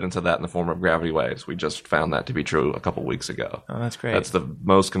great evidence of that in the form of gravity waves. We just found that to be true a couple weeks ago. Oh, that's great. That's the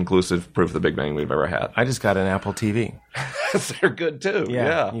most conclusive proof of the Big Bang we've ever had. I just got an Apple TV. They're good too.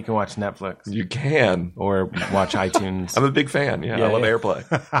 Yeah. You can watch Netflix You can. or watch iTunes. I'm a big fan. Yeah, Yeah, I love yeah.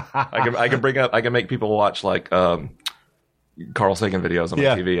 AirPlay. I can make people watch like Carl Sagan videos on my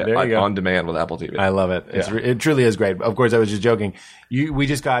Yeah, TV there you go. on demand with Apple TV. I love it. It truly is great. Of course, I was just joking. We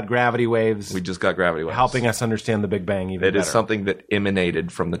just got gravity waves We just got gravity waves. helping us understand the Big Bang even It better. is something that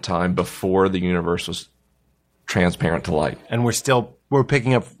emanated from the time before the universe was transparent to light. And we're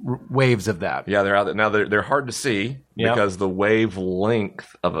picking up waves of that. Yeah, they're out there. Now they're hard to see Yep. because the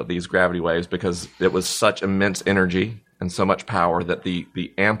wavelength of these gravity waves, because it was such immense energy and so much power that the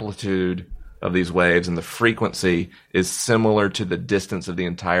amplitude of these waves and the frequency is similar to the distance of the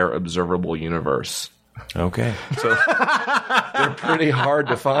entire observable universe. Okay. So they're pretty hard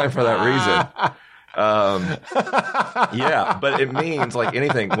to find for that reason. Yeah, but it means like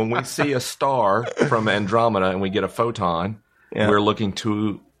anything. When we see a star from Andromeda and we get a photon, Yeah. we're looking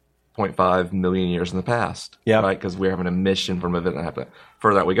 2.5 million years in the past. Yeah. Right? Because we have an emission from an event that happened.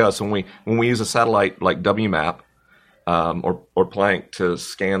 Further out we go. So when we use a satellite like WMAP or Planck to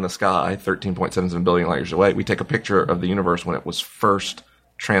scan the sky 13.77 billion light years away, we take a picture of the universe when it was first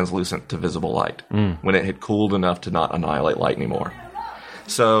translucent to visible light, when it had cooled enough to not annihilate light anymore.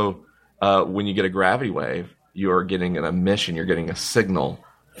 So when you get a gravity wave, you're getting an emission, you're getting a signal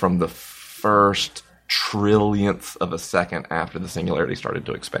from the first trillionth of a second after the singularity started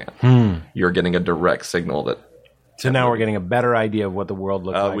to expand. You're getting a direct signal that So now we're getting a better idea of what the world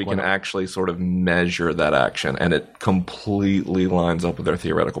looks like. we when can actually sort of measure that action, and it completely lines up with their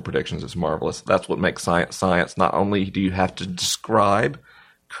theoretical predictions. It's marvelous. That's what makes science. Not only do you have to describe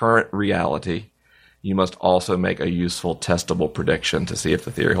current reality, you must also make a useful, testable prediction to see if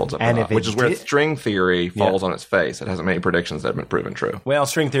the theory holds up And or if not, which it is where did- string theory falls on its face. It hasn't made predictions that have been proven true. Well,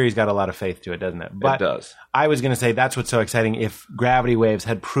 string theory's got a lot of faith to it, doesn't it? But It does. I was going to say that's what's so exciting. If gravity waves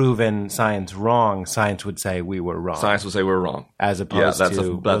had proven science wrong, science would say we were wrong. Science would say we're wrong. As Yeah, opposed that's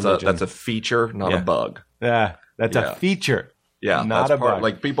to a feature, not Yeah. a bug. Yeah, that's Yeah. a feature. Yeah, not that's a bug.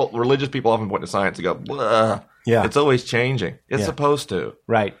 Like religious people often point to science and go, "Blah, Yeah. it's always changing. It's Yeah. supposed to.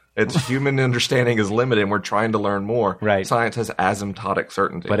 Right. It's human understanding is limited, and we're trying to learn more. Right. Science has asymptotic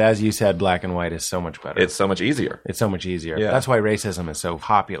certainty, But as you said, black and white is so much better. it's so much easier. It's so much easier. Yeah. That's why racism is so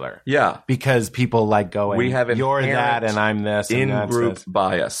popular. Yeah, Because people like going, we have you're that inherent and I'm this. And that's in-group this.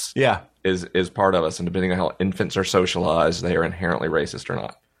 bias. Yeah. is part of us, and depending on how infants are socialized, they are inherently racist or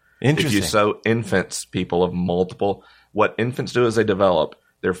not. Interesting. If you sow infants, people of multiple, what infants do is they develop.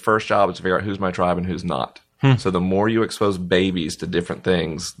 Their first job is to figure out who's my tribe and who's not. So the more you expose babies to different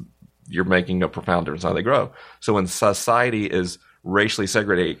things, you're making a profound difference in how they grow. So when society is racially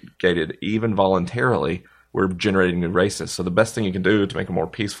segregated, even voluntarily, we're generating new races. So the best thing you can do to make a more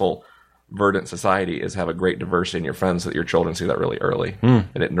peaceful, verdant society is have a great diversity in your friends so that your children see that really early. And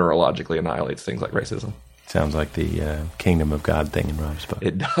it neurologically annihilates things like racism. Sounds like the Kingdom of God thing in Rob's book.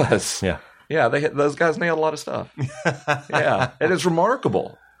 It does. Yeah. Yeah, those guys nailed a lot of stuff. Yeah, and it's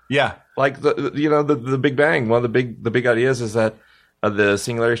remarkable. Yeah. Like the Big Bang. One of the big ideas is that the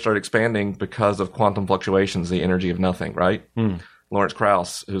singularity started expanding because of quantum fluctuations, the energy of nothing. Right. Lawrence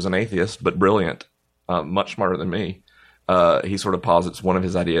Krauss, who's an atheist but brilliant, much smarter than me, he sort of posits one of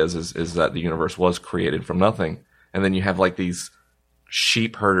his ideas is that the universe was created from nothing, and then you have like these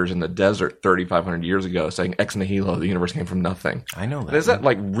sheep herders in the desert 3,500 years ago saying ex nihilo, the universe came from nothing. I know that. And is that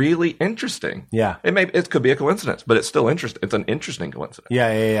like really interesting? Yeah. It could be a coincidence, but it's still interesting. It's an interesting coincidence.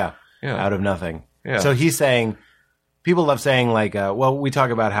 Yeah. Yeah. Out of nothing. Yeah. So he's saying, people love saying like, well, we talk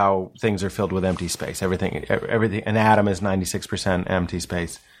about how things are filled with empty space. Everything, an atom is 96% empty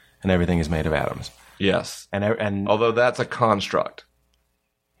space, and everything is made of atoms. Yes. And Although that's a construct.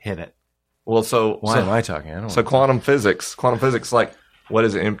 hit it. Well, so Why am I talking? I don't So know. quantum physics, like, what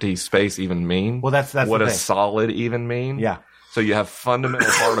does empty space even mean? Well, that's what the does thing. solid even mean? Yeah. So you have fundamental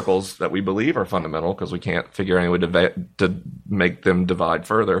particles that we believe are fundamental because we can't figure any way to make them divide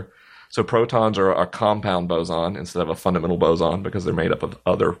further. So protons are a compound boson instead of a fundamental boson because they're made up of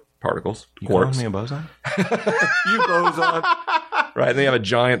other particles. You Quarks. calling me a boson? You boson. Right. And they have a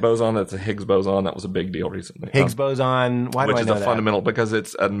giant boson that's a Higgs boson. That was a big deal recently. Higgs boson. Why do which I is know a that? fundamental because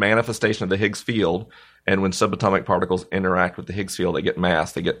it's a manifestation of the Higgs field. And when subatomic particles interact with the Higgs field, they get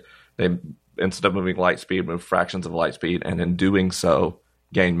mass. They instead of moving light speed, move fractions of light speed, and in doing so,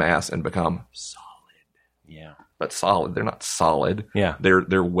 gain mass and become solid. Yeah. But solid, they're not solid. Yeah.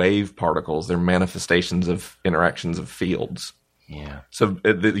 They're wave particles. They're manifestations of interactions of fields. Yeah. So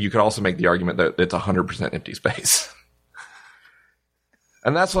you could also make the argument that it's 100% empty space.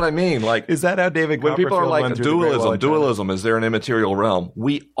 And that's what I mean. Like, Is that how David when people are Copperfield like went through the Great Wall of China? dualism, is there an immaterial realm?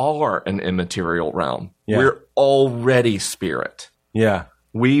 We are an immaterial realm. Yeah. We're already spirit. Yeah.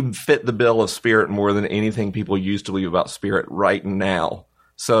 We fit the bill of spirit more than anything people used to believe about spirit right now.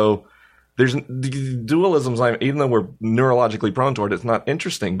 So there's dualism's, even though we're neurologically prone toward it, it's not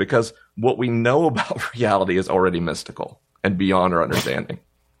interesting because what we know about reality is already mystical and beyond our understanding.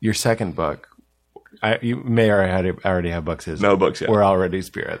 Your second book, you may already have books. No books yet. We're already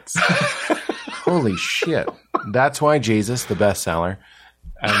spirits. Holy shit. That's why Jesus, the bestseller.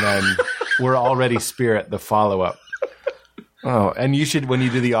 And then We're Already Spirit, the follow-up. Oh, and you should, when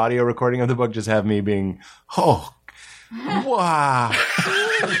you do the audio recording of the book, just have me being, oh, wow.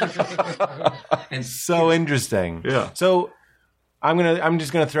 And So interesting. Yeah. So I'm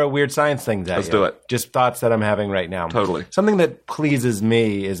just gonna throw weird science things at you. Let's do it. Just thoughts that I'm having right now. Totally. Something that pleases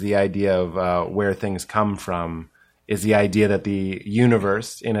me is the idea of where things come from. Is the idea that the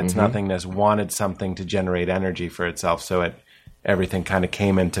universe, in its nothingness, wanted something to generate energy for itself, so everything kind of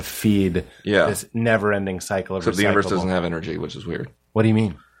came in to feed this never-ending cycle of Except the universe recyclable. doesn't have energy, which is weird. What do you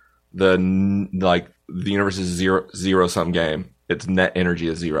mean? The universe is zero sum game. Its net energy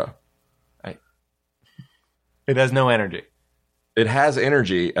is zero. It has no energy. It has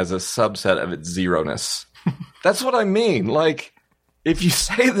energy as a subset of its zero-ness. That's what I mean. Like, if you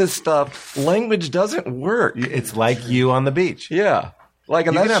say this stuff, language doesn't work. It's like you on the beach. Yeah. Like,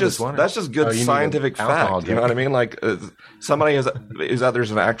 and You can that's have just this one. that's just Oh, good you need scientific an alcohol fact. You know drink. what I mean? Like, somebody is out there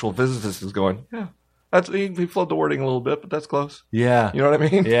as an actual physicist is going, yeah, he flowed the wording a little bit, but that's close. Yeah. You know what I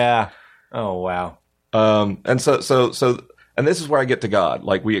mean? Yeah. Oh wow. And so, and this is where I get to God.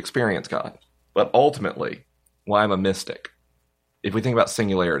 Like, we experience God, but ultimately, why I'm a mystic. If we think about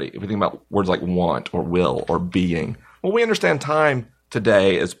singularity, if we think about words like want or will or being, well, we understand time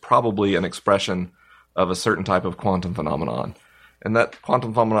today is probably an expression of a certain type of quantum phenomenon. And that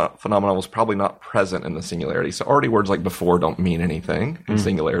quantum phenomenon was probably not present in the singularity. So already words like before don't mean anything in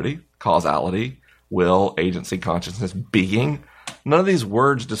singularity. Causality, will, agency, consciousness, being. None of these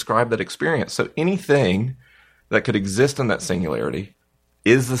words describe that experience. So anything that could exist in that singularity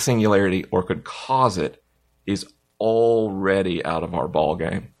is the singularity or could cause it is already out of our ball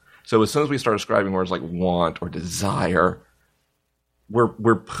game. So as soon as we start describing words like want or desire,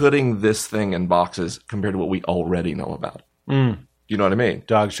 we're putting this thing in boxes compared to what we already know about. Do you know what I mean?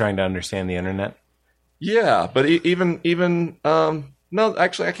 Dogs trying to understand the internet. Yeah, but even no,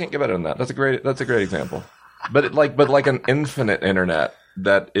 actually, I can't get better than that. That's a great example. But like an infinite internet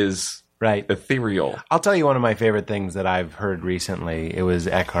that is Right. ethereal. I'll tell you one of my favorite things that I've heard recently. It was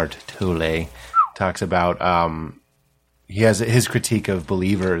Eckhart Tolle talks about he has his critique of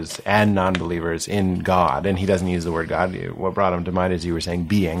believers and non-believers in God, and he doesn't use the word God. What brought him to mind is you were saying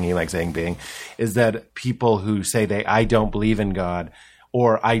being. He likes saying being. Is that people who say I don't believe in God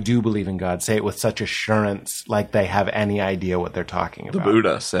or I do believe in God say it with such assurance, like they have any idea what they're talking The about.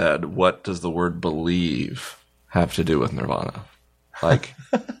 Buddha said, "What does the word believe have to do with nirvana?" Like,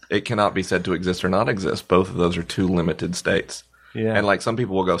 it cannot be said to exist or not exist. Both of those are two limited states. Yeah. And like some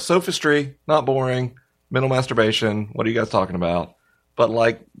people will go, sophistry, not boring, mental masturbation, what are you guys talking about? But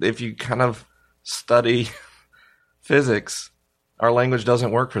like, if you kind of study physics, our language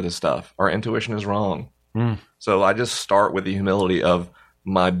doesn't work for this stuff. Our intuition is wrong. So I just start with the humility of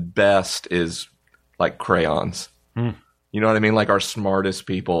my best is like crayons. You know what I mean? Like, our smartest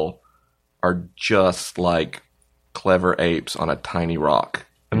people are just like clever apes on a tiny rock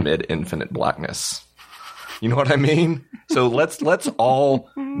amid infinite blackness. You know what I mean? So let's all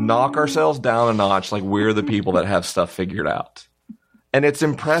knock ourselves down a notch like we're the people that have stuff figured out. And it's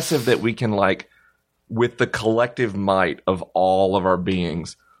impressive that we can, like, with the collective might of all of our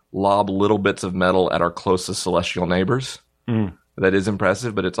beings, lob little bits of metal at our closest celestial neighbors. That is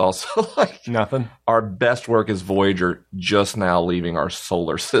impressive, but it's also like Nothing. our best work is Voyager just now leaving our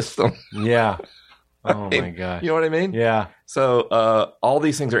solar system. Yeah. Oh my gosh. You know what I mean? Yeah. So all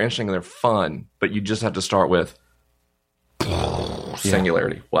these things are interesting and they're fun, but you just have to start with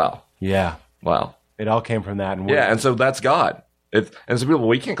singularity. Wow. Yeah. Wow. It all came from that. And Yeah, and so that's God. And some people,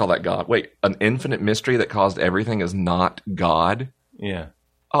 we can't call that God. Wait, an infinite mystery that caused everything is not God? Yeah.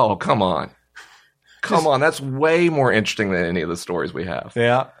 Oh, come on. Come on. That's way more interesting than any of the stories we have.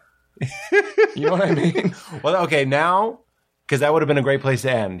 Yeah. You know what I mean? Well, okay, now, because that would have been a great place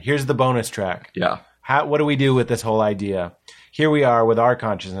to end. Here's the bonus track. Yeah. What do we do with this whole idea? Here we are with our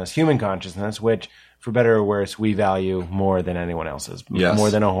consciousness, human consciousness, which, for better or worse, we value more than anyone else's. Yes. More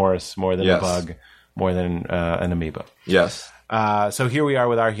than a horse, more than Yes. a bug, more than an amoeba. Yes. So here we are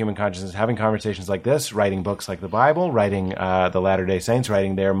with our human consciousness, having conversations like this, writing books like the Bible, writing the Latter-day Saints,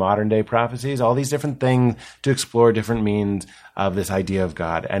 writing their modern-day prophecies, all these different things to explore different means of this idea of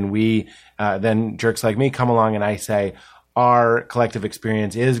God. And we, then jerks like me come along and I say, our collective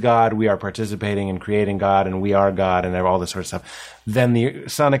experience is God, we are participating in creating God, and we are God, and all this sort of stuff. Then the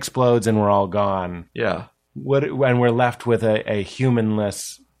sun explodes and we're all gone. Yeah. And we're left with a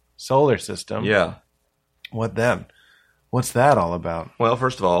humanless solar system. Yeah. What then? What's that all about? Well,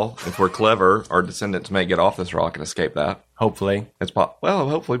 first of all, if we're clever, our descendants may get off this rock and escape that. Hopefully. Well,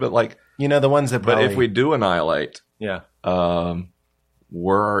 hopefully, but like, You know, the ones that but probably... if we do annihilate, Yeah.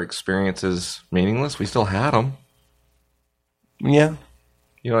 were our experiences meaningless? We still had them. Yeah.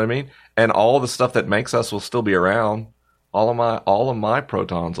 You know what I mean? And all the stuff that makes us will still be around. All of my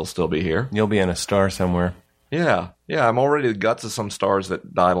protons will still be here. You'll be in a star somewhere. Yeah. Yeah, I'm already the guts of some stars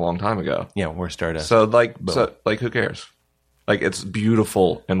that died a long time ago. Yeah, we're Stardust. So who cares? Like, it's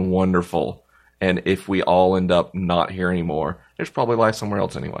beautiful and wonderful. And if we all end up not here anymore, there's probably life somewhere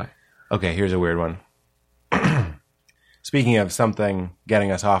else anyway. Okay, here's a weird one. Speaking of something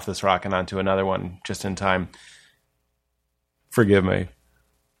getting us off this rock and onto another one just in time. Forgive me.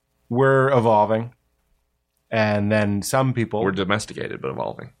 We're evolving. And then some people... We're domesticated but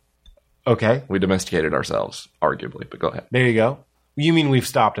evolving. Okay, We domesticated ourselves, arguably, but go ahead. there you go. You mean we've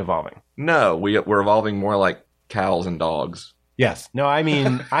stopped evolving? No, we're evolving more like cows and dogs. Yes. No, I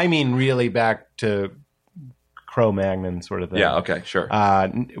mean really back to Cro-Magnon sort of thing. Yeah, okay, sure.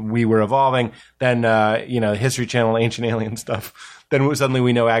 We were evolving. Then, History Channel, Ancient Alien stuff. Then suddenly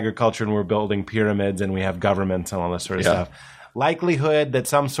we know agriculture and we're building pyramids and we have governments and all this sort of Yeah. stuff. Likelihood that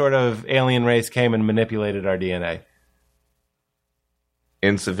some sort of alien race came and manipulated our DNA.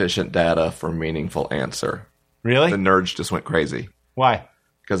 Insufficient data for meaningful answer. Really? The nerds just went crazy Why?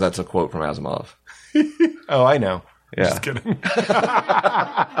 because that's a quote from Asimov. Oh, I know. Yeah. Just kidding.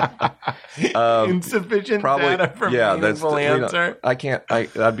 Insufficient Probably. data for Yeah, meaningful answer. I can't.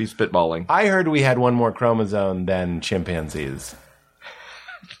 I'd be spitballing. I heard we had one more chromosome than chimpanzees.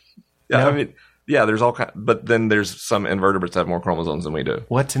 Yeah, No? I mean, yeah. There's all kind, but then there's some invertebrates that have more chromosomes than we do.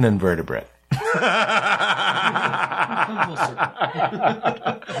 What's an invertebrate?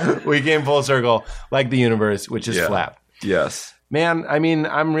 We came full circle, like the universe, which is Yeah. flat. Yes. Man, I mean,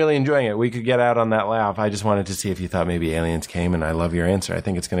 I'm really enjoying it. We could get out on that laugh. I just wanted to see if you thought maybe aliens came, and I love your answer. I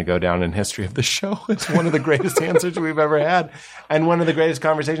think it's going to go down in history of the show. It's one of the greatest answers we've ever had, and one of the greatest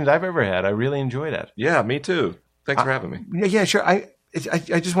conversations I've ever had. I really enjoyed it. Yeah, me too. Thanks for having me. Yeah, sure. I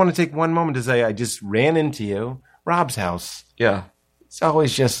just want to take one moment to say I just ran into you, Rob's house. Yeah. It's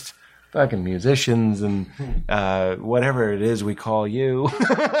always just fucking musicians and whatever it is we call you.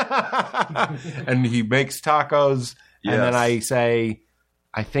 And he makes tacos. And then Yes. I say,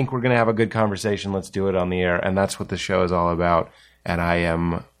 I think we're going to have a good conversation. Let's do it on the air. And that's what the show is all about. And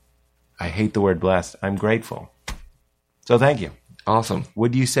I hate the word blessed. I'm grateful. So thank you. Awesome.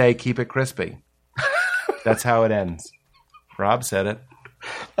 Would you say keep it crispy? That's how it ends. Rob said it.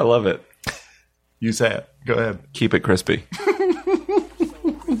 I love it. You say it. Go ahead. Keep it crispy.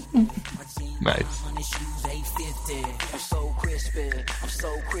 Nice. I'm so crispy, I'm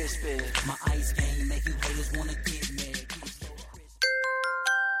so crispy. My ice game make you haters wanna get me.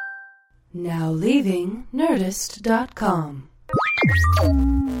 Now leaving Nerdist.com.